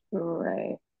consideration,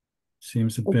 Right.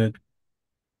 seems a bit,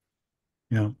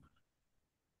 yeah.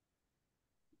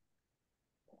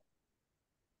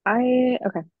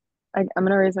 Okay. I'm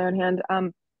gonna raise my own hand.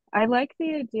 I like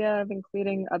the idea of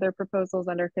including other proposals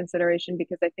under consideration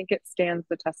because I think it stands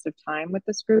the test of time with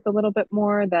this group a little bit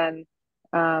more than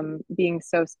being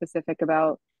so specific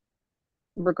about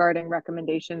regarding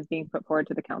recommendations being put forward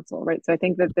to the council, right? So I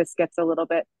think that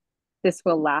this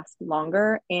will last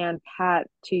longer. And Pat,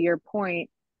 to your point,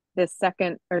 this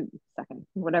second,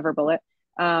 whatever bullet,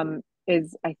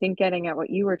 is I think getting at what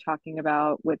you were talking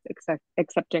about with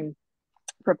accepting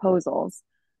proposals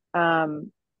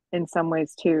in some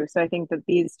ways too. So I think that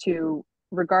these two,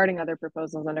 regarding other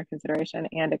proposals under consideration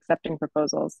and accepting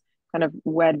proposals, kind of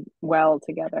wed well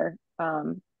together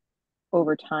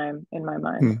over time in my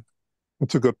mind.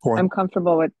 That's a good point. I'm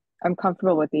comfortable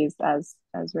with these as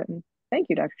written. Thank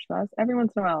you, Dr. Schwaz. Every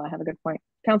once in a while I have a good point.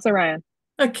 Councillor Ryan.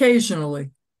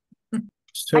 Occasionally.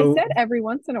 So I said every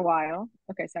once in a while.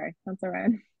 Okay, sorry, Councillor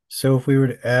Ryan. So if we were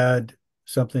to add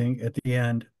something at the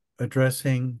end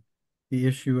addressing the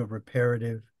issue of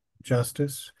reparative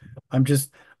justice,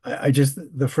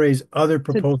 the phrase other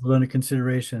proposals under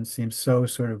consideration seems so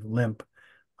sort of limp.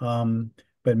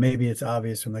 But maybe it's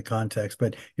obvious from the context,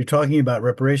 but you're talking about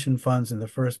reparation funds in the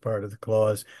first part of the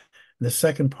clause. The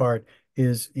second part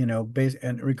is,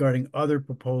 and regarding other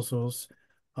proposals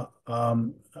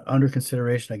under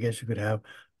consideration, I guess you could have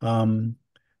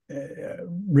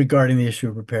regarding the issue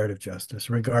of reparative justice,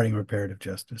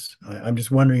 I'm just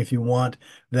wondering if you want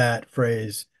that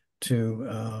phrase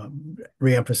to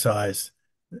reemphasize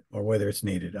or whether it's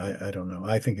needed. I don't know.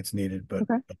 I think it's needed, but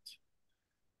okay.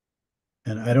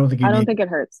 And I don't think I don't think it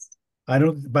hurts. I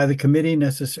don't, by the committee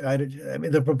necessarily, I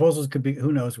mean, the proposals could be,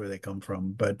 who knows where they come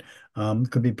from, but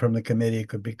could be from the committee, it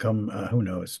could become, who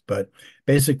knows. But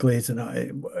basically, it's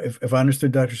if I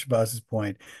understood Dr. Shabazz's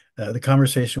point, the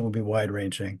conversation will be wide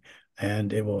ranging,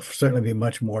 and it will certainly be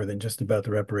much more than just about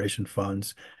the reparation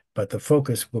funds, but the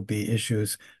focus will be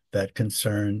issues that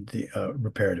concern the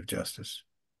reparative justice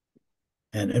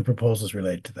and proposals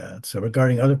related to that. So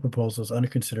regarding other proposals under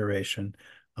consideration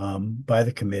by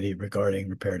the committee regarding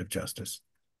reparative justice.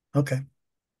 Okay.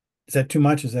 Is that too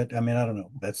much? Is that, I mean, I don't know.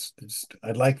 That's just,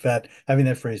 I'd like that, having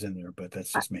that phrase in there, but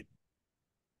that's just me.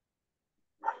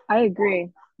 I agree.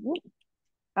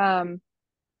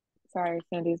 Sorry,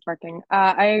 Sandy's barking.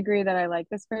 I agree that I like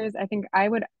this phrase. I think I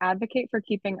would advocate for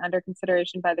keeping under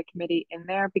consideration by the committee in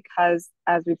there because,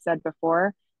 as we've said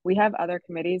before, we have other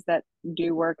committees that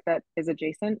do work that is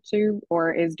adjacent to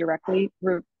or is directly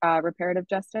reparative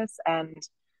justice. And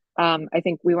I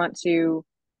think we want to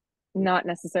not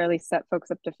necessarily set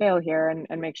folks up to fail here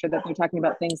and make sure that they're talking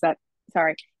about things that,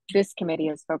 sorry, this committee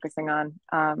is focusing on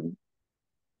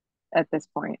at this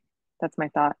point. That's my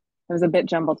thought. It was a bit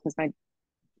jumbled because my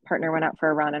partner went out for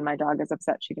a run and my dog is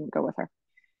upset she didn't go with her.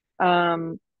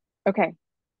 Okay.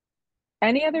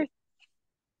 Any other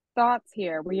thoughts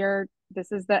here?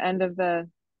 This is the end of the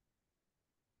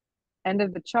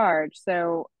charge.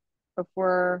 So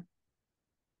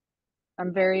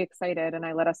I'm very excited, and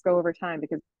I let us go over time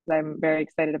because I'm very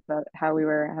excited about how we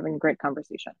were having a great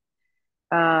conversation.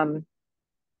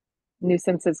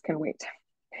 Nuisances can wait.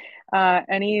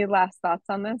 Any last thoughts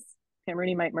on this? Tim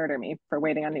Rooney might murder me for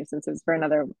waiting on nuisances for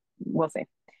another, we'll see.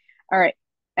 All right.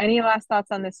 Any last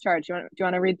thoughts on this charge? Do you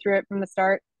want to read through it from the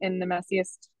start in the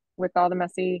messiest, with all the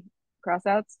messy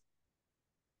crossouts?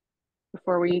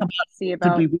 Before we see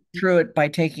about. Could we read through it by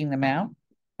taking them out?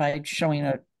 By showing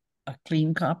a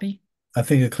clean copy? I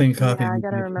think a clean copy. Yeah, I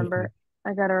gotta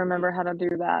remember how to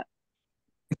do that.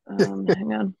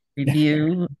 Hang on.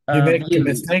 Review. You make a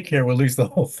mistake here, we'll lose the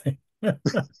whole thing.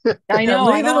 I know.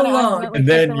 Leave it alone. And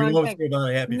then you won't feel about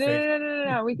a happy face.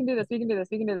 No. We can do this.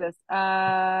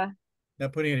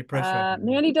 Not putting any pressure on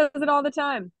you. Mandy does it all the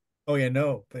time. Oh yeah,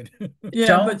 no, but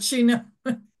Yeah, but she knows.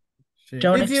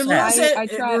 Don't If you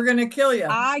accept. lose we're gonna kill you.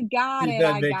 I got it.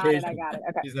 I got it.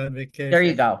 Okay. She's on vacation. There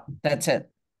you go. That's it.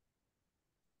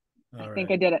 I think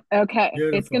I did it. Okay.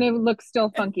 Beautiful. It's gonna look still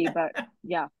funky, but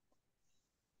yeah.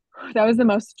 That was the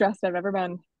most stressed I've ever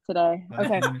been today.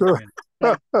 Okay.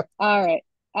 All right.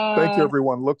 Thank you,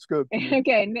 everyone. Looks good.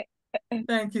 Okay.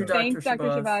 Thank you, Dr. Thanks, Dr.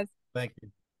 Shabazz. Thank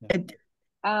you.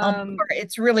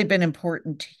 It's really been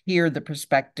important to hear the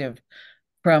perspective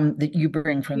that you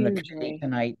bring from the committee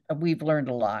tonight. We've learned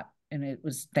a lot, and it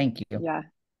was, thank you. Yeah.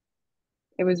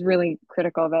 It was really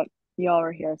critical that y'all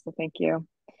were here, so thank you.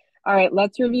 All right,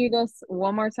 let's review this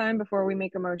one more time before we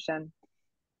make a motion.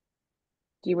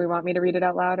 Do we want me to read it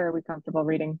out loud, or are we comfortable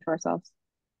reading to ourselves?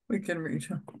 We can read.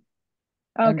 Okay,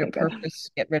 Under good.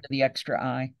 purpose, get rid of the extra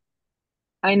I.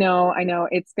 I know.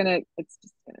 It's just gonna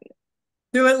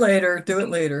Do it later.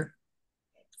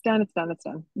 It's done.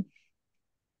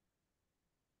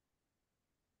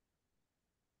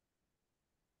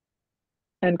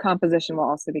 And composition will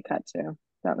also be cut too.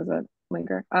 That was a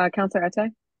linker. Councillor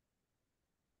Ette?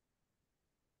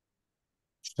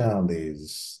 Shall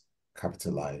is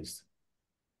capitalized.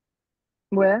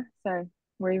 Where? Sorry,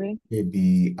 where are you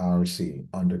reading? ABRC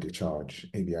under the charge.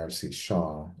 ABRC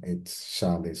shall.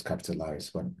 Shall is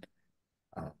capitalized, but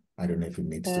I don't know if it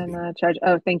needs to be. Charge.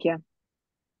 Oh, thank you.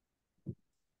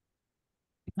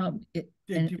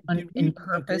 In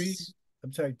purpose.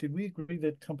 I'm sorry, did we agree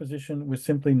that composition was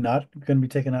simply not going to be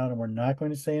taken out and we're not going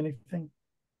to say anything?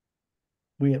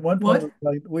 We at one point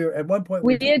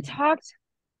we had talked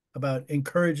about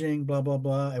encouraging blah blah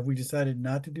blah. Have we decided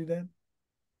not to do that?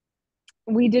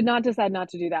 We did not decide not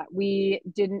to do that. We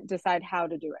didn't decide how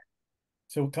to do it.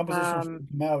 So composition should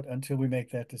come out until we make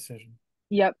that decision.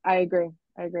 Yep, I agree.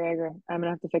 I'm gonna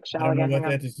have to fix shall again. I don't know what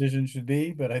that decision should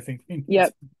be, but I think we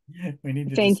need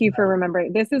to Thank you for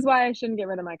remembering. This is why I shouldn't get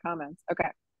rid of my comments. Okay.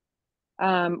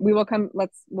 We will come.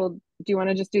 Do you want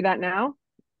to just do that now?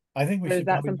 I think we or should. Is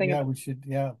that probably, something?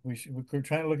 Yeah, we should. We're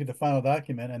trying to look at the final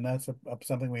document, and that's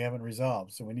something we haven't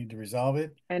resolved. So we need to resolve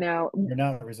it. I know. Or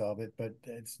not resolve it, but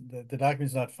it's the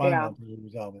document's not final until we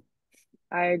resolve it.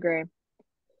 I agree.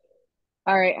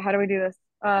 All right. How do we do this?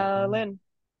 Lynn.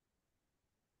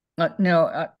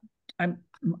 No, I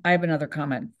have another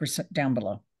comment for down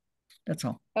below. That's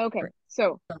all. Okay,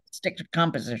 so stick to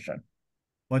composition.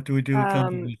 What do we do with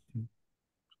composition?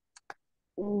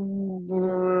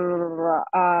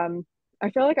 I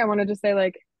feel like I want to just say,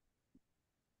 like,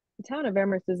 the town of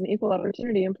Amherst is an equal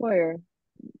opportunity employer.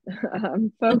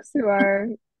 Folks who are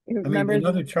I mean, members in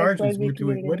of other charges, XYZ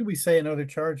community. what do we say in other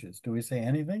charges? Do we say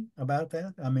anything about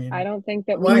that? I mean, I don't think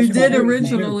that why We should did do it? We do.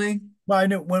 originally. Well, I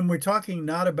know when we're talking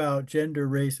not about gender,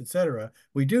 race, etc.,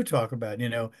 we do talk about,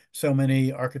 so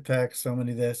many architects, so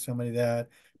many this, so many that,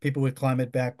 people with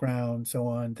climate background, so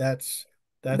on. That's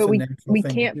But a we natural thing to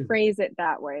can't do. phrase it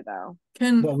that way though.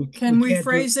 Well, we Can we can't do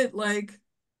phrase it like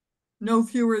no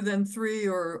fewer than 3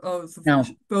 or of No.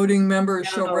 voting members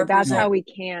shall No, that's represent? how we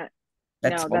can't.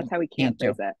 That's No, what that's how we can't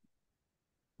do. phrase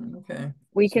it. Okay.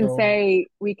 We can So-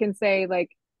 say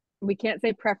like, we can't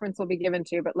say preference will be given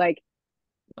to, but like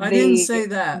I didn't say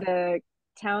that. the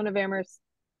town of Amherst,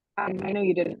 I know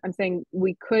you didn't. I'm saying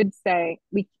we could say,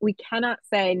 we cannot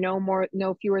say no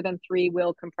fewer than 3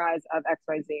 will comprise of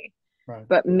XYZ. Right.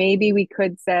 But maybe we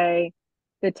could say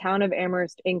the town of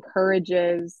Amherst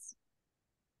encourages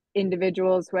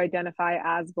individuals who identify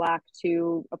as Black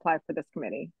to apply for this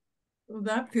committee. Well,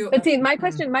 that feels. But see, my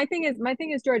thing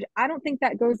is, George, I don't think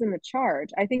that goes in the charge.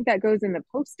 I think that goes in the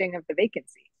posting of the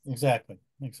vacancy. Exactly.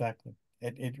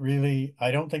 It really,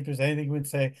 I don't think there's anything we would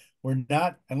say, we're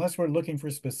not, unless we're looking for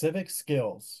specific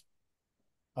skills.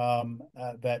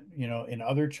 That, in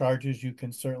other charges, you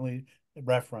can certainly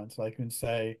reference, like you can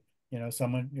say,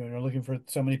 someone, looking for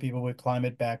so many people with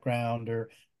climate background or,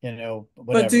 whatever.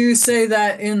 But do you say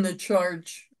that in the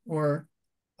charge or?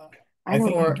 I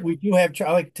think Or- we do have,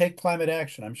 like, take climate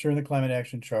action. I'm sure in the climate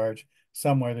action charge,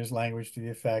 somewhere there's language to the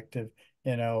effect of,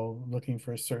 looking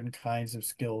for certain kinds of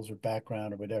skills or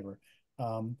background or whatever.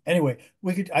 Anyway,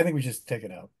 I think we just take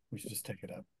it out. We should just take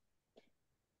it out.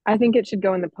 I think it should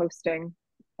go in the posting.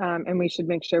 And we should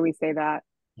make sure we say that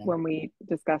when we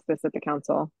discuss this at the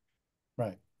council.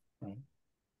 Right.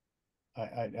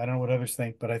 I don't know what others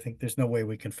think, but I think there's no way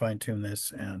we can fine tune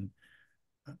this. And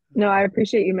no, I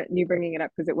appreciate you bringing it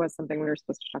up because it was something we were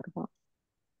supposed to talk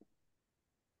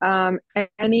about.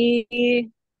 Any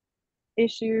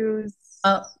issues?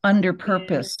 Under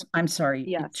purpose, I'm sorry.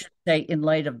 Yes. It should say in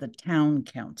light of the town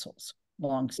council's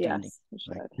longstanding. Yes, we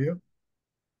should. thank you.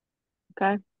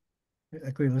 Okay.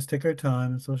 Exactly. Let's take our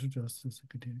time and social justice and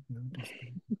continue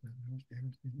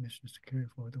missions to carry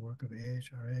forward the work of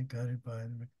AHRA guided by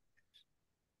the.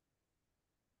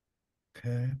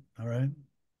 Okay, all right.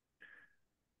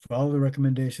 Follow the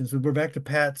recommendations. We're back to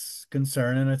Pat's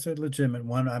concern, and it's a legitimate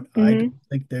one. I don't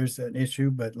think there's an issue,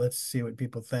 but let's see what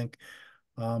people think.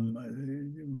 But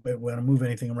we want to move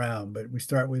anything around. But we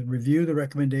start with review the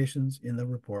recommendations in the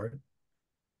report,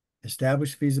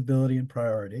 establish feasibility and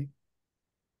priority,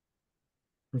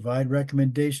 provide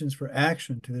recommendations for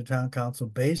action to the town council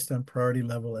based on priority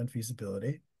level and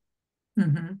feasibility.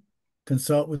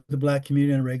 Consult with the Black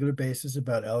community on a regular basis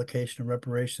about allocation of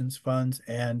reparations funds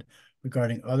and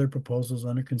regarding other proposals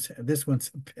under consent. This one's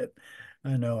a bit,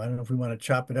 I don't know if we want to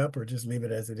chop it up or just leave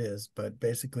it as it is, but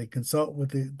basically consult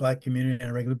with the Black community on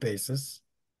a regular basis.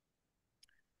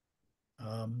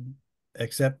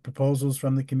 Accept proposals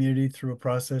from the community through a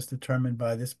process determined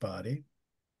by this body.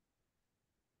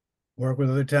 Work with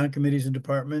other town committees and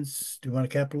departments. Do you want a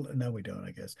capital? No, we don't,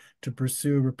 I guess. To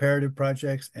pursue reparative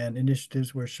projects and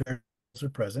initiatives where shareholders are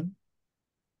present.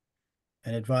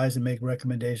 And advise and make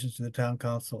recommendations to the town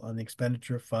council on the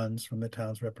expenditure of funds from the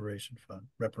town's reparations fund.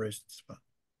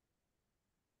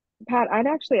 Pat, I'd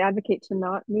actually advocate to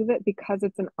not move it because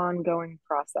it's an ongoing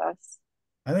process.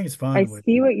 I think it's fine. I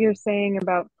see what you're saying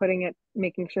about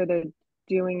making sure they're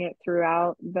doing it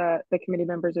throughout the committee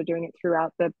members are doing it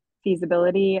throughout the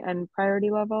feasibility and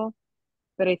priority level.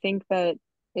 But I think that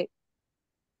it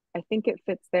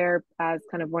fits there as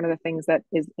kind of one of the things that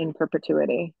is in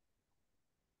perpetuity.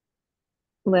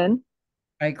 Lynn?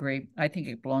 I agree. I think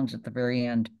it belongs at the very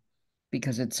end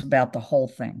because it's about the whole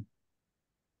thing.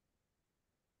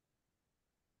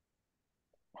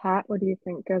 Pat, what do you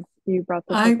think? Because you brought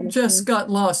this I up just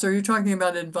got lost. Are you talking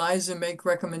about advise and make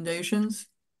recommendations?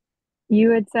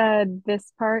 You had said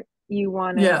this part you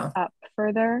wanted up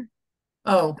further.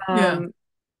 Oh, yeah.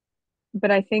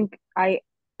 But I think I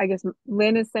guess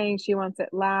Lynn is saying she wants it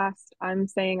last. I'm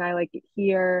saying I like it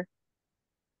here.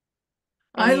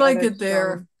 I like it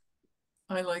there.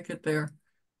 I like it there.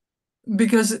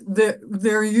 Because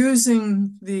they're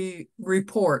using the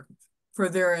report for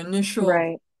their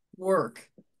initial work.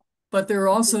 But they're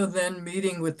also then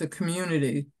meeting with the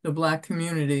community, the Black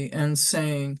community, and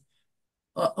saying,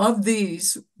 of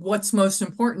these, what's most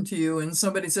important to you? And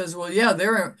somebody says, well, yeah,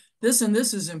 this and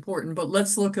this is important, but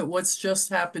let's look at what's just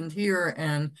happened here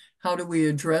and how do we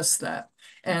address that?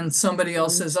 And somebody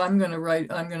else says, I'm going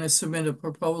to submit a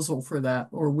proposal for that,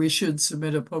 or we should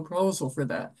submit a proposal for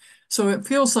that. So it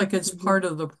feels like it's part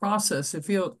of the process. I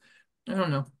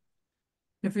don't know.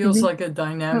 It feels like a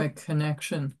dynamic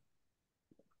connection.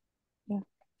 Yeah,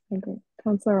 Okay,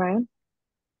 Counselor Ryan.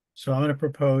 So I'm going to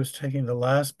propose taking the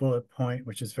last bullet point,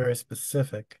 which is very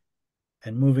specific,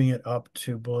 and moving it up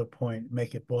to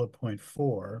make it bullet point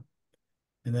 4,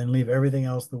 and then leave everything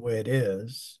else the way it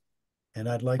is. And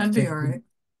I'd like That'd to be take, all right.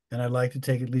 and I'd like to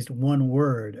take at least one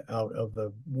word out of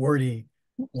the wordy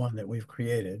one that we've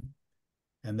created,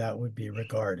 and that would be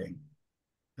regarding.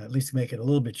 At least make it a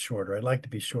little bit shorter. I'd like to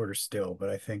be shorter still, but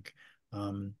I think,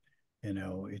 you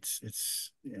know,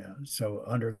 yeah. So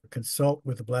under consult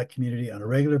with the Black community on a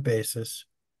regular basis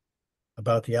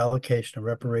about the allocation of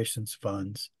reparations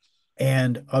funds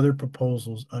and other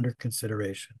proposals under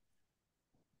consideration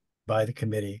by the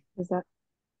committee, Is that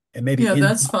and maybe Yeah,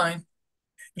 that's fine.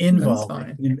 That's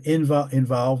fine.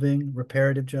 involving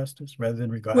reparative justice rather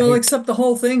than Well, except the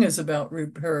whole thing is about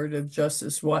reparative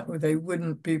justice. What they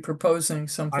wouldn't be proposing I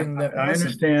something that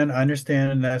wasn't.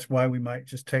 understand, and that's why we might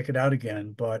just take it out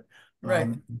again. But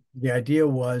Right. the idea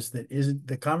was that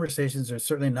the conversations are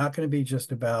certainly not going to be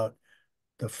just about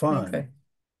the fund. Okay.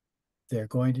 They're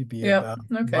going to be Yeah, about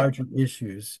okay. larger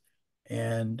issues.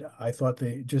 And I thought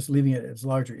just leaving it as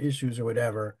larger issues or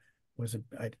whatever was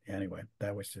anyway,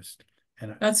 that was just,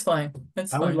 and That's fine.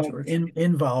 That's I would fine, like George.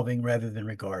 involving rather than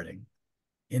regarding,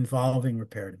 involving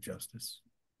reparative justice.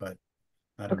 But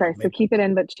I don't know. okay? So keep it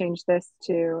in, but change this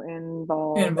to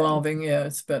involving. Involving, yeah,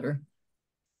 it's better.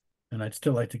 And I'd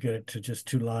still like to get it to just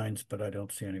 2 lines, but I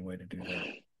don't see any way to do that.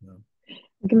 No.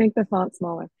 You can make the font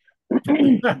smaller.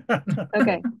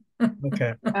 Okay.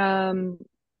 Okay. All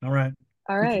right.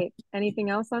 All right. Anything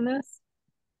else on this?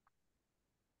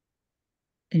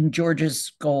 In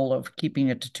George's goal of keeping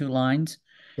it to 2 lines,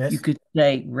 Yes. you could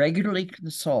say regularly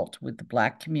consult with the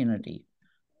Black community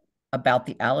about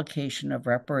the allocation of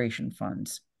reparation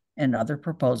funds and other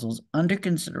proposals under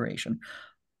consideration.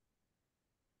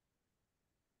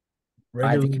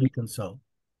 Regularly consult.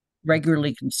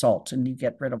 Regularly consult, and you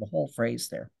get rid of a whole phrase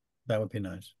there. That would be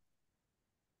nice.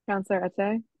 Counselor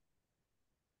Ete?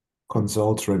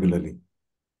 Consult regularly.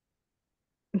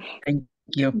 Thank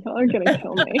you. Y'all are gonna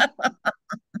kill me.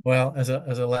 Well, as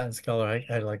a Latin scholar,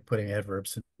 I like putting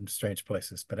adverbs in strange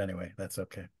places, but anyway, that's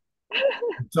okay.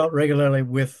 Consult regularly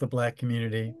with the Black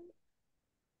community.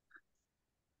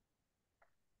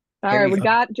 All right, we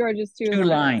got George's 2 2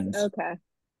 lines. Okay.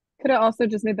 Could have also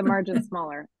just made the margin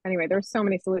smaller. Anyway, there's so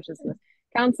many solutions to this.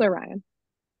 Counselor Ryan.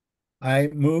 I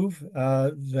move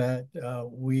that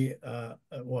we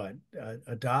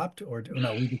adopt or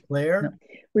no, we declare.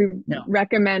 We No.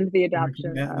 recommend the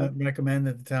adoption Recommend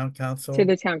that the town council to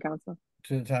the town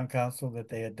council. That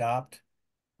they adopt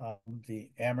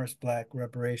the Amherst Black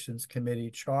Reparations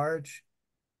Committee charge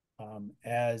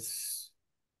as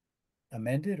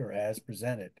amended or as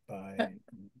presented by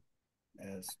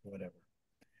as whatever.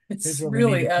 It's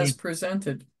really as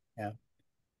presented. Yeah.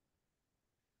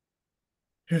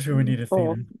 Here's where we need to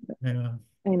think. Yeah.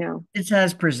 I know. It's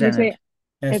as presented.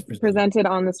 It's presented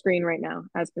on the screen right now,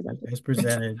 as presented. As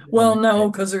presented. Well, no,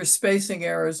 because there's spacing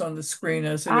errors on the screen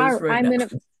as it is right I'm now. gonna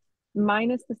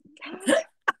minus the.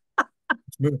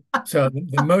 So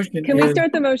the motion Can we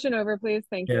start the motion over, please?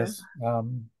 Thank you. Yes.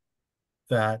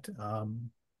 That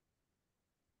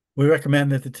we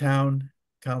recommend that the town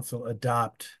council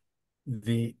adopt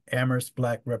the Amherst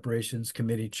Black Reparations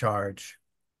Committee charge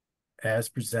as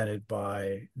presented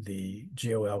by the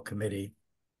GOL committee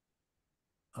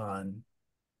on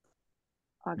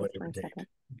August whatever 22nd.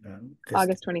 date.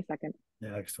 August 22nd.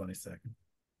 Yeah, August 22nd.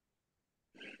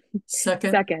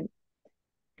 Second.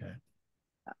 Okay.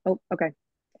 Oh, okay.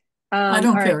 I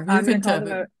don't care. I'm You gonna can call have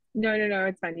the it. vote. No,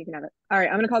 it's fine. You can have it. All right,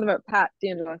 I'm gonna call the vote. Pat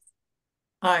DeAngelis.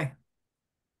 Aye.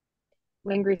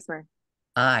 Lynn Griesmer.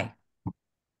 Aye.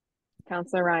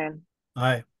 Counselor Ryan.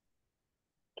 Aye.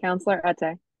 Counselor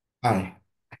Ete. Aye.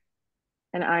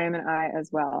 And I am an aye as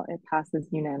well. It passes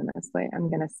unanimously. I'm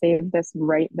going to save this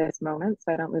right this moment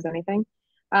so I don't lose anything.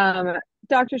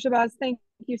 Dr. Shabazz, thank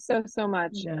you so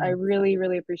much. Yeah. I really,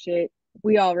 really appreciate,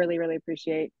 we all really, really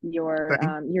appreciate your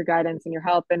guidance and your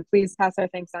help. And please pass our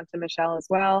thanks on to Michelle as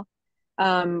well.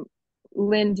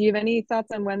 Lynn, do you have any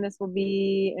thoughts on when this will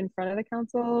be in front of the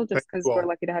council? Just because we're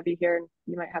lucky to have you here and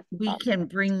you might have some We thoughts. can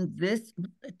bring this.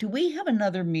 Do we have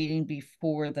another meeting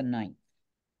before the 9th?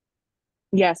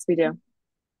 Yes, we do.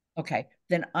 Okay,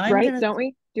 then I'm right? gonna, Don't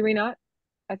we? Do we not?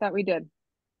 I thought we did.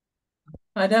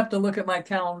 I'd have to look at my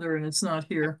calendar and it's not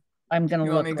here. I'm gonna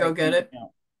You look want me to go right get it?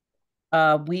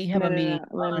 now. We have No, a no, no, meeting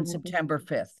Lynn, on September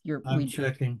 5th. I'm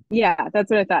checking. Yeah, that's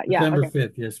what I thought. Yeah. September Okay.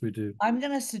 5th. Yes, we do. I'm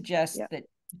gonna suggest Yeah. that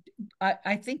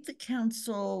I think the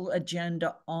council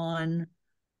agenda on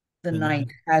the The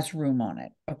 9th has room on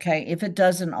it. Okay, if it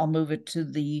doesn't, I'll move it to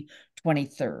the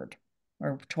 23rd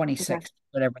or 26th,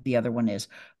 whatever the other one is.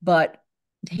 But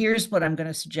here's what I'm going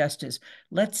to suggest is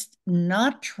let's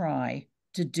not try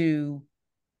to do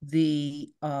the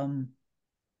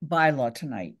bylaw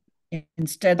tonight.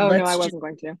 Instead, Oh, no, let's I just, wasn't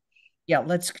going to. yeah,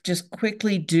 let's just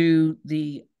quickly do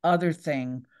the other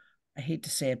thing. I hate to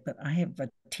say it, but I have a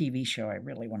TV show I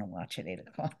really want to watch at 8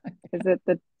 o'clock. Is it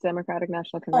the Democratic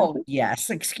National Oh, Convention? yes,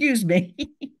 excuse me.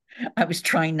 I was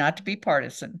trying not to be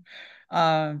partisan.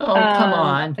 Oh, come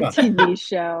on. A TV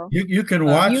show. You can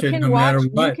watch You it can no matter watch-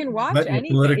 you what, can watch what your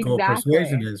anything, political persuasion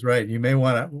exactly. is, right? You may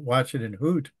want to watch it in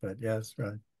hoot, but yes,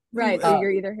 right. Right. So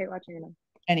you're either hate watching or not.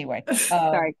 Anyway,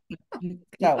 Sorry.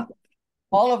 so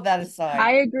all of that aside,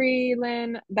 I agree,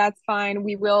 Lynn. That's fine.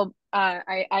 We will.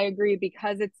 I agree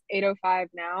because it's 8:05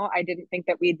 now. I didn't think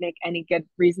that we'd make any good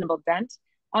reasonable dent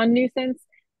on nuisance,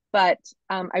 but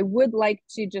I would like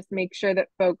to just make sure that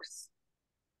folks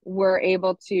were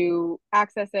able to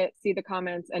access it, see the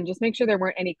comments, and just make sure there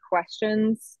weren't any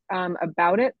questions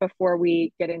about it before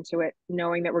we get into it,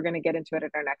 knowing that we're going to get into it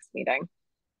at our next meeting.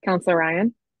 Councilor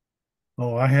Ryan?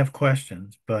 Oh, I have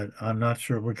questions, but I'm not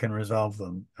sure we can resolve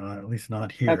them, at least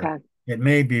not here. Okay. It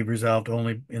may be resolved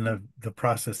only in the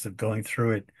process of going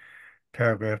through it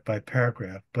paragraph by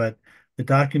paragraph. But the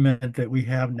document that we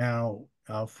have now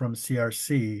from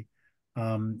CRC,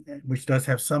 which does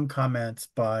have some comments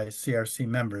by CRC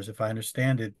members, if I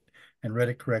understand it and read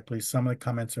it correctly, some of the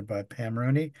comments are by Pam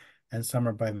Rooney and some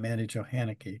are by Mandy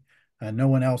Johanneke. No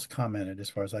one else commented as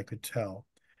far as I could tell.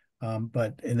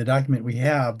 But in the document we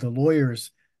have, the lawyers'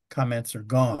 comments are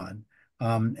gone.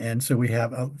 And so we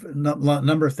have a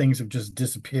number of things have just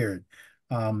disappeared,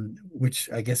 which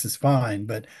I guess is fine.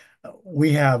 But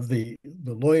we have the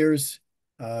lawyers'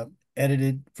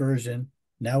 edited version.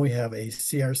 Now we have a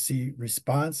CRC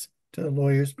response to the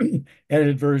lawyers'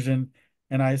 edited version.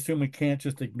 And I assume we can't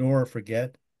just ignore or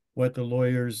forget what the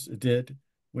lawyers did.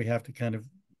 We have to kind of,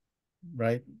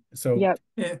 right? So Yep.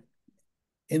 Yeah.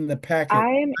 in the packet,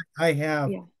 I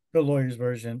have yeah. the lawyer's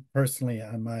version personally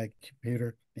on my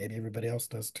computer. Maybe everybody else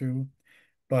does too.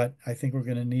 But I think we're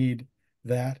going to need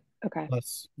that Okay.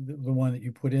 plus the one that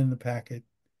you put in the packet.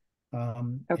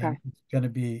 Okay. And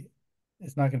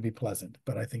it's not going to be pleasant,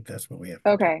 but I think that's what we have to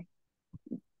do. Okay.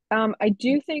 I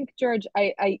do think, George,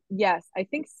 yes, I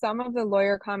think some of the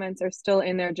lawyer comments are still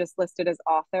in there just listed as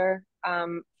author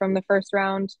from the first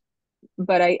round,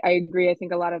 but I agree. I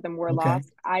think a lot of them were Okay.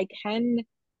 lost. I can,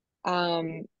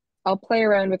 I'll play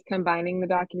around with combining the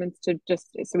documents to just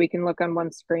so we can look on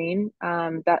one screen.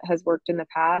 That has worked in the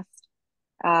past.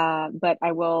 But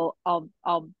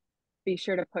I'll be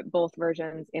sure to put both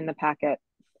versions in the packet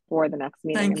for the next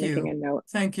meeting. Thank I'm making you. a note.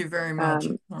 Thank you very much.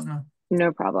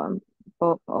 No problem.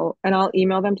 And I'll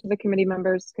email them to the committee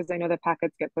members because I know the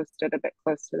packets get posted a bit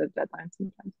close to the deadline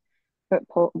sometimes. But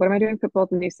what am I doing? Put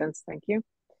both nuisance. Thank you.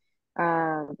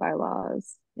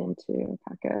 Bylaws into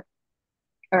packet.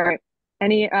 All right.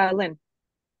 Any Lynn?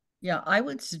 yeah, I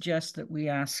would suggest that we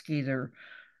ask either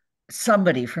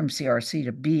somebody from CRC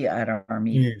to be at our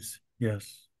meeting.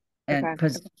 Yes. And Okay.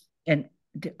 because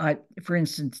for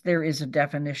instance, there is a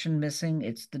definition missing.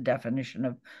 It's the definition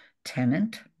of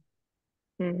tenant.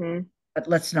 Mm-hmm. But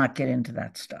let's not get into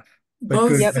that stuff.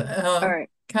 Both Yep. All right.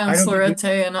 Councilor Ette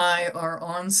and I are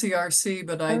on CRC,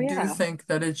 but I do yeah. think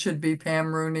that it should be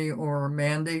Pam Rooney or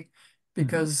Mandy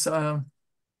because Well,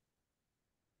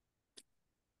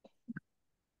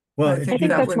 I I think that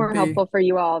that's would more be helpful for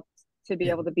you all to be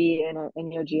Yeah. able to be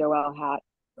in your GOL hat.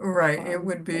 right. It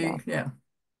would for be, that. yeah.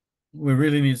 we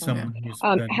really need someone who's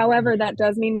been. However, that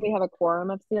does mean we have a quorum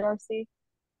of CRC.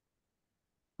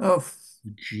 Oh,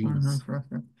 Jeez.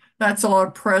 that's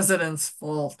our president's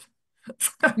fault.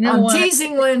 You know I'm what?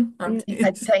 teasing, Lynn. I'm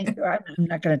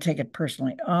not going to take it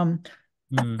personally.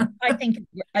 I think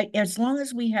as long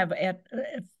as we have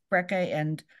Brecca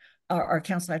and our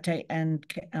councilor and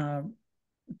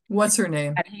what's her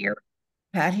name?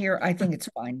 Pat here, I think it's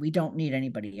fine. We don't need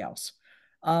anybody else.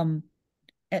 I'm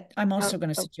also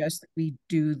going to suggest that we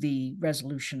do the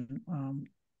resolution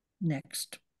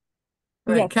next.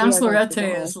 Right. Yes, Councilor Ette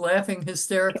is laughing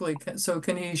hysterically. So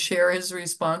can he share his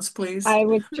response, please? I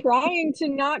was trying to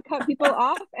not cut people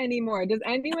off anymore. Does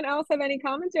anyone else have any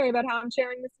commentary about how I'm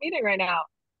sharing this meeting right now?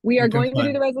 We are going to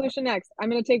do the resolution next.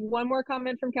 I'm going to take one more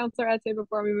comment from Councilor Ette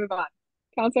before we move on.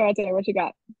 Councilor Ette, what you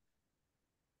got?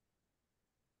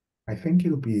 I think it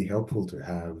would be helpful to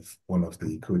have one of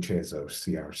the co-chairs of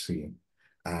CRC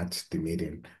at the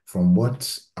meeting. From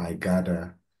what I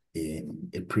gather in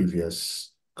a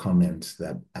previous comment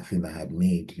that Athena had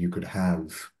made, you could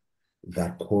have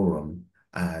that quorum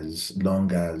as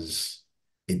long as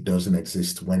it doesn't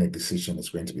exist when a decision is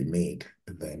going to be made,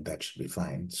 then that should be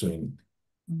fine. So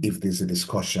if there's a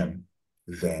discussion,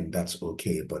 then that's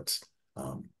okay. But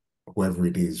whoever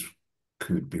it is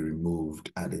could be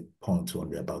removed at a point when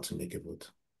we're about to make a vote.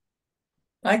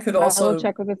 I could I will also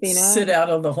check with Athena. sit out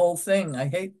of the whole thing. I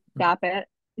hate. Stop it.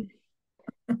 You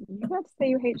have to say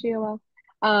you hate GOL.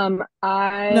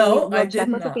 I No, will I check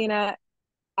did with not. Athena.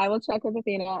 I will check with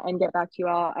Athena and get back to you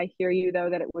all. I hear you though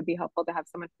that it would be helpful to have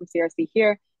someone from CRC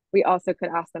here. We also could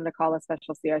ask them to call a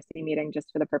special CRC meeting just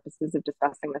for the purposes of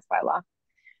discussing this bylaw.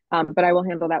 But I will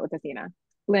handle that with Athena.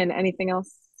 Lynn, anything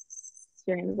else?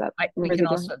 Your hand is up.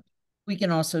 We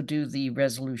can also do the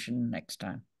resolution next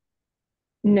time.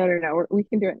 No. We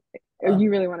can do it. You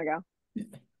really want to go?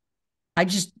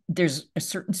 There's a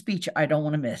certain speech I don't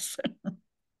want to miss.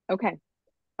 Okay.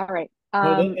 All right.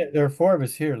 Well, there are four of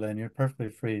us here, Lynn. You're perfectly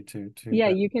free to. Yeah,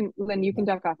 you can, Lynn, you can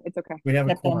duck off. It's okay. We have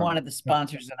a Except I'm quorum. one of the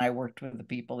sponsors and I worked with the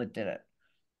people that did it.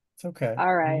 It's okay.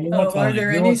 All right. We won't tell Are there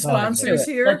we any won't tell anybody. sponsors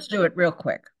here? Let's do it real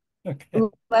quick. Okay.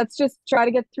 Let's just try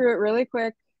to get through it really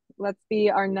quick. Let's be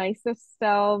our nicest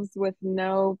selves with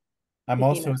no. I'm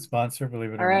also a sponsor,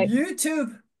 believe it or All right. not.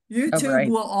 YouTube right.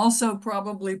 will also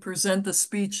probably present the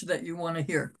speech that you want to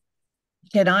hear.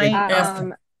 Can I?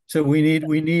 After. So we need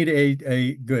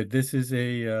a good. This is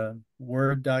a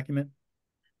Word document.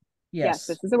 Yes,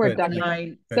 this is a Word Good.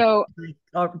 document. Good. So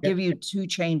I'll give you two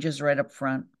changes right up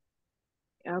front.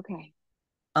 okay.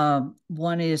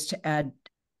 One is to add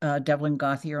Devlin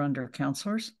Gauthier under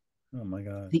counselors. Oh my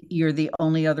God. You're the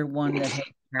only other one that has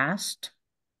passed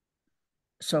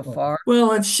so far.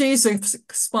 Well, if she's a Yeah, I was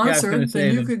sponsor, gonna say, then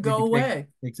you then could you go can away.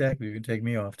 Exactly. You can take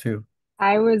me off too.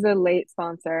 I was a late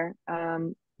sponsor.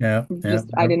 Yeah.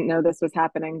 I didn't know this was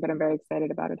happening, but I'm very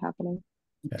excited about it happening.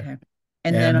 Okay.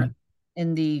 And then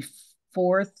in the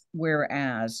fourth,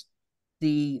 whereas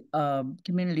the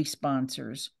community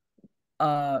sponsors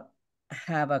have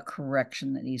a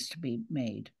correction that needs to be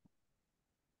made.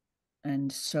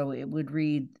 And so it would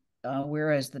read,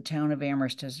 whereas the town of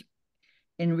Amherst has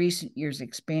in recent years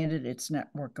expanded its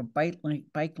network of bike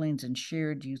lanes and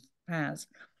shared use paths,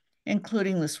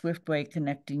 including the Swiftway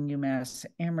connecting UMass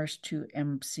Amherst to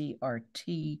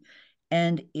MCRT,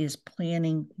 and is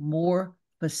planning more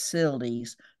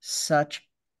facilities such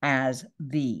as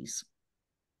these.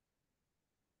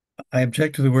 I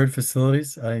object to the word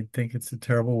facilities. I think it's a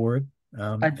terrible word. These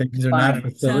are not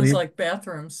facilities. Sounds like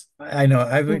bathrooms. I know.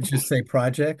 I would just say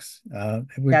projects. It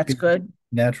would That's be good.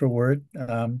 Natural word.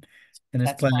 And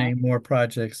it's That's planning fine. more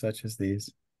projects such as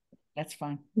these. That's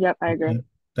fine. Yep, I agree.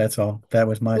 That's all. That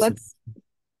was my suggestion.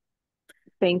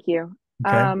 Thank you.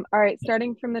 Okay. All right,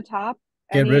 starting from the top.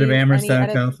 Get rid of Amherst Town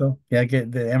edits? Council. Yeah, get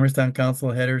the Amherst Town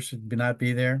Council header should not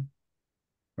be there.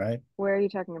 Right? Where are you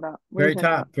talking about? What are you Very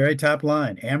talking top, very top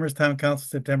line. Amherst Town Council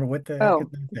September. What the heck Oh, is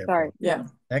that there sorry. for? Yeah.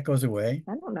 That goes away.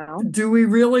 I don't know. Do we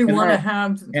really And want to that-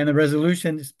 have? And the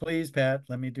resolutions, please, Pat,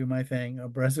 let me do my thing. A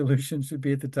resolution should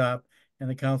be at the top and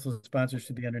the council sponsor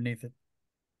should be underneath it.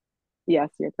 Yes,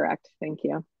 you're correct. Thank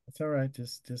you. It's all right.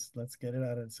 Just let's get it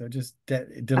out of it. So just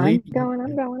I'm delete.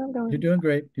 going. You're doing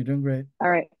great. You're doing great. All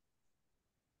right.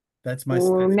 That's my Ooh,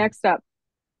 suggestion. next up.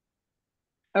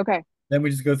 Okay. Then we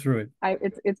just go through it.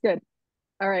 It's good.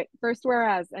 All right. First,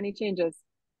 whereas, any changes?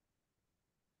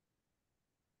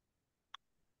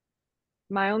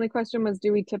 My only question was,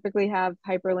 do we typically have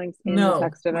hyperlinks in the No,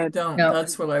 text of we it? don't. No.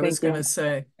 That's what I was Thank you. going to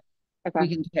say. Okay. We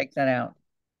can take that out.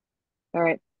 All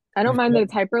right. I don't mind that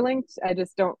it's hyperlinked. I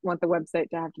just don't want the website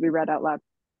to have to be read out loud.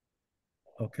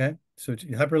 Okay. So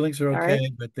hyperlinks are All okay,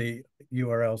 right. but the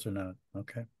URLs are not.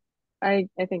 Okay. I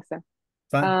think so.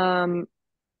 Fine.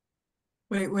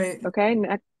 Wait. Okay.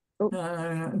 Next.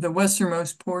 The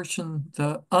westernmost portion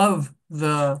of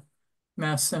the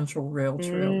Mass Central Rail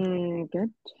Trail. Good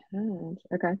catch.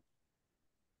 Okay.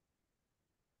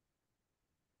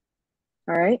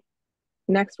 All right.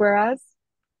 Next, whereas.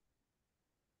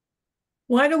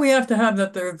 Why do we have to have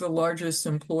that they're the largest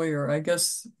employer? I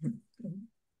guess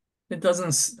it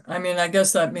doesn't, I mean, I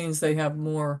guess that means they have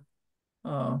more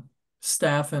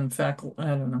staff and faculty. I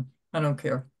don't know. I don't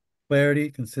care.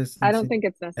 Clarity, consistency. I don't think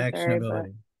it's necessary, but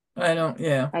actionability. I don't,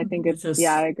 yeah. I think it's just,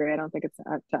 yeah, I agree. I don't think it's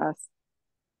up to us.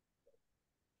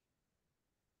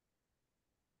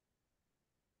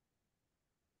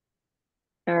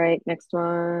 All right, next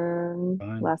one.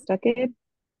 Fine. Last decade.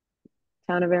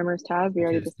 Town of Amherst has. We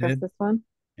already Just discussed did. this one.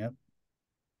 Yep.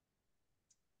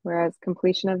 Whereas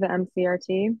completion of the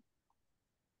MCRT.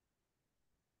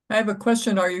 I have a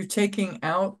question. Are you taking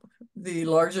out the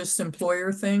largest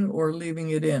employer thing or leaving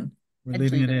it in? We're I'd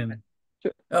leaving it leave in,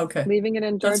 Okay. Leaving it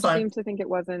in. That's George fine. seemed to think it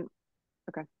wasn't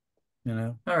you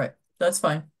know. All right. That's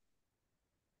fine.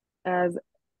 as.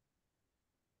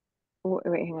 Wait,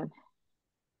 hang on.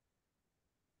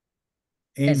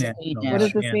 A As a national national. What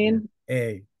does this champion. mean?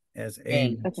 A as A.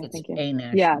 a. Okay, It's thank you. a Yeah,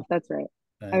 national. that's right.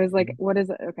 I Thank was like, you. what is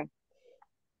it? Okay.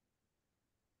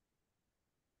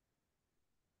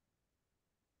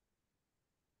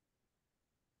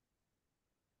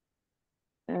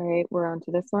 All right, we're on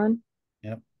to this one.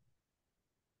 Yep.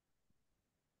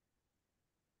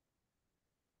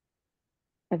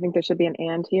 I think there should be an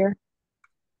and here.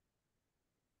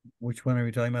 Which one are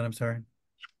we talking about? I'm sorry.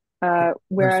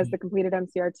 Whereas Person. the completed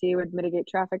MCRT would mitigate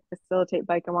traffic, facilitate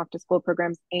bike and walk to school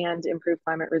programs, and improve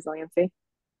climate resiliency.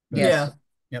 Yes.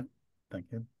 Yeah. Yep. Thank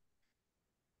you.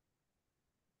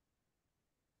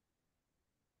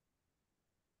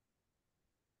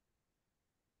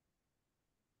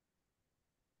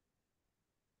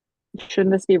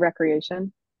 Shouldn't this be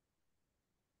recreation?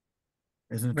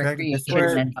 Is an attractive Recreation Or-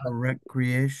 destination and for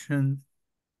recreation,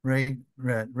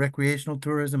 recreational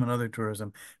tourism and other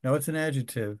tourism. Now it's an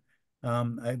adjective. I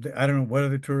don't know what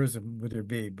other tourism would there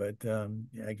be, but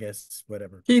I guess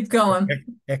whatever. Keep going.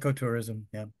 Ecotourism,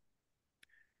 yeah.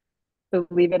 So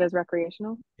leave it as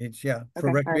recreational? It's for Okay, all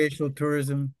right. recreational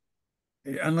tourism.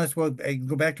 Unless, well, I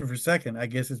go back to it for a second. I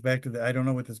guess it's back to I don't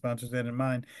know what the sponsors had in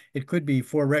mind. It could be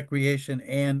for recreation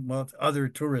and, well, it's other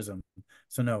tourism.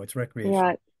 So no, it's recreation. Yeah, all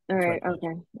It's right,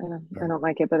 recreation. okay. I right. don't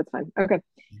like it, but it's fine. Okay.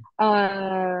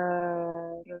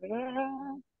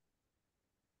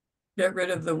 Get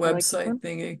rid of the I like this one. website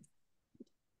thingy,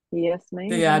 Yes, ma'am.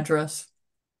 the address.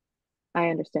 I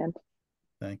understand.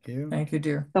 Thank you. Thank you,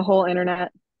 dear. The whole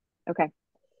internet. Okay.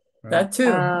 Right. That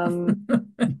too.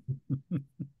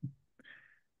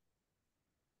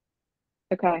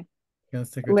 Okay. Gonna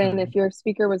stick our Lynn, tongue if your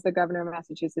speaker was the governor of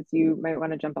Massachusetts, you might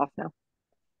want to jump off now.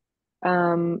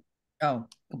 oh,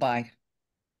 goodbye.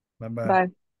 Bye-bye. Bye.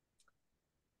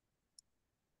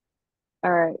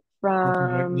 All right.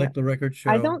 From Let the record show.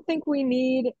 I don't think we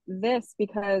need this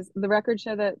because the records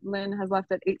show that Lynn has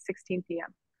left at 8:16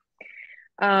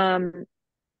 p.m.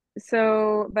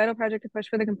 So vital project to push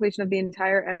for the completion of the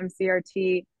entire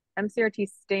MCRT. MCRT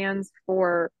stands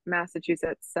for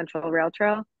Massachusetts Central Rail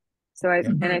Trail. So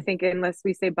and I think unless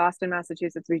we say Boston,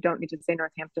 Massachusetts, we don't need to say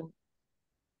Northampton.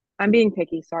 I'm being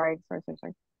picky. Sorry.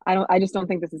 I just don't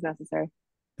think this is necessary.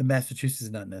 The Massachusetts is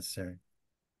not necessary.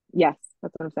 Yes,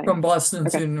 that's what I'm saying. From Boston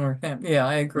Okay. to Northampton. Yeah,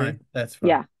 I agree. Fine. That's fine.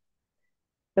 Yeah.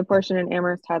 The portion in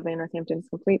Amherst, Hadley, and Northampton is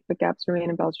complete, but gaps remain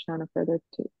in Belchertown and further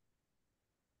to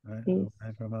Right. east.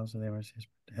 5 miles of the Amherst has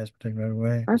protected right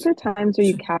away. Aren't there times where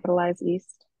you capitalize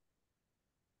east?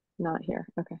 Not here.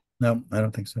 Okay. No, I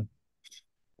don't think so.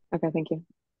 Okay, thank you.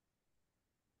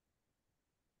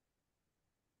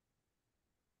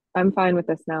 I'm fine with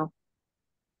this now.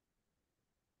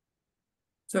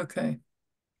 It's okay.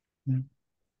 Yeah.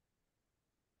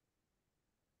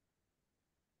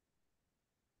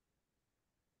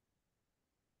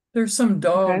 There's some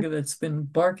dog Okay. that's been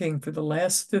barking for the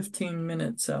last 15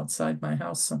 minutes outside my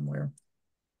house somewhere.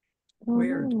 Oh,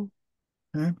 Weird.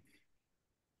 no.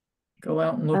 Go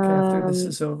out and look after this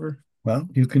is over. Well,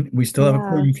 we still have a Yeah.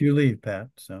 quorum if you leave, Pat,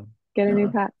 so, Get a new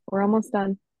pet. We're almost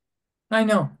done. I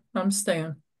know. I'm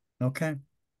staying. okay.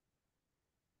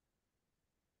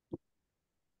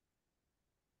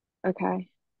 Okay.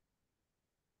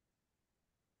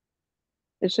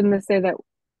 Shouldn't this say that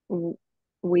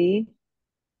we,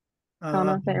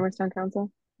 comma, the Amherst Town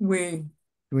Council? We,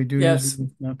 Do we do? Yes.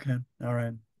 Okay, all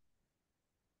right.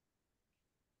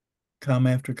 Come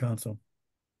after council.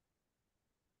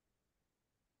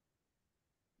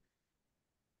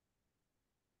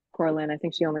 Poor Lynn. I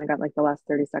think she only got like the last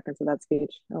 30 seconds of that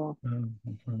speech. Oh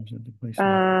Confirms the well.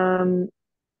 depletion.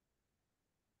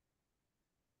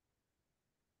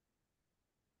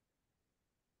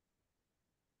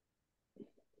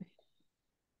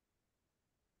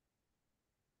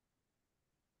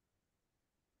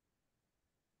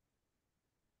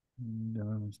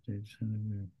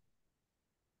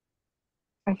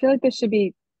 I feel like this should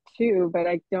be 2, but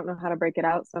I don't know how to break it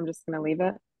out, so I'm just gonna leave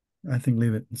it. I think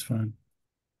leave it, it's fine.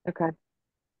 Okay.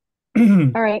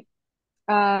 All right.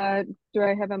 Do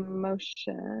I have a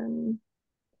motion?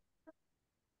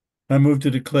 I move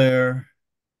to declare,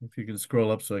 if you can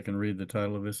scroll up so I can read the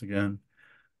title of this again.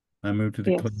 I move to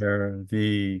Yes. declare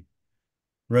the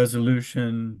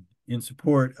resolution in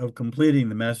support of completing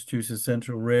the Massachusetts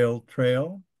Central Rail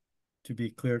Trail to be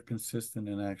clear, consistent,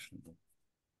 and actionable.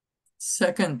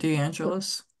 second,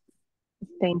 DeAngelis.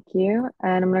 Thank you.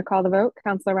 And I'm gonna call the vote.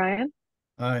 Counselor Ryan?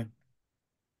 Aye.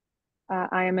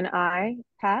 I am an aye.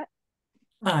 Pat?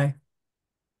 Aye.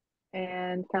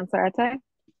 And Counselor Ate?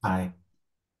 Aye.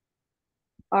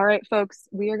 All right, folks,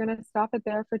 we are going to stop it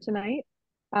there for tonight.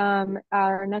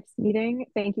 Our next meeting,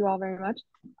 thank you all very much.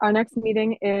 Our next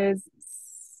meeting is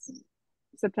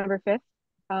September 5th.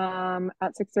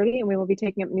 at 6:30, and we will be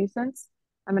taking up nuisance.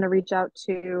 I'm going to reach out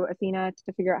to Athena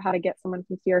to figure out how to get someone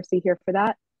from CRC here for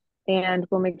that. And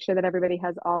we'll make sure that everybody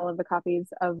has all of the copies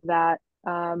of that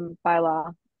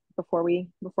bylaw before we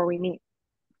meet.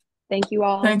 Thank you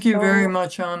all. Thank you very so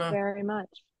much, Anna. Very much.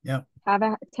 Yeah. Have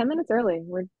a 10 minutes early.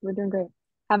 We're doing great.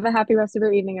 Have a happy rest of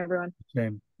your evening, everyone.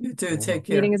 Same. You too. Well, Take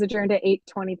care. Meeting is adjourned at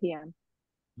 8:20 p.m.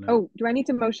 No. Oh, do I need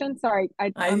to motion? Sorry,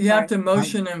 I'm You have sorry. to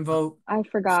motion and vote. I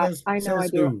forgot. I know I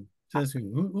do. Says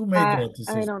who made that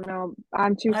decision? I don't know.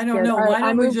 I'm too I scared. don't know. All right, Why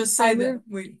don't we move- just I say that move-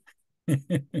 we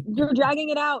You're dragging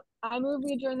it out. I move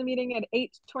we adjourn the meeting at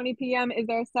 8:20 p.m. Is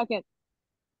there a second?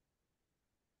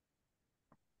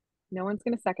 No one's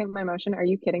going to second my motion. Are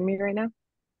you kidding me right now?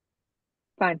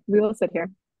 Fine. We will sit here.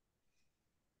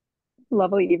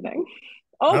 Lovely evening.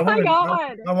 Oh my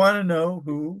God. I want to know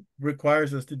who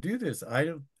requires us to do this. I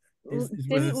don't. Was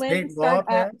Didn't it Lynn state law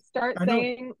start I know.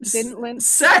 saying, didn't Lynn? I'm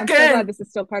so second. glad this is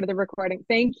still part of the recording.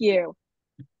 Thank you.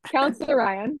 Counselor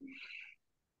Ryan.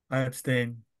 I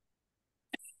abstain.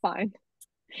 Fine.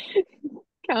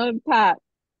 Count Pat.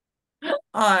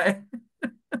 Aye.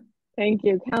 Thank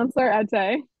you. Counselor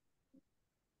Ete.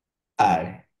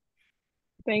 Aye.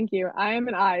 Thank you. I am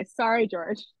an aye. Sorry,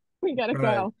 George. We gotta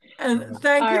Right. go. And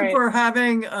thank All you right. for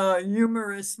having a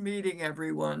humorous meeting,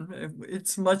 everyone.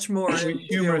 It's much more in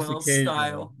Humorous GOL occasionally,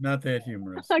 style. not that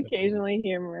humorous. but- Occasionally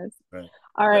humorous. Right.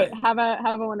 All right. Right. Have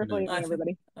a wonderful Good evening, night.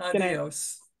 everybody. Good night.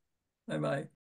 Adios. Bye-bye.